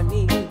for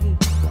money.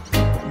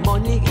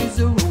 Money is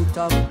the root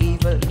of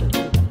evil.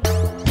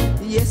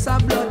 Yes, a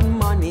blood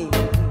money.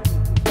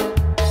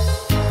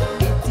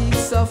 It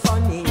is so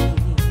funny.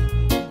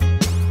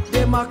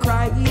 Them a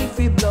cry if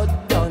the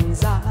blood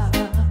duns up.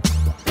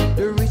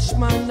 The rich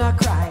man a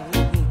cry.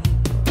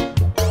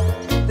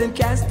 Them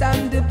can't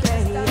stand the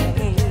pain.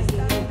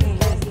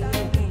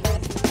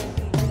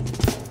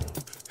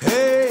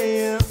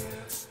 Hey,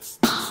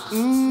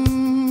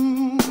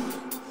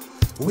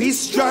 we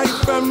strive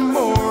for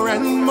more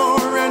and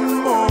more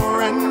and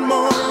more and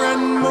more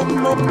and more.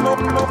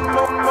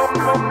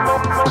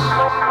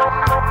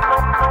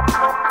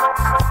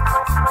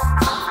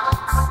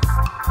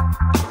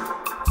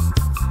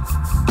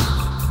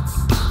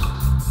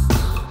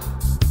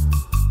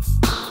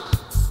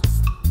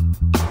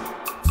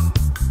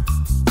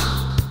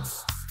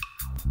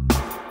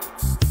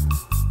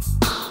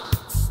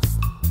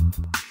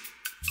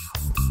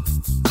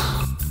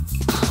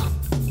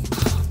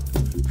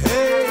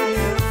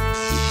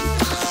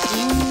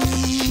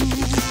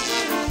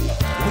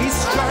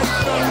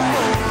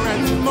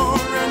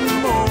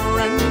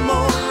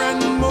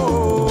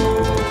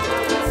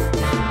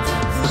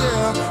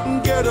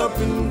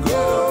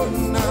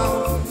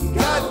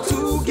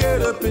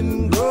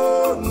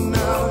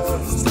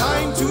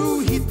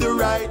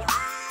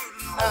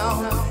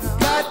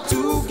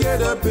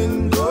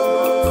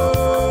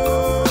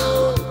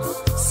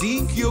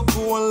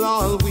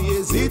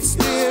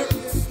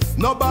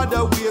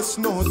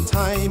 No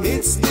time,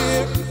 it's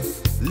there.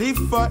 Live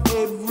for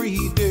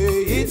every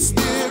day, it's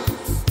there.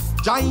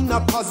 Join a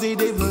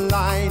positive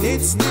line,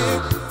 it's there.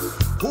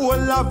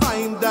 Hold a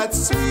vine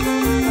that's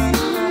sweet.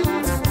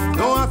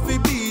 Don't have to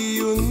be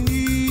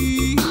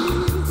unique,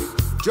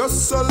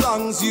 just so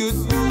long as you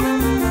do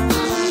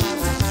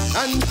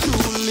and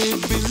truly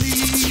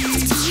believe.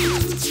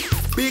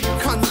 Be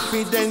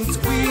confident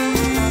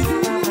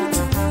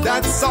with,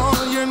 that's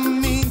all you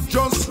need.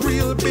 Just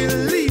real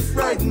belief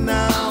right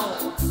now.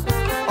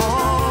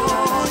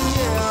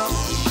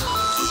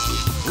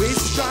 We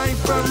strive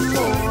for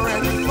more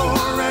and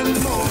more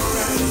and more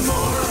and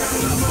more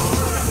and more.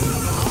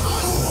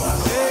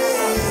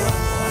 Hey.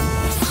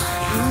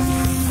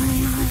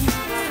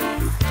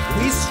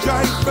 We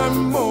strive for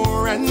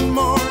more and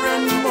more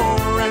and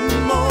more and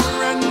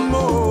more and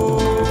more.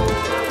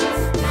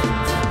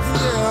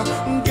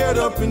 Yeah, get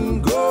up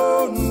and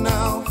go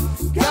now.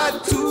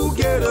 Got to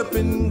get up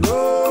and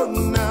go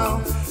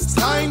now. It's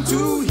time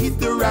to hit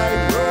the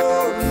right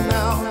road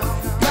now.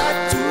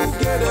 Got to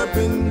get up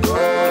and go.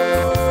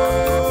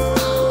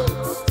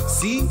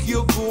 Seek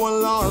your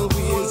goal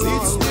always,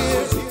 it's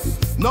there.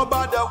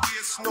 Nobody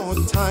waste no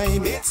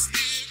time, it's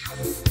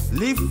there.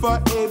 Live for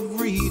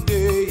every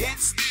day,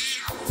 it's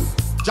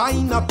there.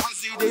 Join a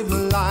positive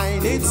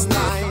line, it's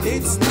line,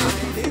 it's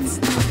line, it's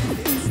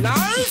line.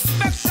 Now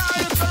respect all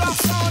the color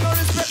sound,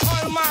 respect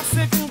all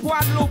massive in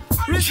Guadeloupe.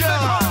 Respect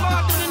all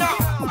Martina,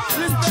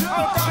 respect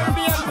all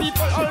Caribbean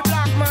people, all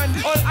black man,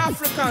 all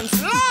Africans.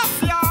 Love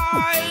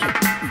life.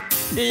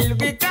 Il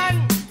weekend,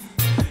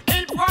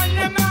 il prend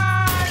le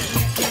mal.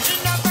 Il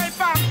n'a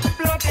pas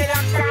planter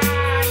la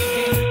canne.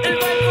 Il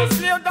va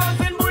construire dans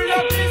une boule de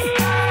cristal.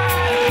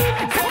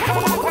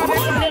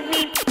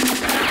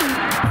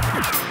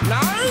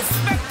 Now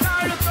respect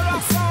all the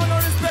color sound,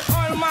 respect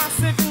all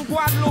massive in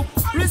Guadeloupe.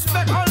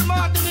 Respect all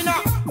Martina,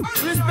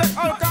 respect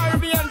all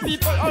Caribbean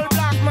people, all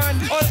black man,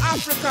 all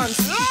Africans.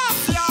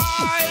 Love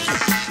life.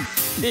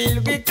 Il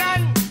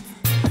weekend,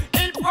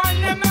 il prend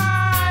le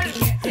mal.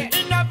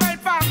 Il n'a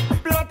pas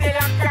planter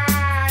la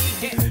canne.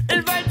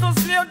 Ils veulent tous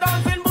lire dans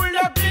une boule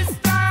de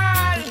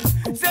cristal.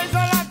 Ces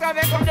gens-là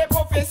travaillent comme des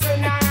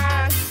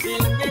professionnels.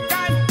 Ils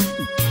décalent,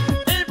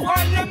 ils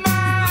prennent le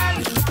mal.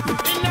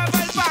 Ils ne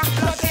veulent pas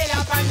planter la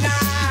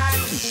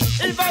banane.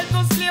 Ils veulent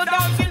tous lire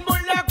dans une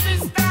boule de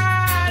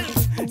cristal.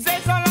 Ces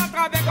gens-là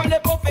travaillent comme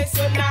des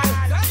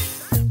professionnels.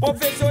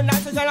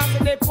 Professionnels, ces gens-là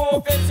c'est des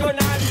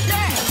professionnels.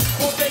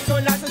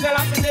 Professionnels, ces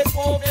gens-là c'est des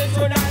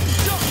professionnels.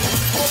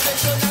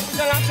 Professionnels, ces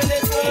gens-là c'est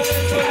des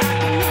professionnels.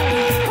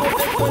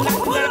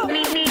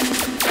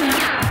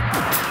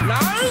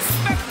 Now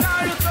respect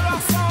all the color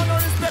sound,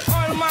 respect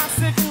all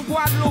massive in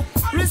Guadeloupe.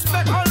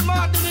 Respect all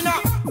Martina,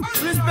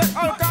 respect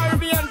all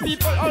Caribbean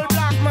people, all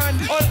black man,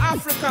 all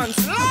Africans.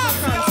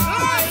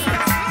 Love.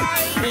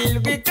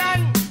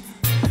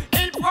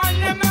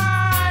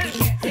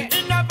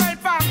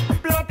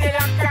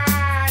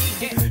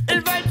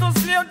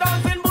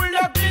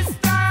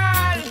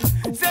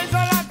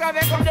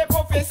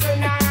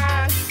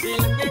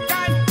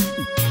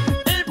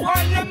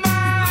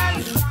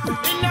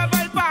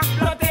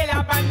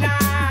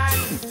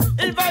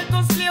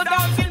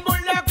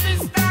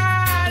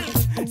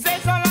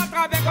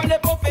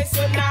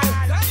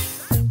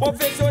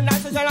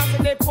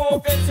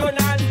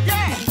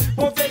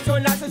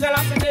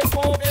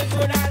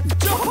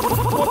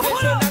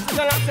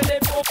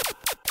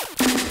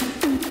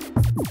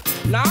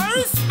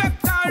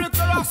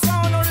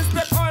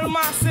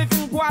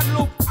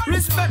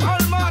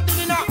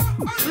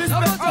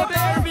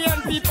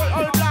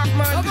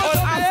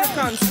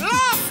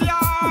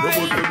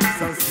 Lobotomy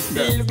sans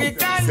système.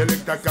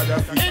 Selecta Jallah.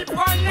 Ils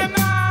prennent le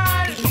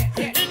mal,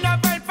 ils ne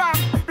veulent pas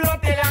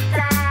planter la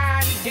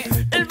canne.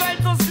 Ils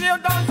veulent tous lire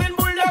dans une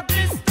boule de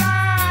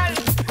cristal.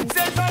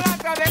 Ces gens-là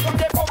travaillent comme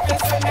des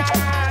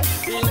professionnels.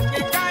 Ils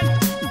ricanent,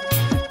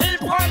 ils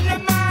prennent le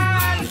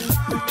mal,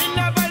 ils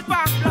ne veulent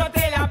pas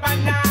planter la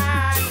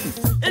banane.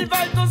 Ils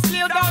veulent tous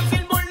lire dans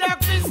une boule de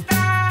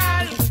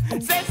cristal.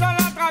 Ces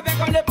gens-là travaillent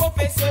comme des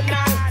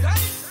professionnels.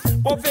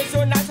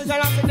 Professionnels, ces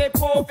gens-là c'est des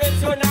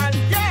professionnels.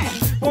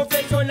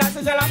 Professionnels,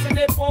 ces gens-là c'est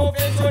des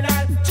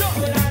professionnels.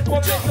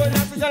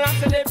 Professionnels, ces gens-là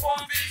c'est des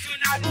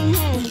professionnels.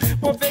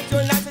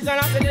 Professionnels, ces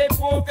gens-là c'est des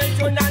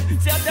professionnels.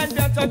 Certaines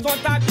personnes sont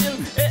habiles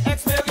et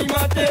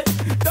expérimentées.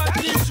 D'autres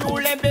qui jouent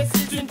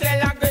l'imbécile d'une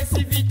telle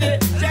agressivité.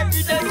 J'ai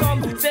vu des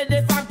hommes, c'est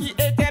des femmes qui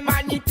étaient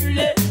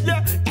manipulées.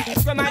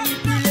 Être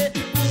manipulées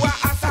pour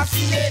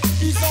assassiner.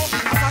 Ils sont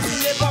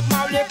assassinés Bob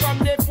Marley comme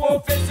des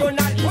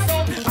professionnels. Ils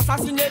sont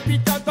assassinés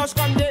Peter Tosh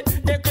comme des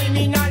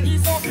criminels.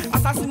 Ils sont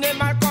assassinés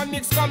Malcolm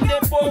X comme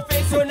des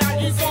professionnels.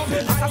 Ils sont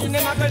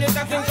assassinés Michael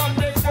Jackson comme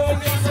des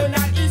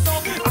professionnels. Ils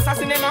sont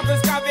assassinés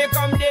Marcus Garvey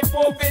comme des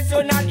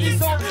professionnels. Ils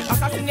sont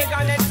assassinés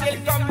Garnet Hill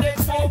comme des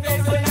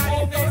professionnels.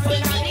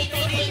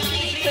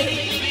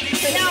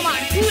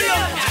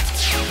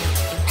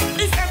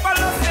 It's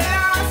Emperor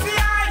Selassie,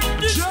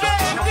 this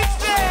day.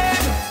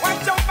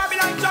 Watch out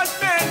Babylon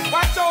judgment,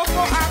 watch out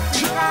for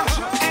Africa,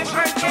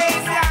 Emperor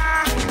Asia.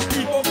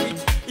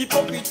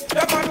 Hypocrite,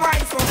 le monde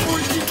wise for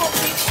full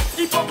hypocrite.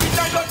 Hypocrite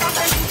dans l'autre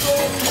affaire du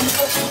dos.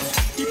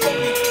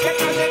 Hypocrite, les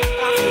trajets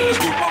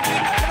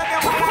hypocrite,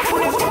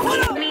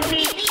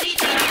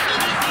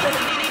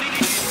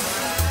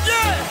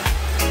 yeah!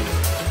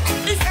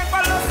 It's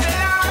Emperor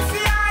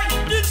Selassie,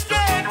 this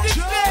day.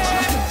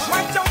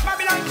 Watch out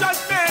Babylon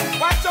judgment,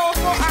 watch out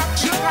for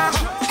Africa,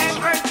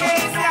 Emperor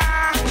Asia.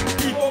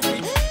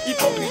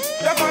 Hypocrite,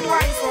 le monde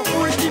wise for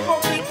full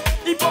hypocrite.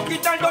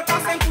 Hypocrite dans l'autre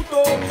affaire du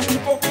dos.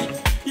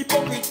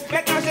 Hypocrite,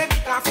 les trajets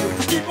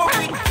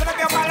hypocrite, je ne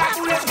vais pas la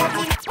couler, je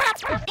continue.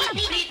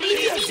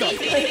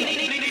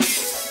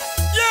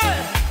 Yeah!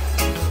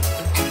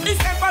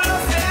 It's Emperor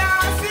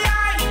Selassie,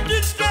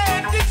 this day.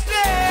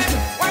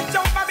 Watch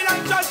out Babylon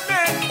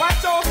judgment,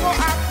 watch out for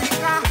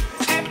Africa,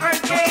 Emperor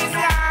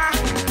Asia.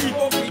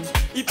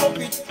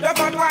 Hypocrite, le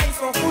monde wise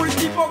for full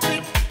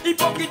hypocrite.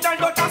 Hypocrite dans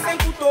l'autre à 5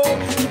 couteaux.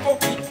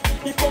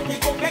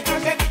 Hypocrite, les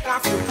trajets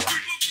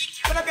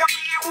je ne vais pas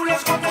la couler,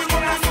 je continue.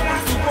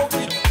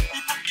 Hypocrite.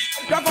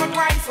 Le monde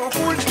wise for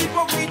full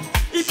hypocrite.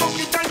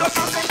 Hypocrite dans l'autre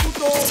sens un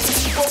couteau.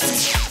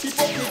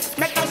 Hypocrite,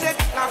 maintenant c'est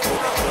la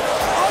faute.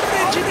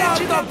 Original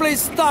double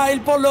style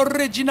pour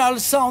l'original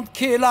sound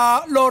qui est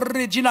là.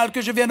 L'original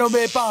que je viens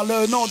nommer par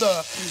le nom de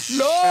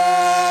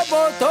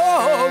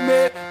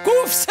Lobotomy.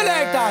 Kouf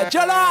Selecta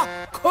Jallah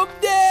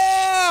Kadafi.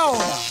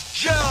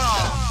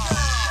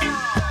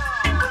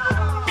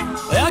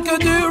 Rien que du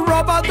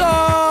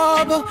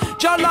Lobotomy.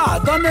 Jallah,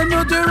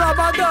 donne-nous du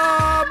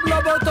Lobotomy.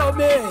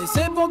 Lobotomy,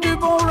 c'est bon du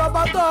bon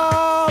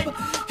Lobotomy.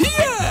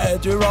 Yeah,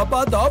 du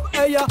Lobotomy,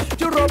 hey ya,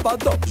 du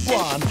Lobotomy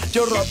one, du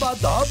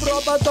Lobotomy,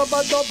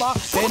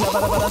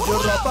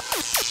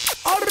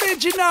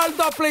 Original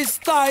double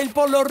style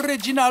pour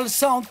l'original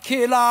sound qui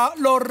est là.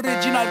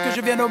 L'original que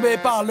je viens nommer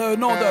par le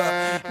nom de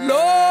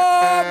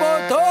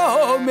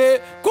Lobotomy.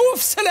 Kouf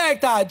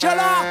Selecta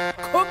Jallah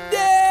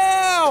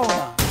Kadafi.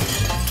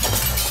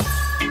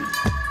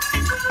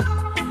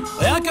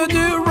 Rien que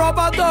du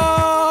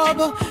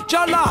Lobotomy.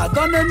 Jallah,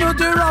 donne-nous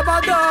du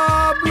Lobotomy.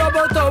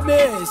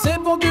 Lobotomy, c'est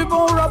bon du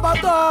bon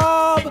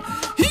Lobotomy.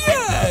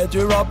 Yeah,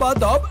 du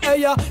Lobotomy,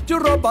 hey ya, du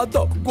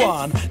Lobotomy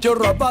one, du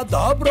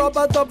Lobotomy,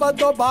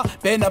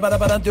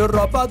 du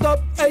Lobotomy,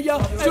 hey ya,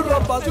 du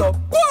Lobotomy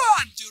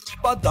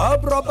one.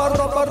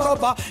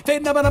 Roba,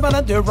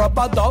 phenomenon de Roba,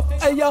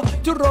 hey ya,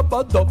 du Roba,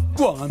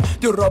 one,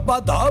 du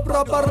Roba,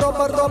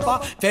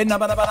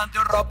 phenomenon de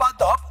Roba,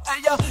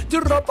 hey ya, du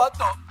Roba,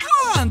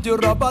 one, du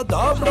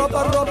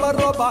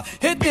Roba,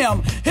 hit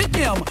him,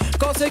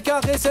 quand c'est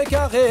carré,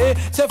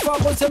 c'est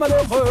foireux, c'est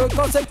malheureux,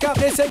 quand c'est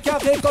carré,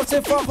 quand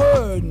c'est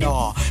foireux,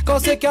 non, quand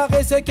c'est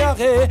carré,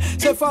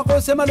 c'est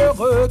foireux, c'est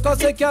malheureux, quand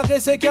c'est carré,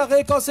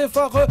 quand c'est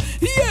foireux,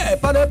 yeah,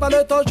 pas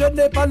le temps, je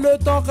n'ai pas le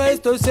temps,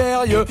 reste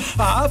sérieux,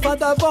 afin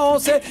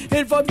d'avancer,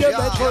 il faut mieux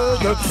mettre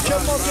deux. Je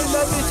monte une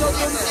mission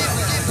de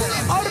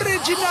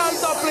original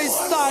double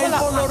style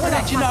pour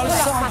l'original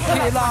sound qui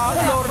est là.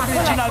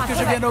 L'original que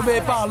je viens nommer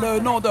par le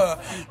nom de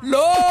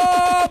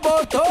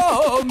Lobotomy.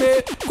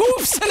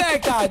 Kouf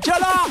Selecta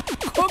Jallah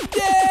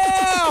Kadafi.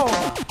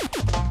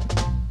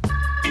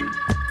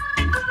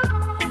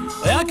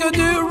 Rien que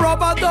du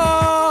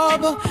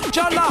Lobotomy.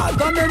 Jallah,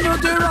 donne-nous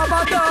du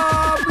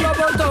Lobotomy.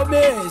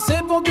 Lobotomy,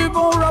 c'est bon du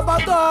bon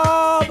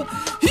Lobotomy.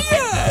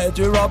 Yeah,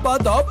 du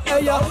Lobotomy,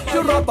 hey ya,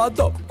 du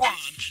Lobotomy one,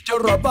 du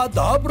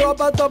rub-a-dub,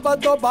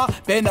 rub-a-dub-a-dub-a,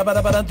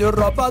 pena-bana-bana, du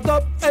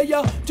rub-a-dub,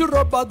 eya, du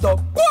rub-a-dub,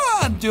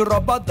 one, du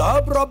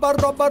rub-a-dub,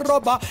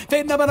 rub-a-rub-a-rub-a,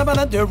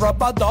 pena-bana-bana, du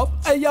rub-a-dub,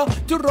 eya,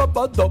 du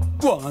rub-a-dub,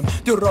 one,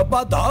 du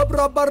rub-a-dub,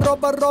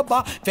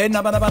 rub-a-rub-a-rub-a,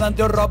 pena-bana-bana,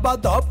 du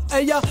rub-a-dub,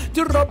 eya,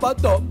 du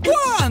rub-a-dub,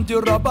 one, du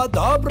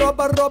rub-a-dub,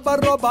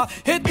 rub-a-rub-a-rub-a,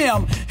 hit me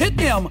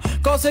 'em,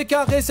 quand c'est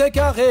carré, c'est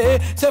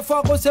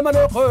foireux, c'est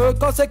malheureux,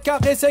 quand c'est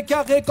carré,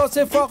 quand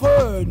c'est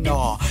foireux,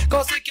 non,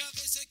 quand c'est carré,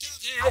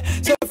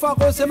 c'est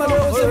foireux, c'est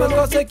malheureux,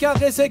 quand c'est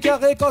carré,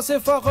 quand c'est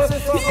foireux,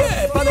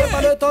 yeah,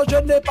 pas le temps, je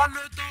n'ai pas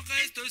le temps,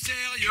 reste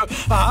sérieux,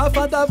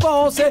 afin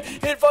d'avancer,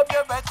 il faut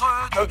mieux mettre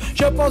deux,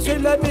 je poursuis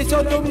la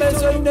mission, tout, mais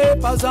ce n'est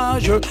pas un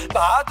jeu,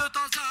 pas de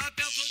temps à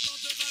perdre.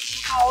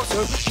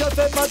 Je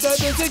fais pas de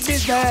musique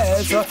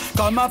business,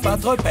 comme un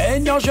peintre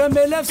peignant, je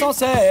m'élève sans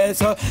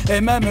cesse,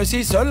 et même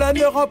si cela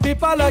ne remplit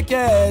pas la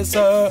caisse,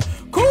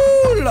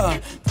 cool,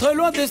 très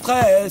loin du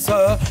stress,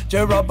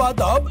 du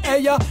rub-a-dub,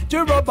 eya,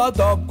 du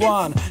rub-a-dub,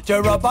 one, du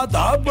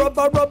rub-a-dub,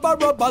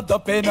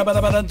 rub-a-dub,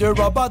 pena-bana-bana, du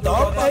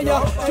rub-a-dub,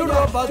 eya, du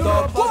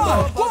rub-a-dub,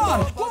 one,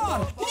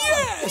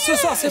 yeah, ce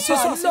soir c'est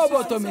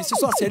Lobotomy, ce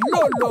soir c'est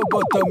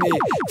Lobotomy,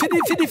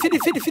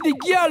 fini,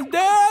 girl,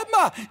 dem,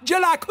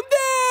 Jallah, come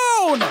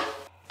down!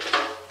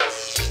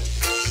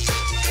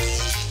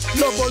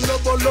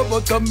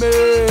 Lobotomy,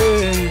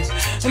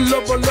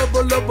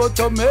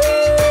 Lobotomy,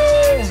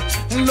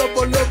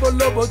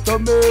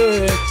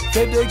 Lobotomy,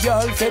 fais des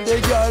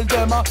gueules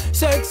de ma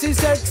sexy,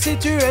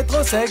 tu es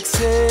trop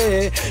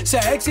sexy,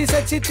 sexy,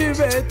 tu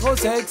es trop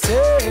sexy,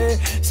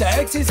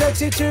 sexy,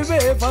 tu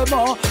es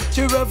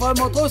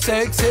vraiment trop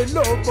sexy,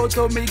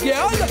 Lobotomy,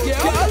 girl,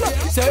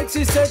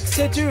 sexy,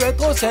 tu es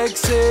trop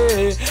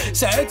sexy,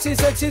 sexy,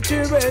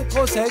 tu es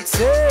trop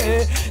sexy,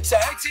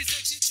 sexy,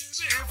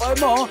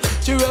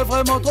 tu es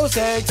vraiment trop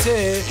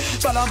sexy.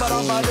 Balam,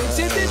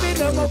 c'est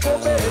divinement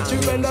courbé, tu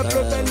es la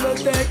plus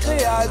belle des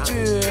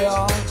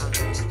créatures.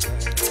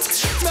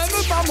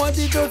 Même par moins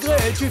 10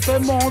 degrés, tu fais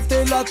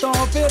monter la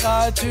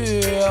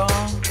température.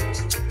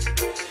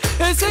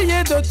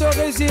 Essayer de te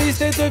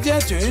résister devient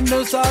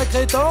une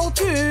sacrée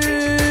torture.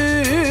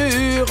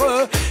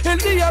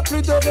 Il n'y a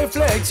plus de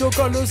réflexion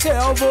quand le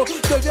cerveau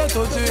devient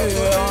trop dur.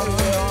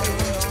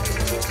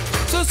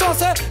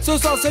 Ce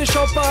soir c'est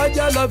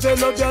champagne, la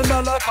vélo bien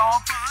à la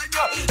campagne.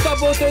 Ta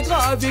beauté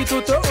gravit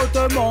toute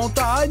haute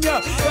montagne.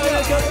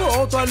 Rien que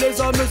pour toi les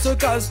hommes se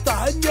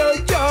castagnent.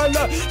 Gueule,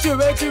 tu es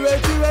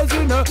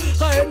une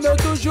reine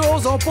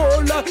toujours en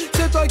pôle.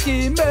 C'est toi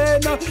qui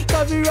mène.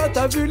 T'as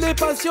vu les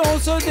passions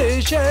se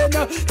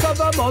déchaînent. Ça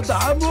va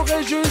d'amour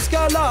et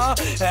jusqu'à la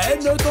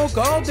haine. Ton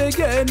corps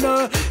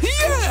dégaine.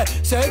 Yeah,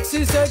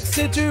 sexy,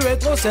 tu es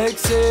trop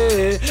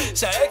sexy.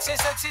 Sexy,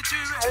 tu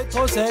es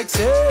trop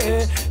sexy.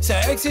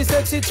 Sexy,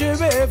 tu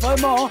es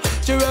vraiment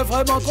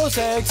trop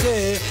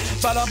sexy.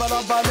 Balam,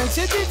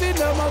 c'est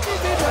divinement.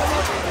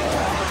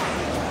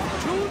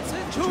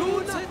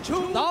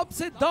 Dub,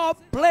 c'est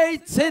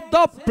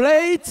dub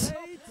plate.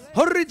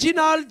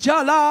 Original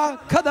Jallah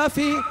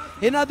Kadafi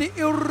in the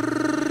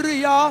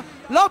area.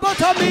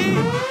 Lobotomy.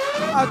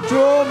 A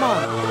draw,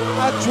 man.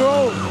 A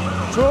draw.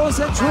 Draw,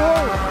 c'est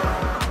draw.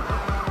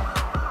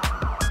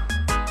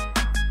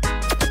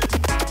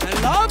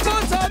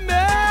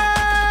 Lobotomy.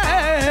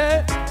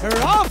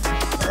 Rough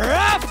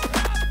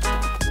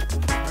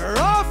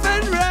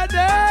and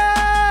ready.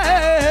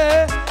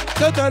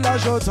 De la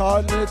joue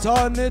tonne,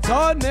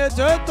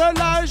 de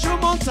la joue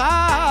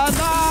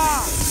Montana.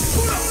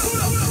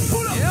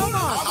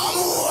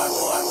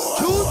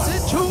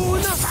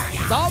 Tune,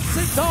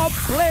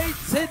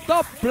 c'est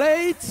top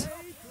plate.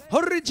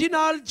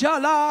 Original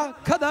Jallah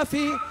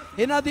Kadafi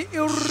in the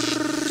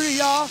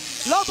area.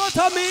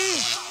 Lobotomy.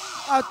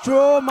 A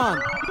draw, man.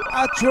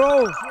 A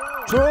draw,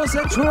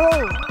 c'est draw.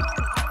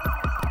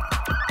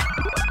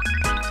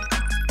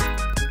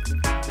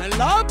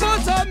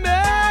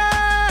 Lobotomy,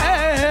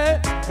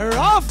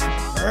 rough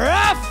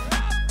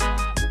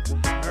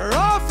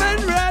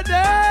and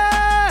ready.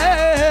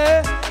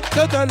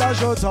 De la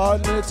joue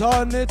tonne,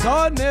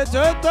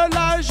 de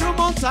la joue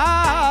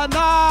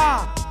Montana.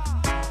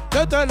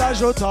 De la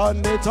joue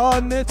tonne,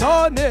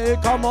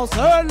 comment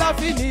cela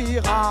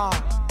finira?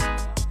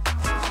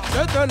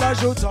 De la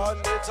joue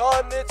tonne,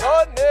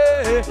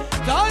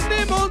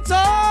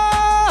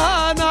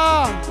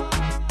 Montana.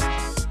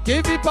 Qui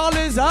vit par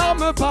les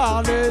armes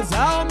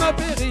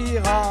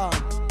périra.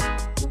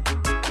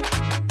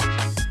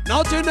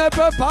 Non, tu ne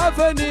peux pas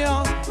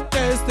venir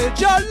tester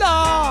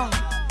Jallah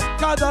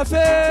Kadafi.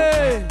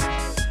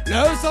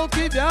 Le son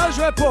qui vient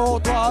jouer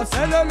pour toi,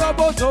 c'est le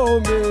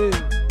Lobotomy.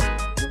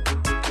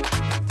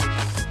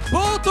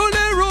 Pour tous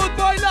les road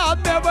boys là,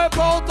 mais ouais,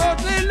 pour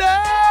toutes les ladies.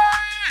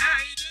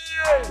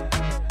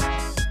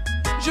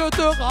 Je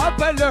te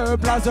rappelle le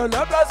blaze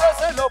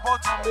c'est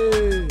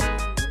Lobotomy.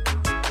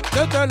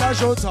 De la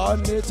joue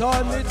tonne, de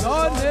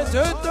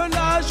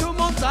la joue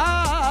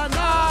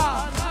Montana.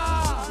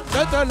 De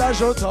la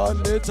joue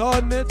tonne,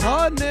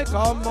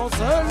 comment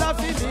cela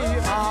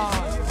finira?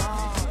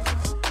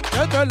 De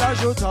la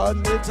joue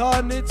tonne,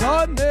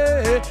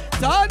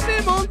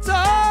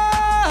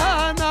 Montana.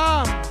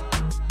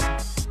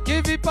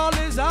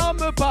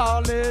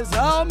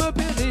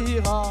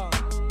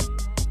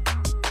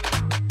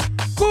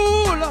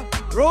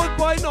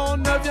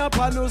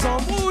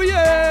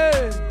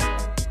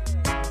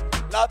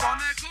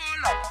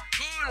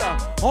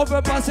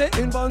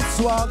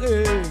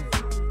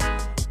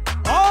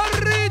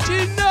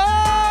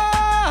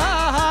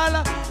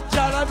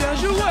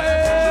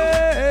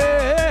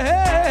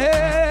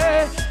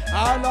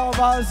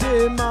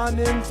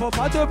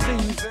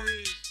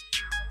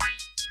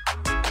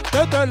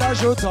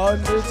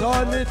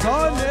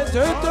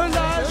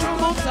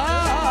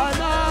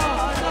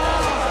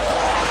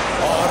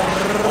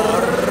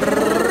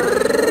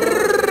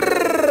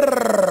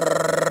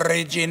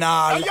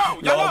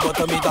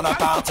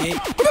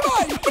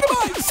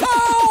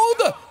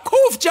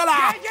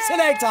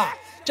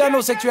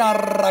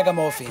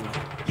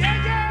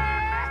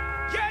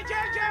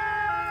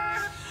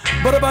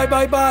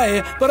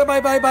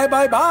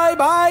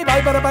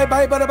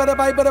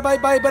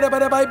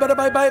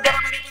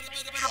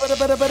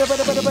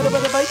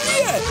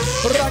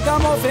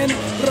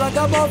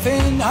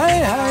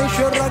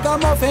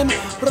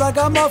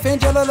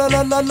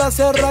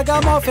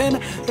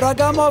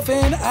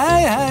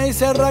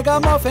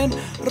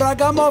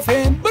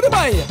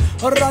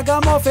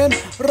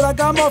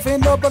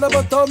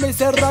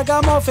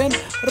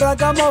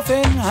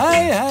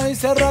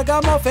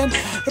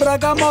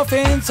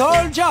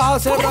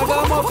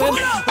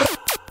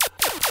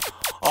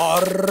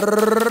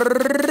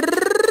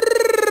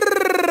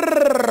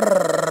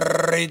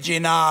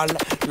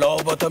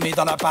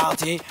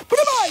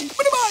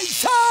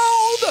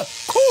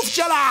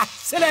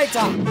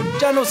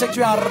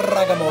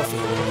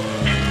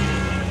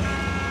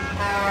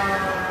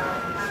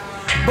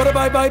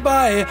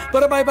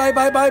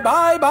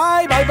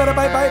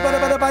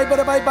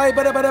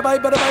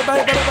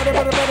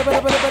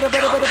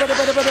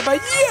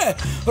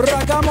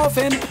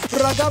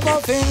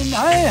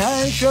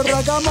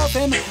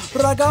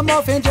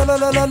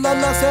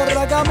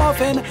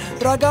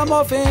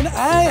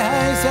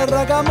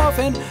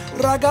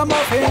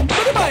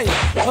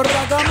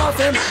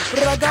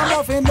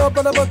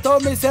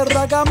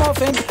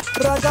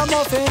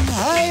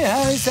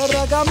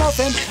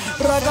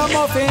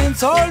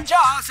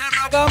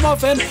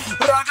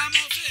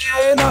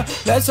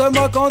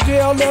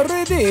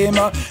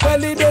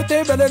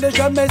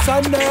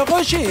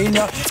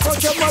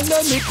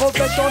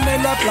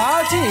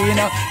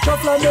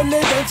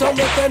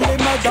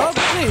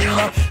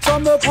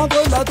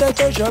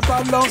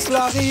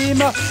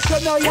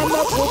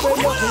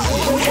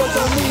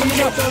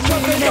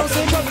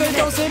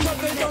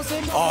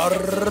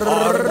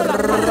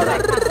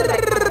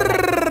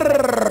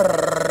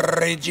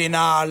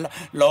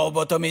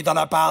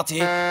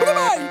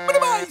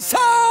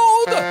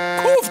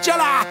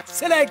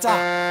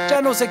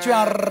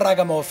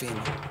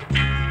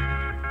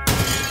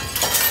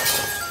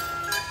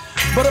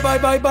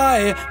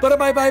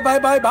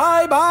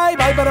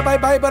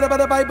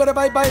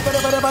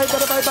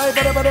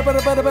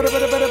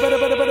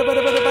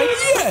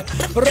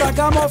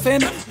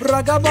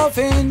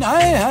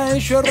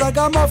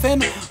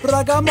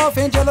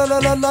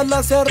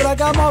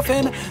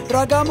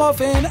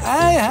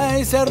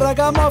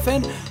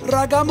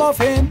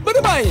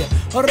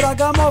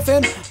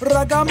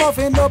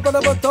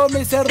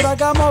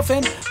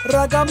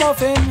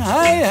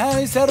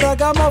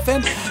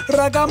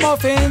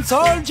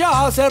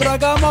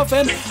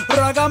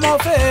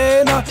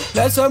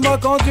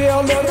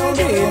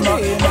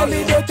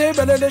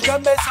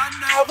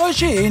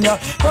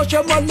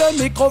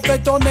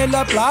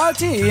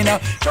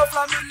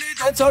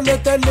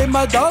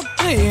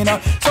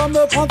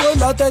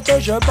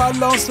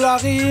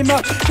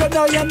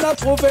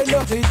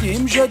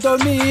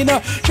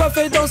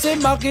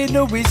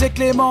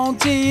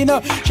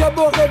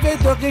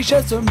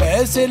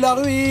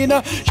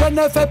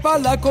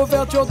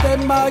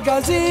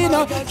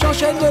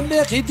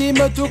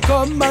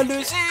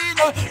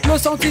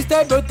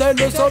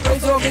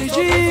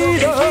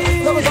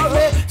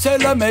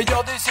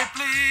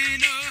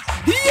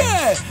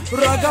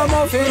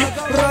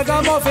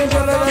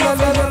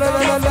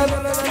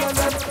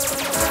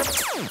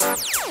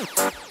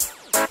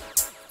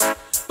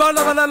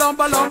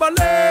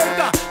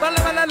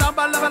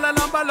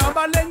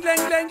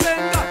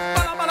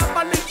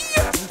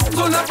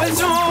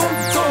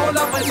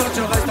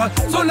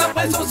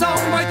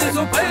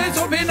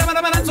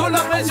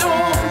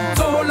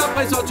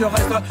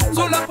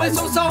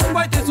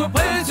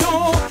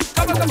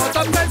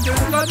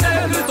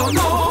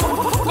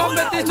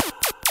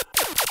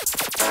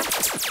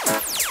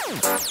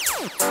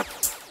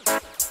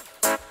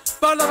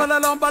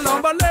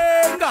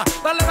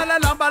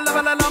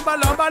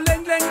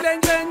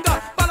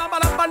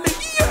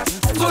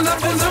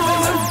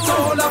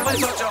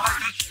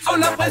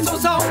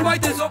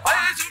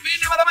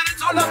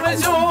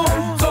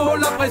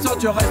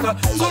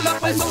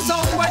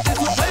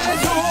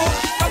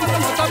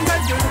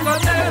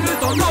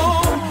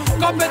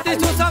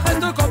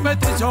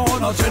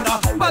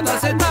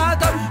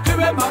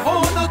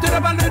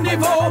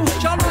 niveau.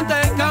 Charlotte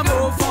est qu'un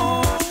mot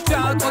fond.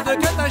 Bien trop de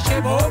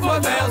chez vos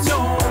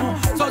versions.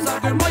 Sans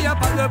argument, y a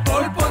pas de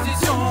pole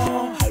position.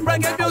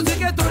 Reggae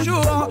music est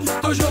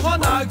toujours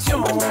en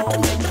action.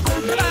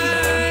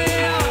 Hey,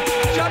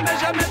 jamais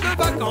de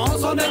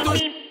vacances, on est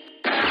toujours.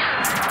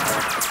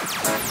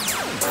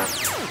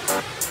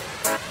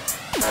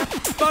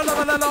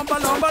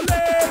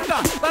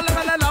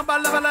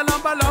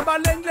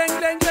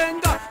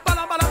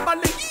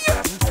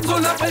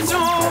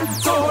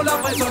 Sous la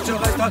pression, tu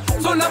restes.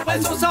 Sous la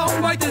pression, ça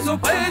envoie des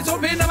oppressions.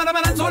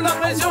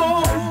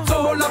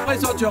 Sous la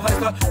pression, tu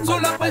restes. Sous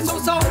la pression,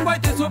 ça envoie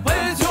des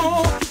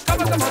oppressions.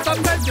 Comment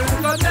t'appelles, tu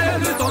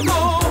connais ton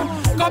nom.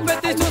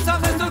 Compétition, ça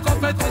reste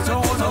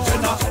compétition. Non, tu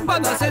n'as pas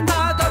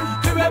d'acétate.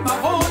 Tu es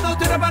marron, non,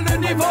 tu n'as pas le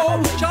niveau.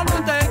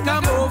 Charlotte est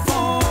qu'un mot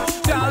fond.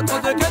 Bien trop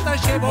de quêtes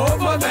chez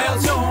vos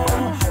versions.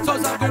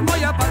 Sans argument,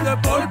 y a pas de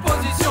pole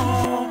position.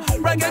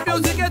 Reggae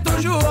music est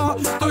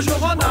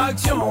toujours en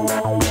action.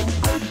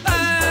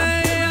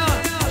 Hey,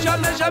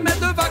 jamais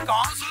de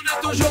vacances, on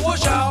est toujours au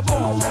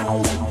charbon.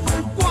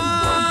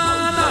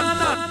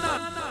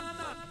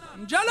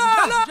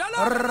 Jallah.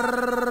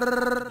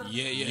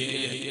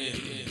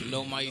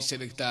 L'homme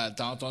Selecta,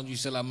 t'as entendu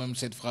cela même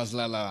cette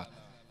phrase-là là.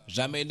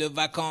 Jamais de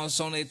vacances,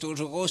 on est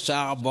toujours au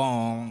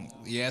charbon.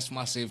 Yes,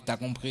 Massive, t'as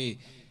compris.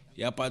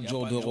 Y a pas de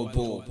jour de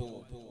repos.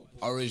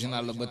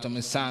 Original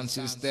Lobotomy Sound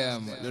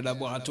System. Le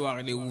laboratoire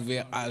il est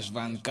ouvert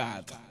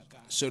H24.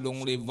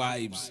 Selon les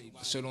vibes,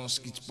 selon ce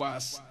qui se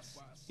passe.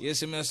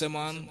 Yes, merci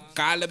man.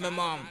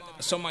 Calmement.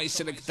 Somebody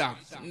Selecta.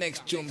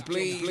 Next tune,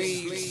 please.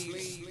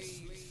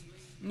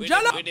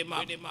 Jallah.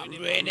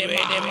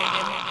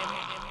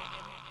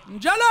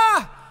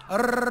 Jallah.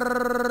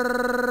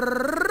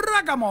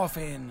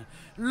 Ragamuffin.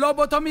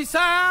 Lobotomy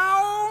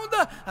Sound.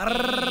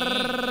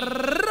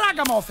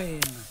 Ragamuffin.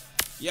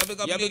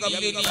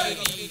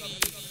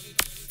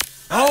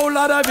 Oh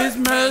Lord of His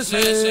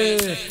mercy,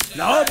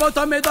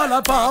 Lobotomy dans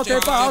la party.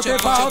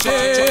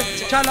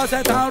 Jallah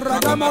c'est un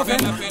ragamuffin,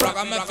 c'est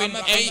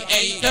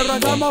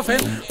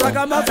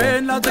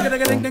ragamuffin, la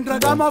ding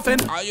ragamuffin.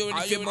 Are you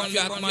ready for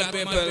one, my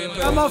people?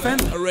 Ragamuffin,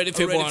 Ready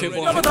for one.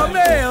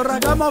 Lobotomy,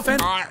 ragamuffin.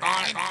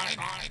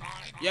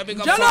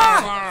 Jallah,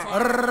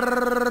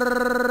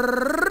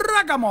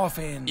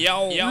 ragamuffin.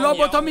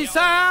 Lobotomy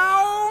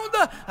Sound,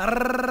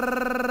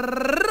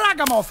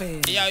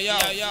 ragamuffin.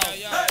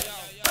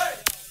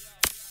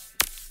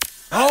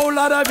 Oh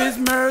Lord of His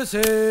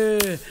mercy,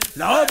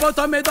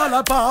 Lobotomy dans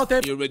la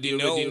party. You already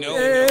know.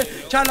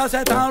 Jallah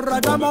c'est un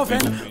ragamuffin.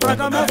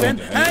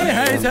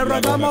 Hey, c'est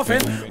ragamuffin,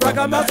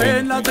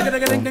 la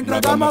ding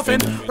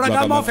ragamuffin.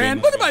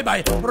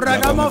 Bye.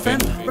 Ragamuffin,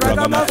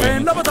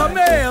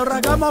 Lobotomy,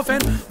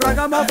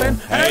 ragamuffin.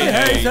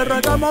 Hey, c'est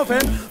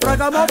ragamuffin.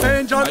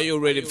 Are you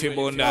ready for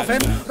one that?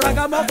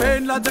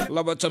 Ragamuffin, la ding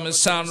Lobotomy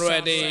Sound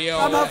ready, yo.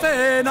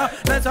 ragamuffin.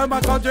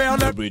 Laisse-moi conduire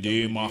le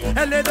Redeemer.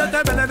 Elle est de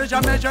tes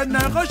jamais je ne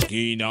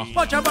rechine.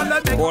 What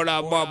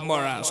about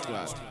Morris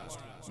class?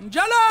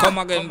 Jallah. Come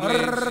again,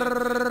 please.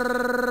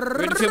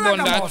 Ready for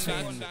one that?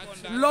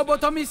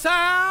 Lobotomy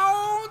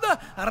Sound.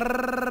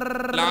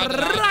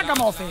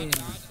 Ragamuffin.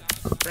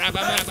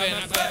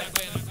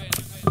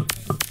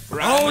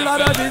 Oh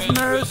Lord of His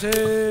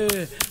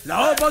mercy,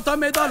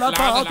 Lobotomy dans la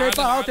party.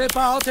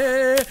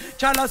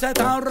 Jallah c'est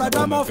un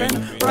ragamuffin.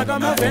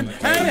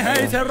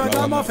 Hey, c'est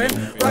ragamuffin,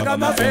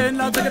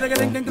 la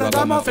ding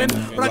ragamuffin.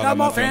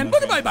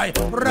 Bye.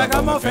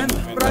 Ragamuffin,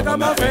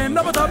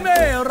 Lobotomy,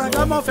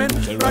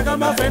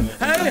 ragamuffin.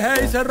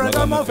 Hey, c'est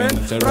ragamuffin.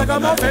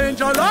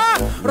 Jallah,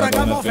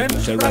 ragamuffin,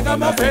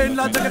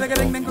 la ding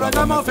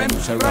ragamuffin.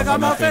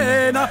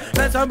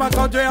 Laisse-moi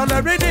conduire le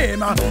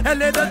Redeemer.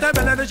 Elle est de tes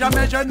belles,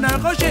 jamais je ne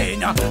rechine.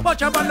 Moi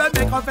j'avale le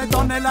micro, fait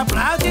tourner la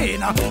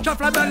platine.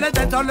 J'enflamme les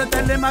têtes, le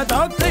tel est ma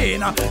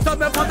doctrine. Ça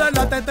me prend de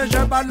la tête, je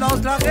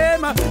balance la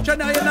rime. Je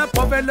n'ai rien à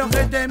prouver, le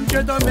rythme je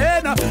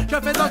domine. Je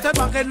fais danser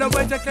marrer le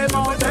way, j'écris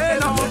mon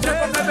thème. Je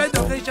peux rêver de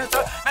richesse,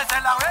 mais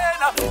c'est la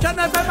reine. Je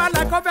ne fais pas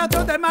la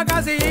couverture des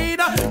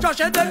magazines.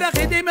 J'enchaîne les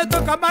rythmes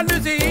tout comme à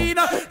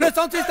l'usine. Le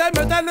son système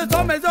tel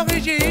sont mes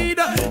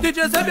origines.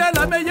 DJ c'est bien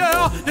la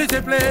meilleure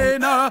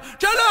discipline.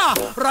 Jallah,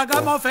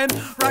 ragamuffin.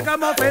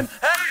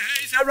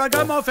 Hey, c'est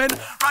ragamuffin.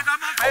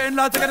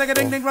 La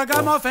ding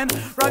ragamuffin.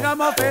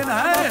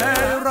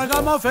 Hey,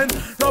 ragamuffin.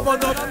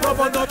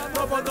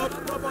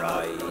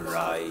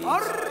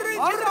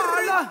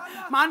 Original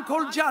man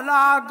called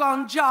Jallah,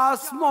 Ganja,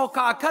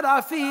 Smoker,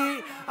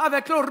 Kadafi,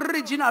 avec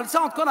l'original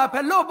sound qu'on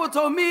appelle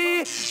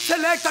Lobotomy.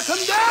 Selecta,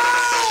 come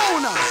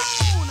down.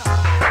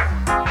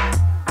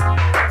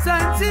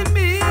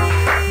 Sentimedia,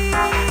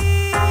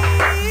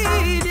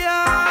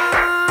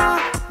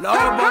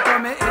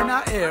 Lobotomy in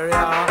a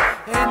area.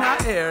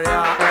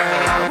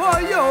 Oh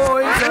yo,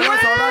 it's a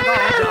lot of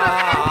ganja.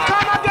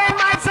 Come again,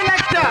 my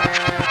selector.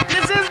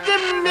 This is the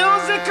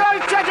musical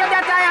treasure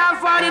that I have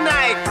for the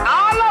night.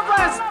 All of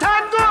us,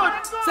 stand good.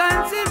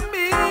 Sentimedia,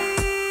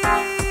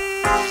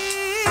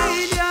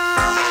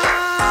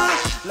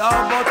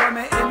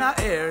 Lobotomy in a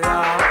area.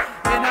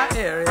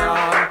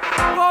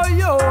 Oh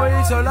yo,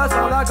 it's a lot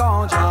of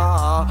ganja.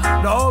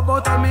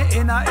 Lobotomy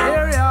in a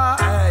area,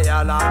 hey,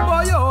 la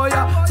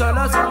boyoya,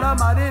 sola sola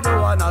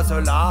marijuana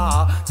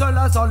sola,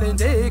 sola sola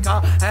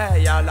indica,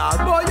 hey, la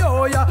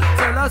boyoya,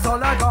 sola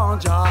sola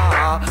ganja.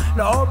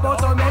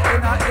 Lobotomy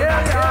in a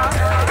area,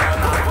 hey,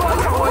 la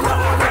boyoya.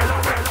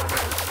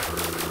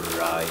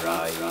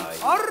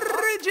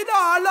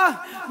 Original,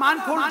 man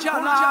pour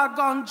Jallah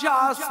ganja,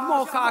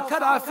 Selecta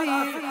Kadafi,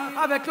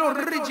 avec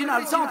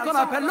l'original son qu'on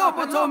appelle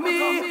Lobotomy.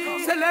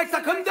 Selecta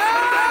come down.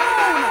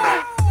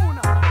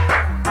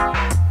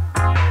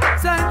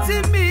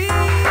 Sensimilia,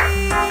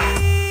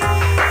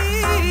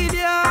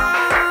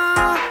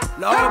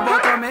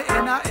 Lobotomy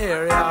in a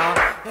area,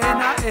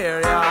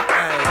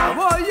 hey,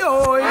 oh yo,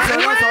 it's a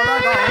lot of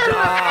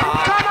ganja.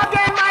 Come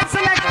again, my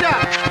selector.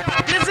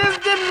 This is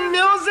the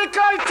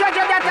musical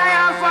treasure that I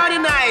have for the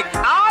night.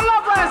 All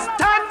of us,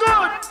 stand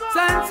good.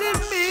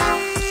 Sensimilia,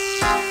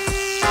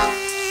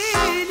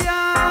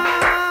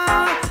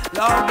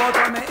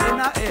 Lobotomy in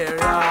a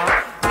area,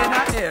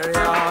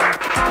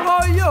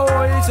 oh yo,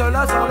 it's a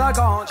lot of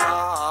ganja.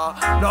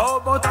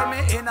 Lobotomy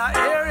in a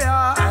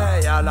area,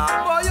 hey, la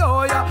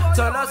boyoya,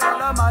 sola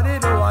sola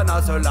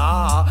marijuana sola,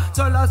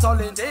 sola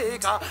sola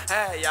indica,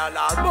 hey,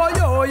 la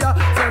boyoya,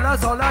 sola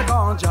sola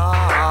ganja.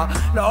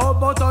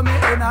 Lobotomy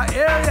in a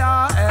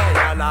area,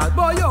 hey, la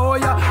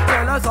boyoya,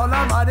 sola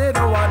sola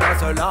marijuana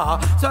sola,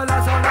 sola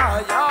sola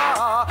ya.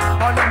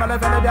 On aime le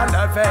fait, bien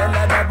le fait,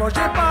 ne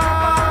bougez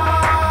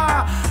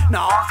pas.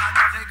 Non,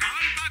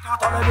 quand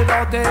on est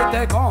dedans,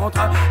 t'es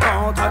contre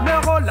me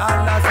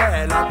rolala,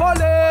 c'est la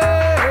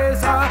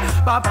police.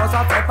 Papa,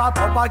 ça fait pas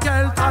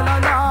quel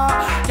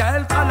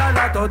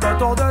tralala, tout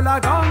autour de la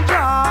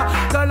ganja,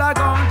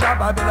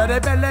 Babylone est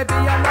belle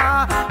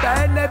biala,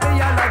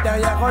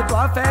 derrière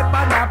toi, fais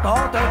pas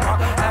n'importe quoi,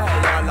 hey,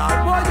 y'a la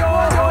boyo.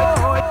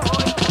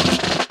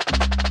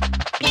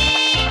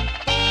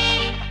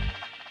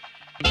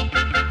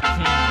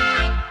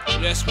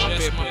 Yes, my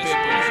people.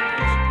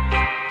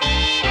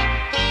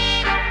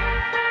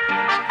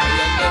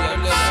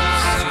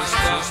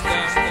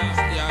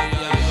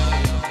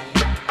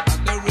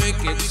 The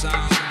wicked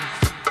sound,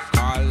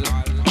 all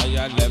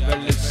higher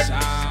level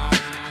sound.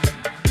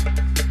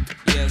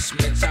 Yes,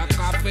 me talk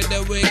off with the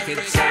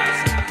wicked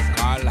sound,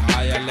 all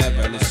higher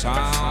level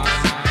sound.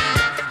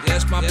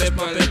 Yes, my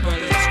people,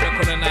 stuck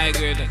on the night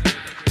grid.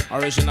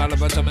 Original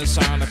Lobotomy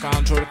sound, the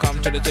control come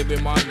to the TV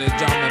Monday,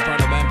 jam and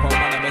part of them, pop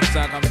on the best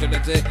come to the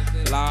TV,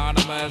 Lord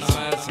of mercy.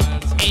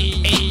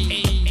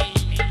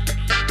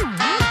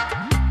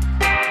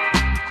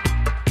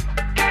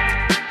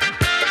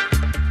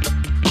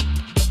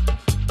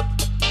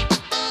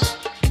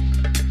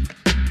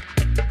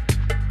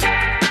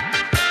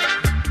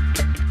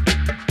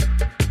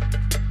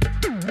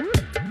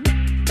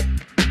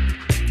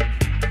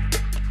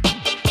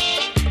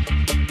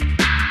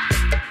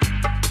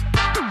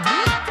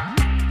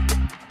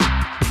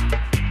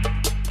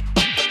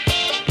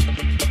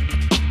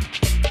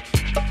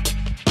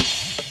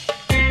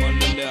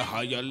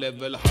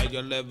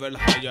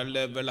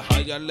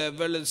 Higher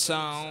level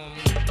sound.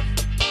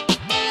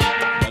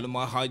 Tell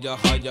my higher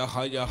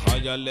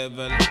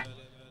level.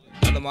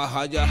 Tell my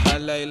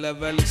higher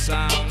level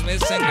sound.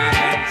 Listen,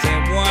 I say,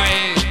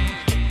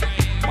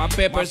 boy, my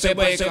paper say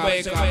wake up.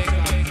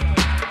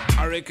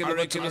 I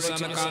reckon the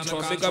sun and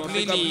control. Big up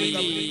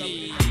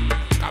Lily.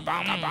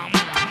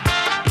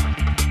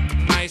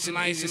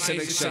 Nice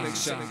selection.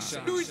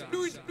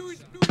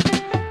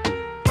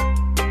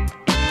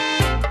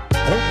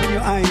 Open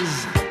your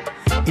eyes,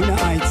 inner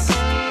heights.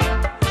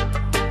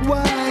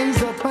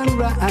 Wise up and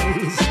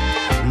rise.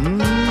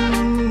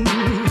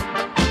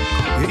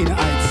 Your inner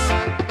heights.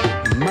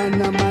 Man,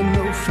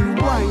 no feel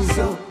wise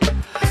up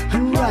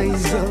and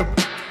rise up.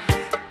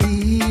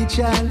 Each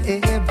and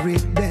every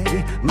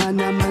day. Man,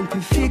 to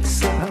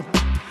fix up.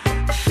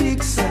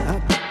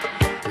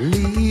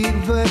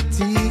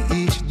 Liberty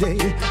each day.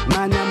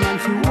 Man,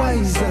 feel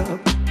wise up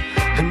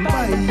and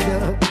wide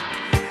up.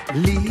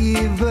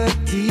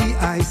 Liberty,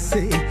 I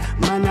say,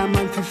 man,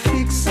 to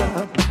fix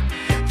up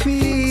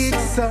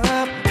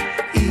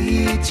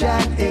each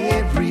and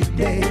every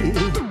day.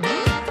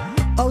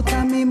 Out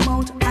of me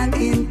mouth and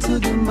into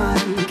the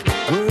mic,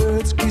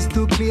 words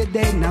crystal clear,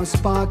 they now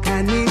spark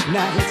and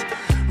ignite.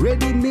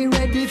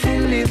 Ready for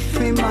live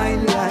in my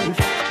life.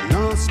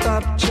 No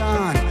stop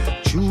chant,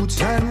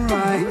 truth and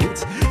right.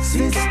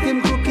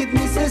 System crooked,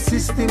 me say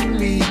system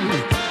lead.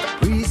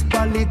 Priest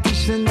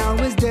politician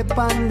always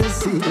depend the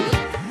scene.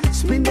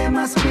 Spin them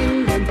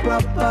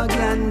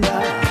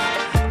propaganda.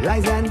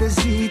 Lies and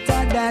deceit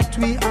that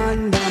we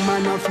under.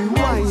 Man of you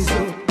wise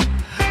up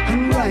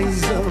and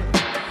rise up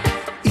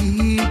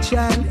each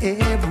and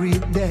every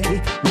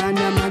day. Man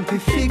to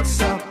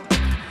fix up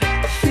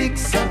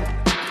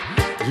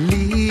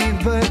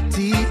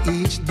liberty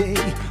each day.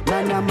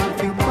 Man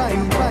to wide.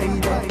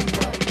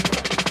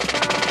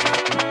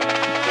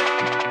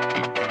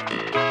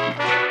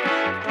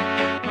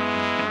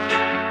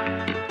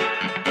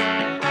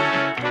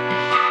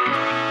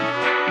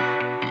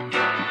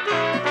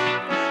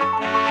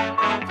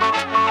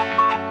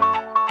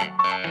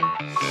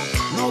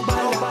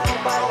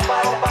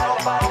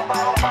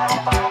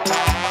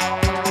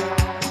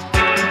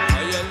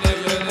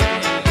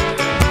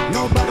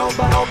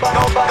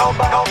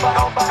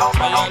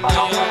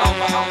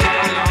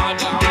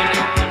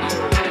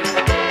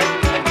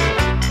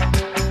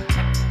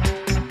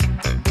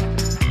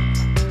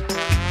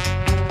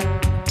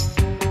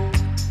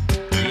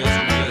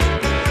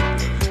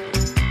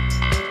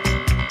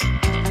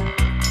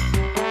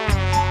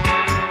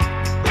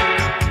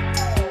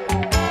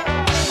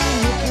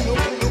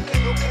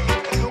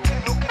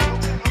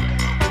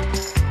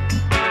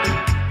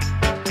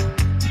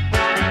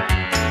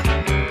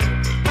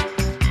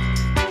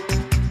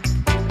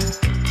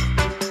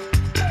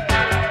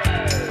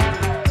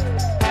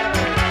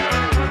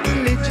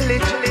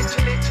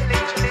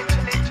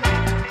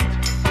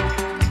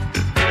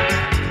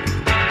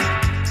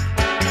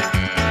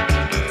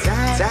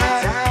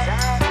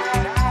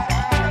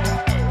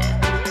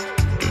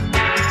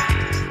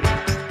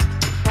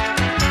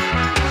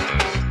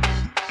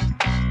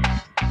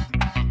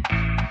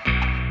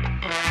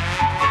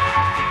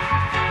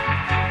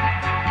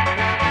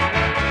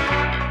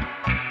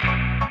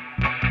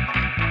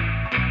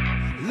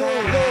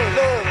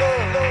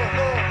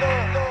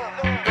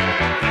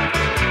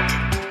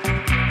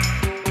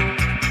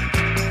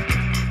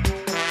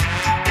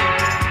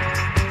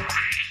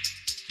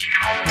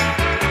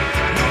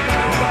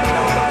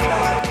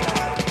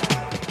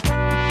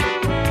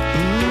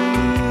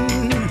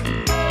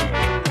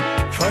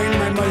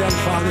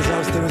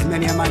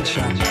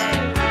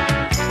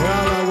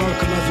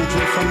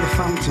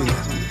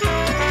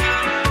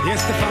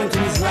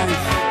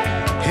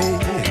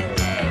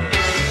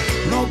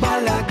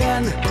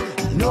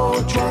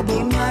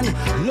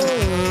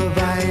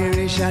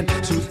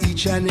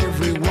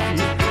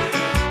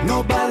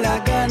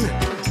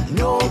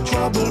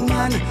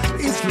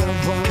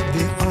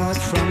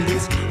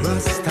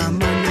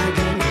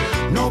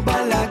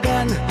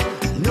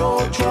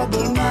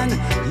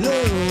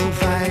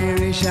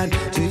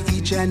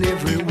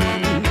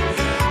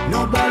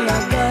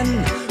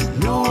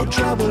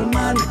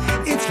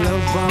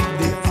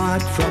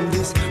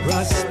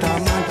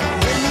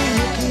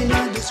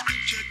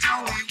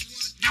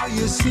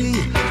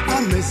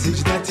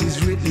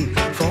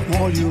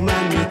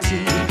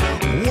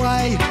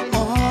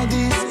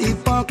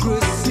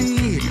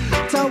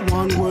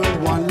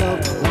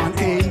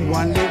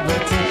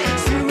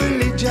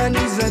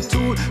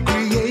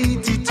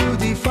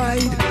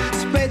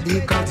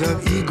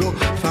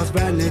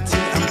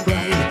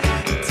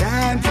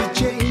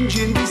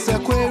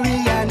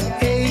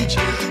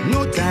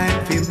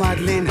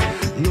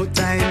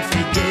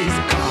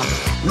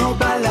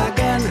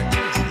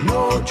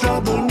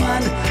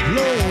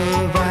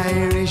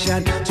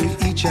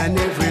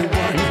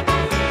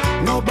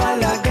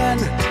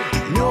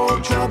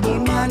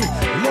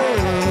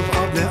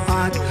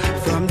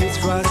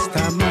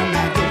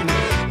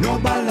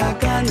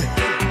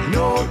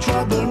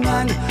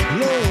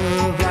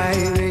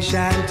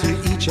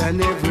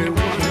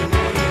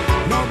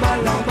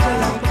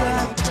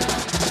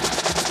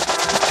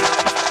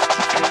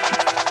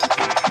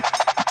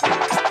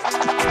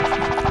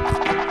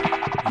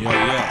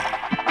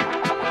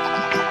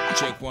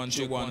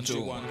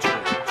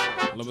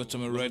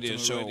 Lobotomy radio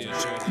show.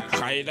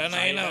 Kaida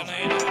Naina.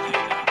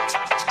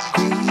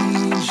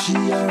 Queen, she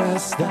a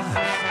Rasta.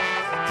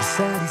 The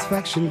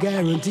satisfaction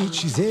guaranteed.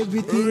 She's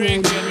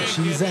everything.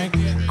 She's a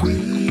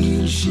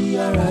queen. She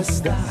a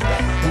Rasta.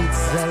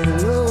 It's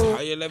a love.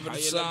 How you live in the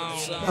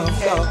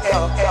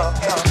sound?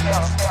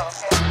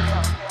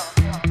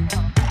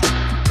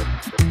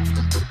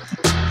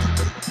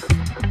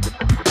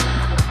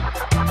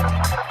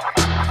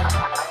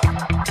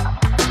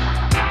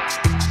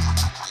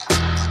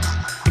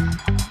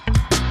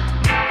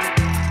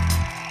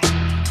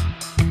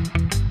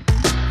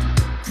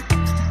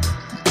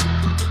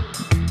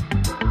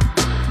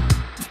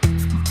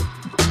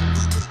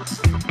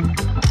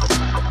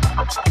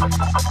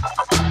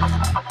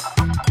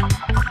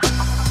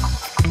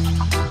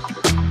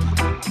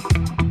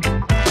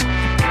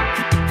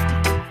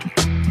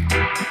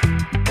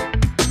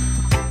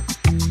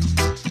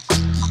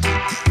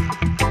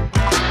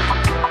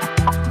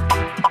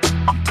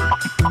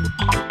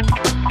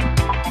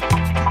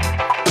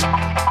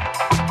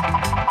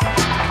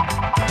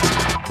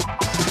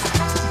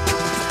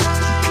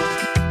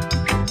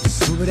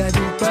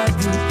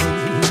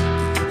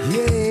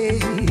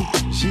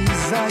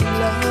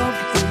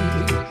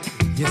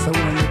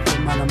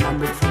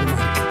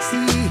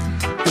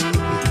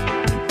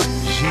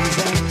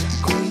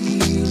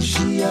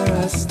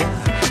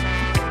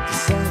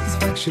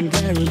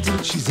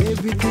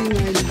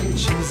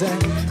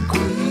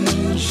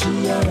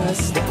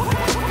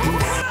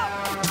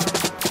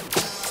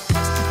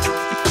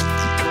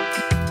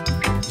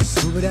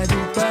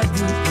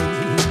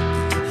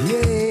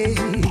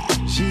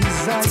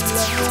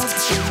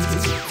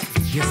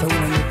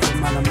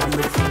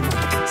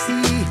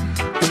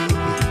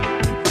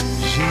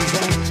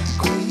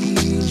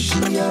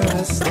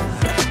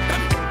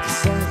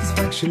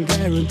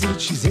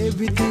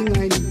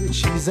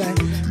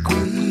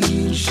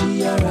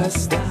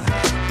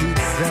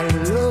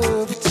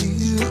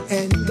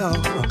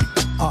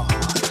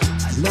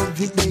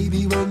 Love it,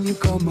 baby, when when you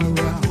come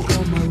around,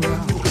 come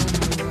around.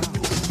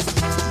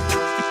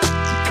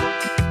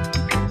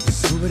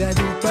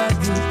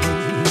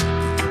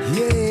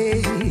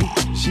 Yeah,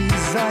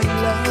 she's I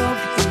love.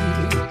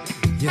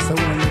 Yes, I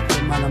want you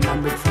to man,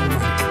 I'm a for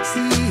man.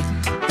 See,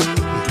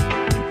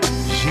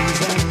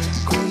 she's a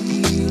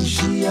queen,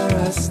 she a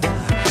rasta.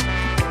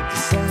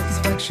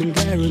 Satisfaction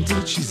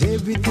guaranteed, she's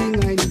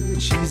everything I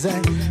need. She's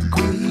a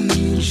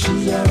queen,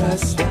 she a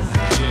rasta.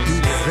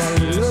 I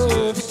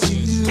love to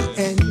you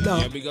and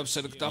love. Yeah, big up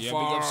Selecta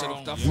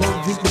Jallah.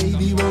 Love it,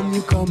 baby, when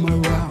you come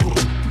around.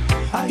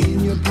 I in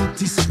your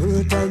beauty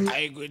skirt and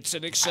I good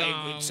selection.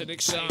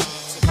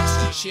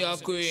 She a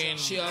queen,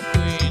 she a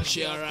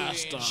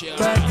rasta.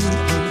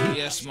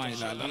 Yes, my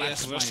lad.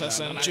 Yes,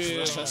 listen to.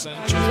 yes, I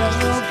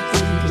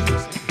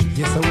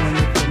want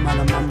to come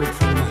and I'm with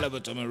for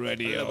Lobotomy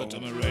radio.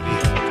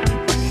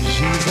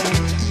 She's a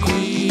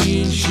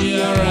queen, she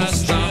a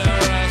rasta.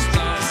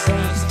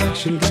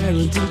 Satisfaction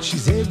guaranteed,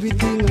 she's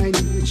everything I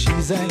need.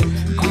 She's a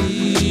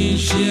queen,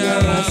 she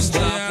a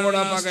rasta. Pour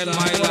up again,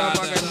 my lad.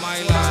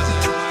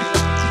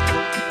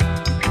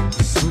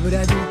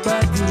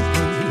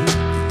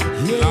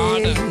 Yeah,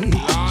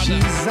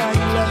 she's I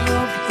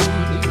love.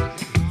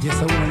 Yes,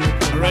 I want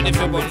to ready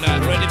for that.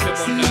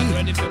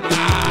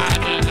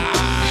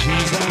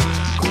 She's a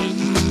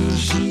queen,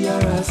 she a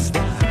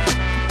rasta.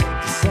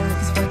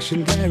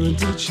 Satisfaction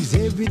guaranteed, she's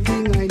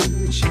everything I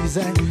need. She's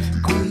a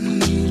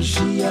queen,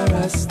 she a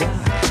rasta.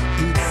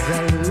 It's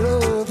a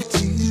love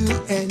to you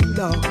and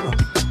love.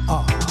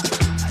 Oh,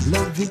 I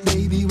love it,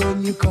 baby,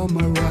 when you come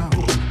around.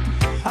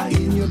 I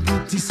in your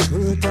beauty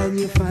skirt and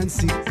your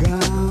fancy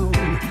gown.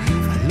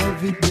 I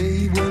love it,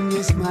 babe, when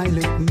you smile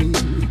at me.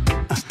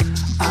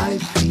 I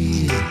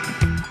feel,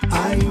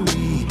 I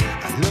read.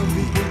 I love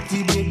it,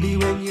 pretty baby,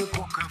 when you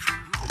cook a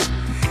food.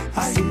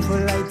 I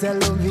impolite, I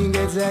loving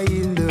as I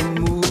in the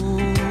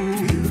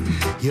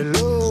mood. Your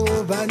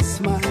love and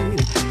smile,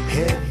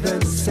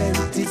 heaven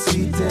sent it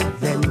sweeter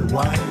than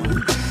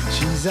wine.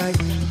 She's a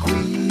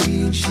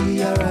queen,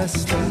 she a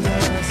rasta.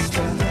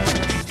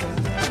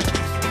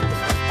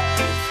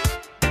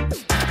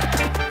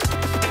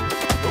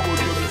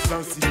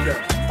 System,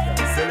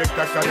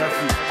 Selecta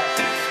Kadafi.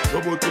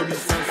 Lobotomy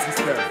sound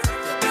system,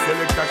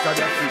 Selecta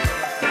Kadafi.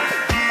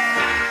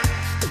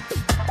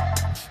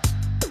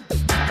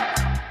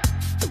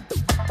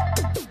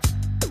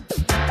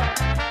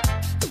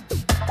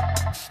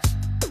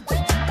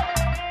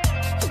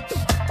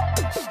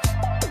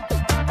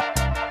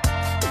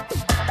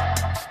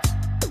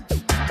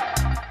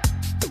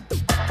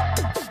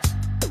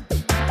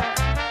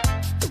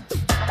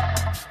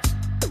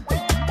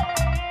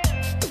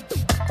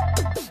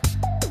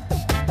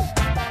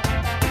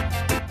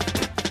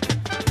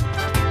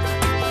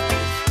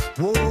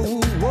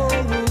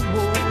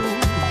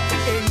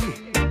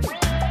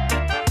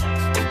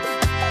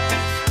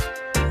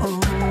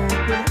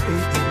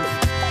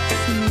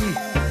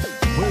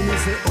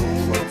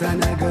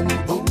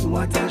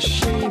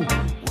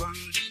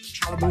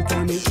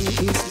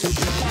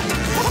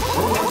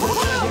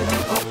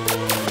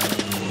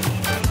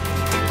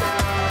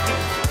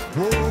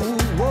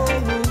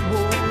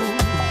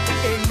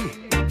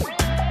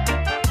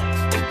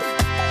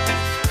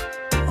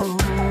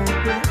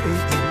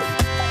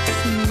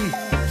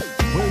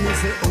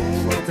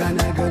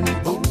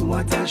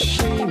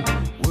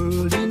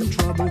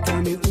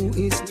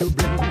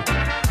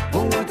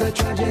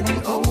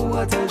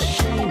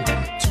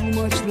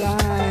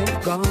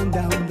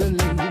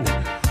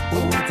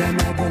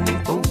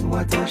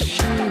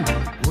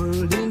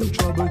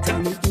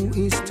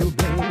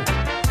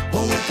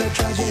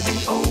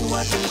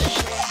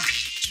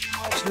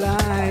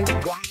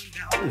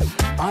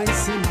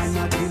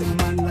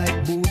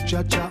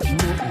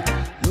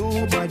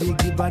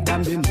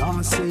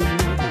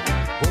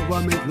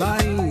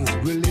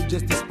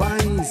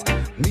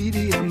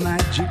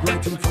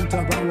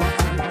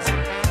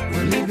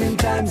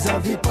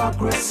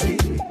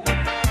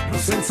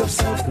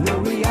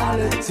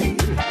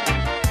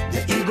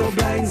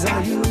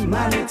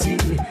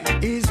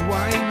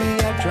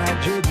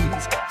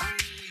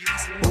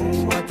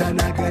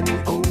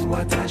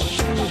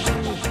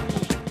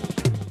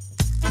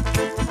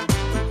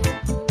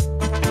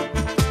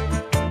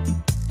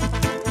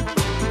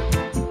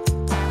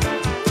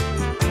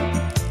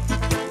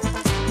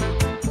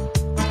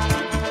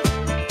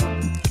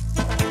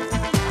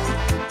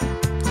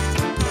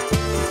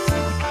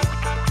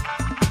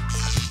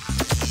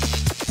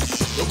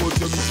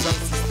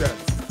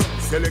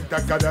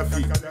 Selecta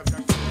Kadafi.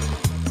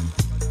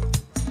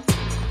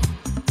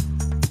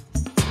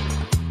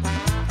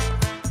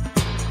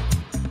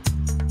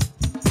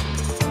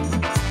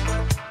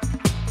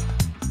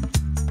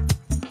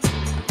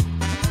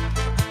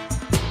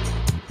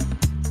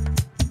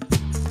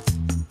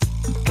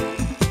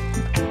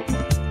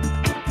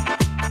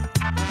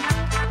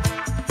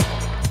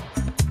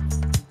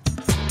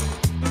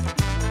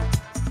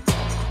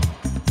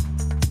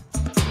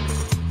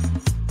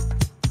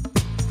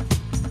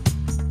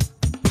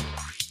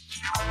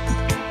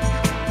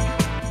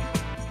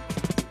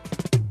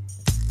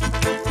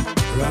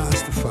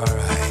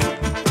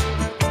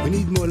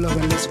 With more love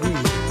and less greed,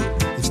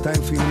 it's time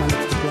for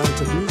humanity to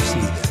plant a new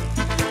seed.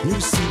 New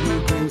seed,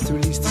 new grain to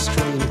release the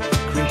strain,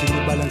 creating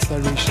a balanced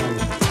direction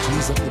to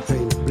ease up the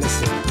pain.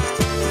 Blessing.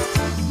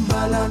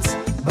 Balance,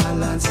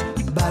 balance,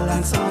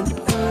 balance on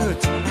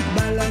earth.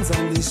 Balance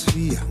on this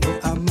sphere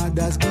where our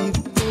mothers give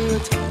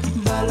birth.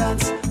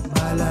 Balance,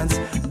 balance,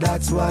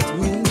 that's what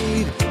we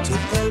need to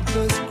help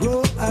us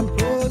grow and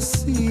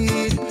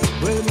proceed.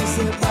 When we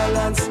say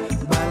balance,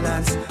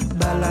 balance,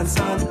 balance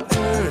on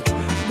earth.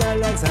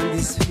 Balance on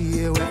this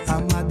sphere where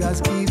our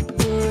mothers give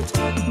birth.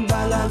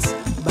 Balance,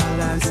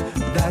 balance,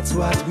 that's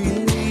what we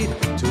need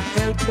to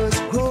help us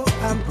grow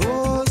and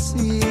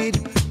proceed.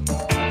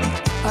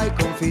 I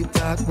come to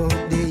talk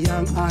about the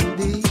young and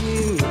the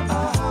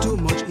young. Too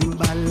much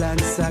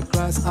imbalance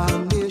across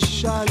our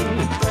nation.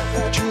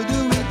 Through the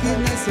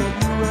wickedness of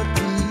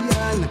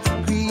European,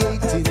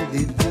 creating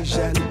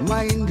division,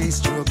 mind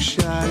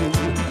destruction.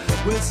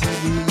 Well, see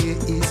the year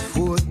is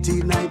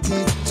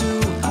 1492.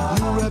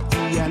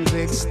 European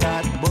vex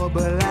start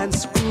bubble and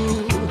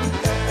screw.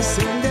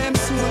 Send them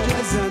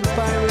soldiers and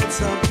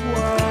pirates of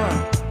war.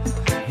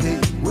 They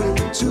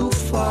went too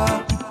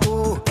far.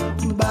 Oh,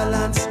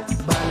 balance,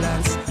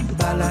 balance,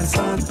 balance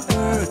on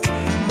earth.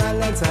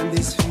 Balance on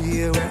this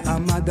sphere where our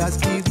mothers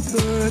give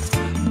birth.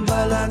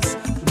 Balance,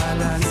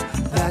 balance,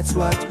 that's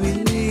what we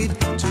need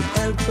to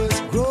help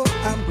us grow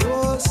and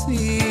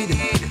proceed.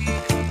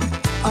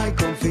 I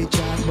come to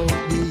talk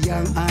about the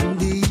young and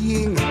the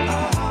young.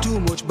 Too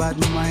much bad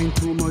mind,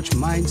 too much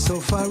mind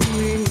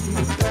suffering.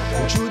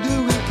 Through the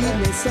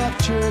wickedness of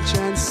church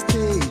and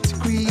state,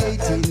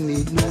 creating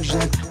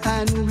illusion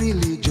and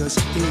religious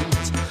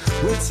hate.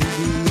 Well, see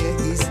the year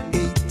is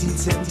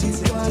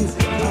 1871.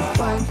 The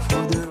fight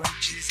for the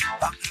riches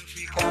of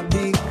Africa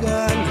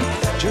began.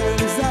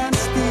 Germs and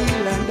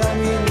steel and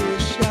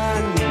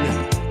domination.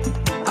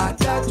 At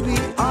that we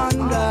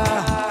under.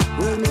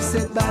 When we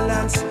say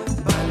balance,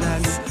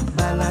 balance,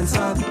 balance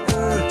on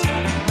earth.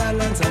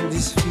 Balance on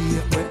this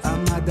sphere where our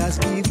mothers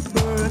give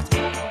birth.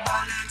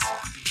 Balance,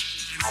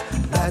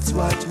 that's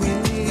what we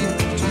need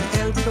to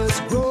help us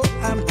grow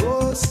and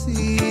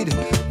proceed.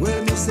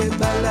 When we say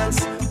balance,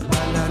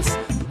 balance,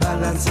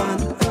 balance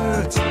on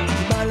earth.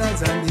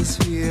 Balance on this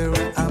sphere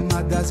where our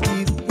mothers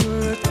give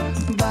birth.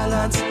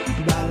 Balance,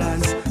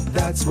 balance,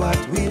 that's what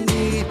we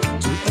need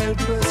to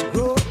help us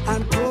grow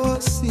and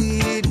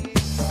proceed.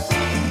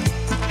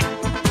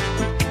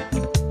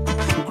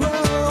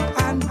 Grow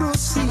and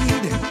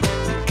proceed.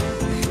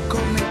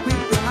 Come make we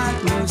plant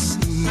new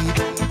seed.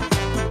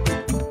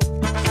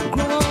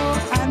 Grow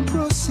and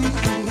proceed.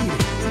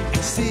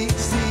 See,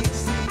 see,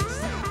 see.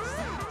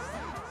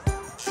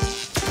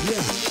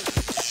 Yeah.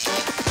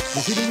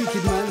 You see the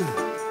wicked man?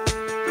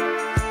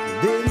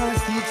 They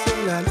must eat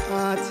soul and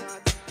heart.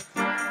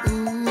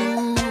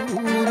 Ooh,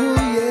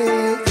 yeah.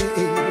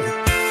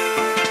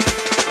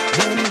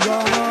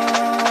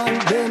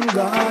 Them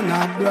gone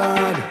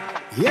abroad.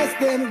 Yes,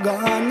 them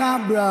gone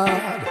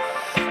abroad.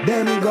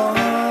 Them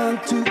gone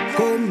to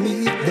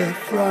commit the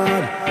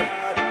fraud.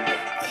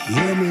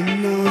 Hear me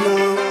now.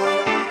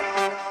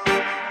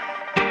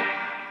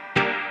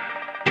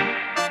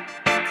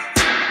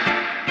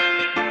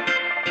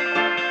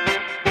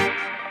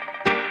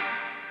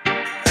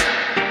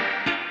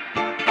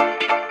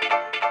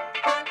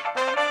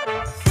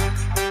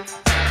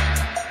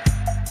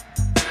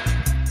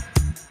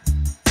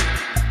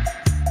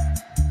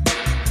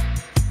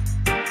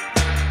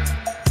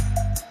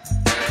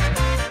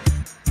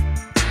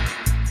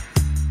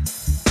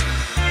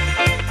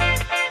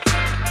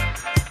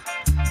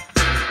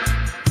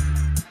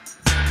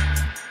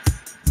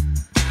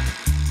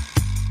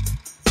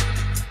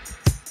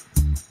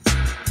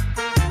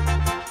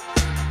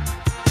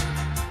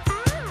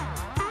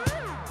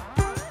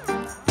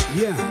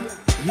 Yeah,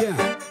 yeah.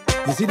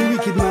 You see the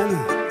wicked man?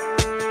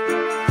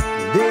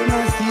 They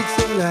must eat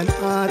soul and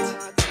heart.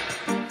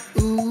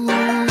 Ooh,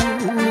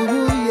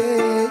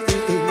 yeah.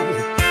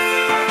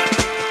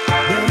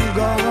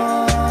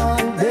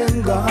 Them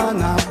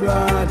gone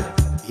abroad.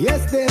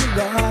 Yes, them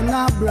gone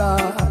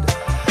abroad.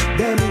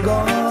 Them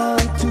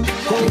gone to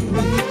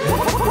commit the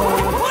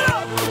fraud.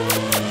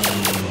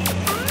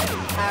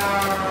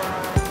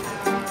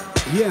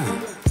 Yeah.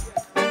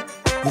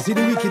 You see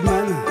the wicked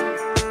man?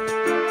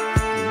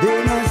 They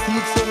must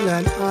eat soul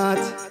and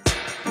heart.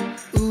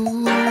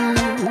 Ooh,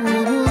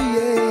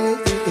 yeah.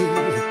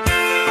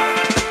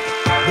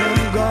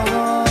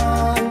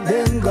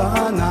 Them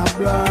gone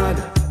abroad.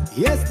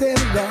 Yes,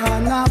 them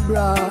gone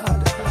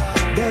abroad.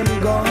 Them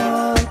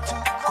gone to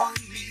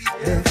commit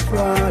the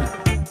fraud.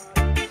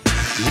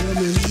 Let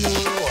me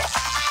know.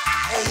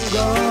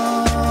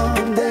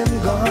 Them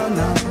gone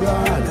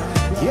abroad.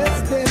 Yes,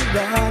 them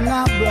gone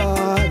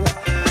abroad.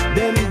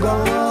 Them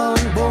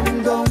gone bomb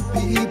down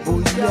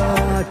people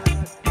yard.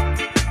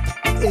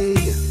 Hey,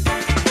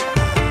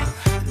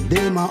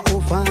 them a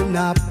off and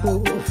a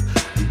puff.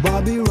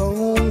 Bobby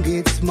wrong,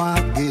 get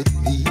smart, get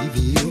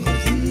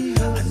devious.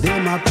 And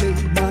them a play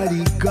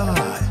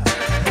bodyguard.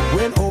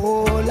 When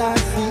all I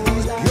see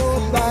is pure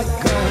bad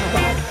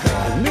God.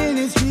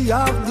 Ministry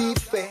of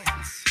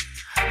Defense,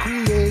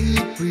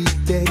 create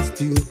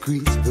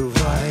increase the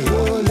vibe.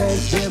 Oh, let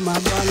them a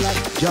run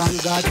like John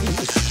Gotti.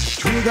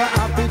 Trigger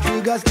happy,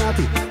 trigger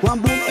snappy. One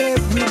boom,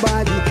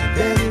 everybody.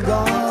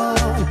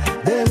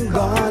 Them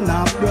gone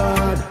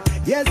abroad.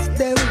 Yes,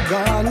 them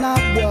gone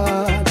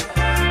abroad.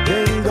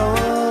 Them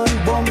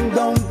gone bomb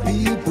down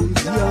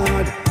people's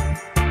yard.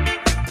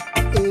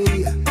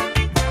 Hey,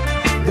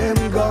 them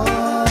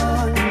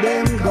gone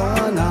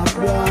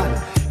abroad.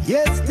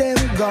 Yes, them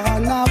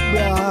gone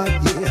abroad.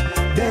 Yeah,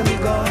 them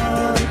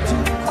gone to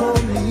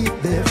commit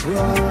their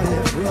fraud.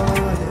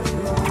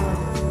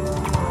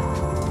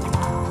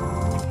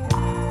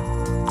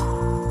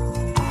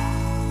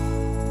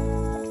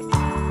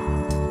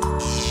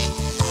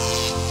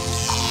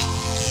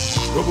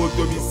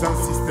 Lobotomy sans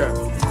système.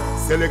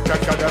 Selecta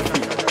Kadafi.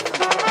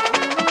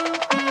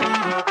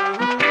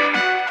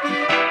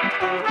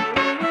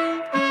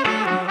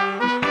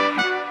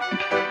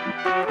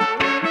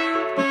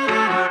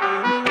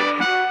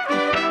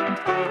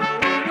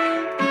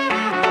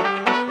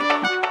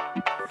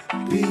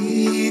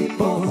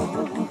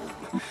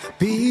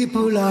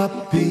 People are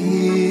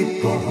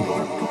people,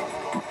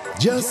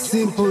 just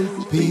simple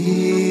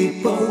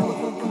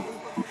people,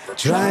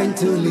 trying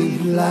to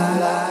live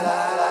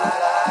life.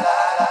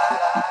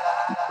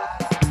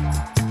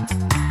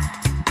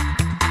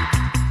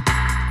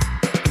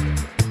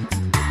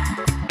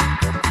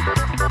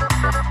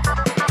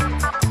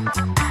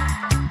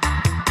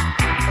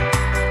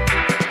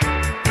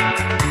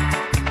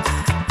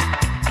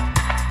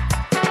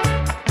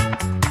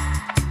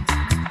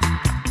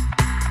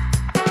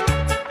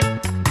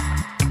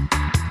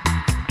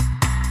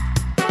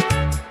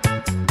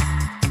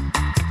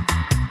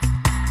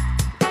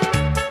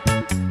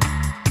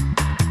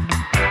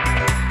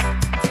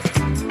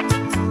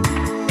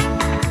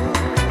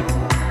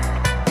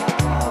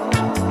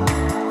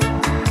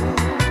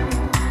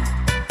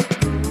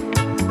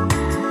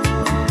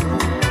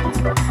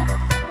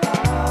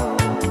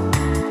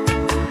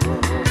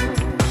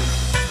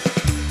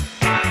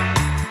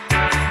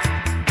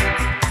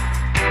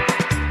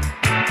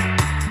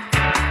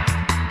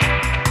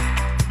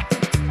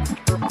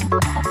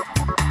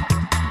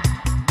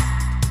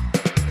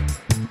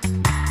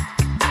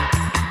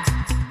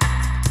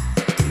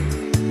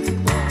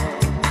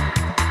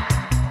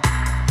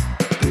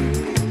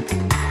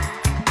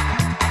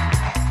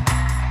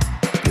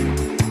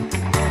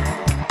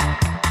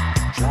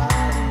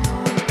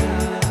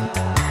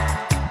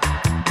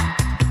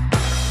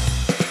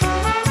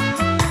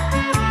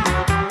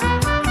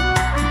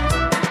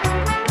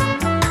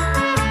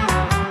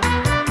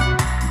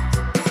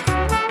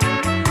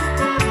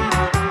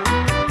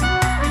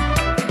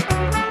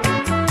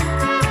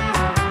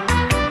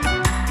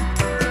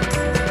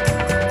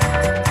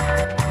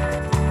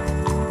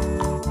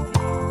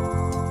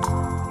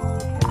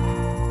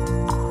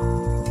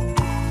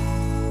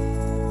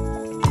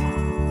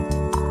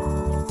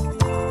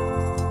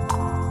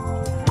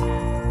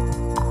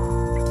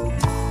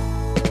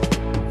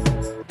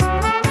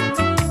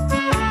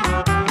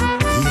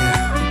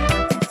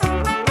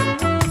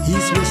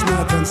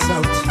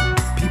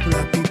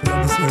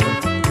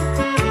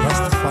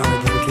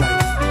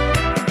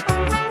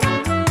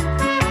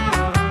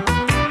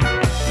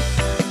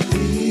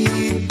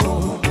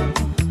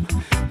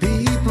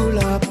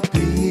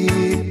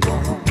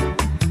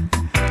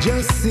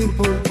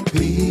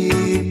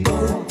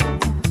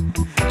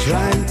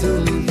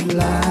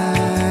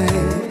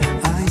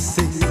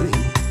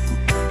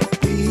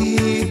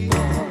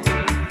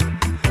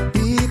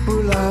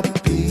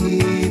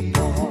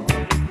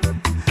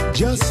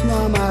 Just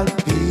normal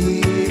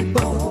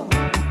people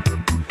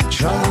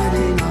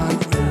trying on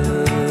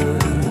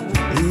earth.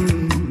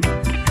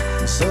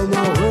 Some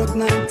are work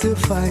 9 to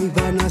 5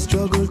 and I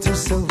struggle to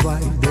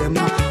survive. Them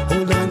I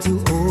hold on to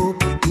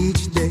hope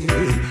each day.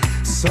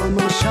 Some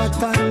are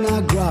shot and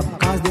I grab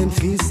cause them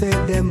feel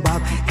set them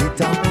back. It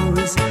a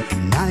worries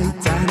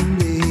night and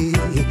day.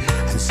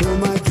 And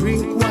some I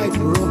drink white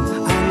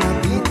rum and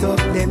I beat up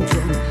them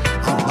drum.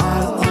 I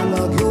all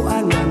of you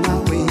and run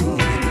away.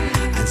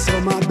 And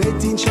some are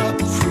betting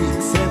shop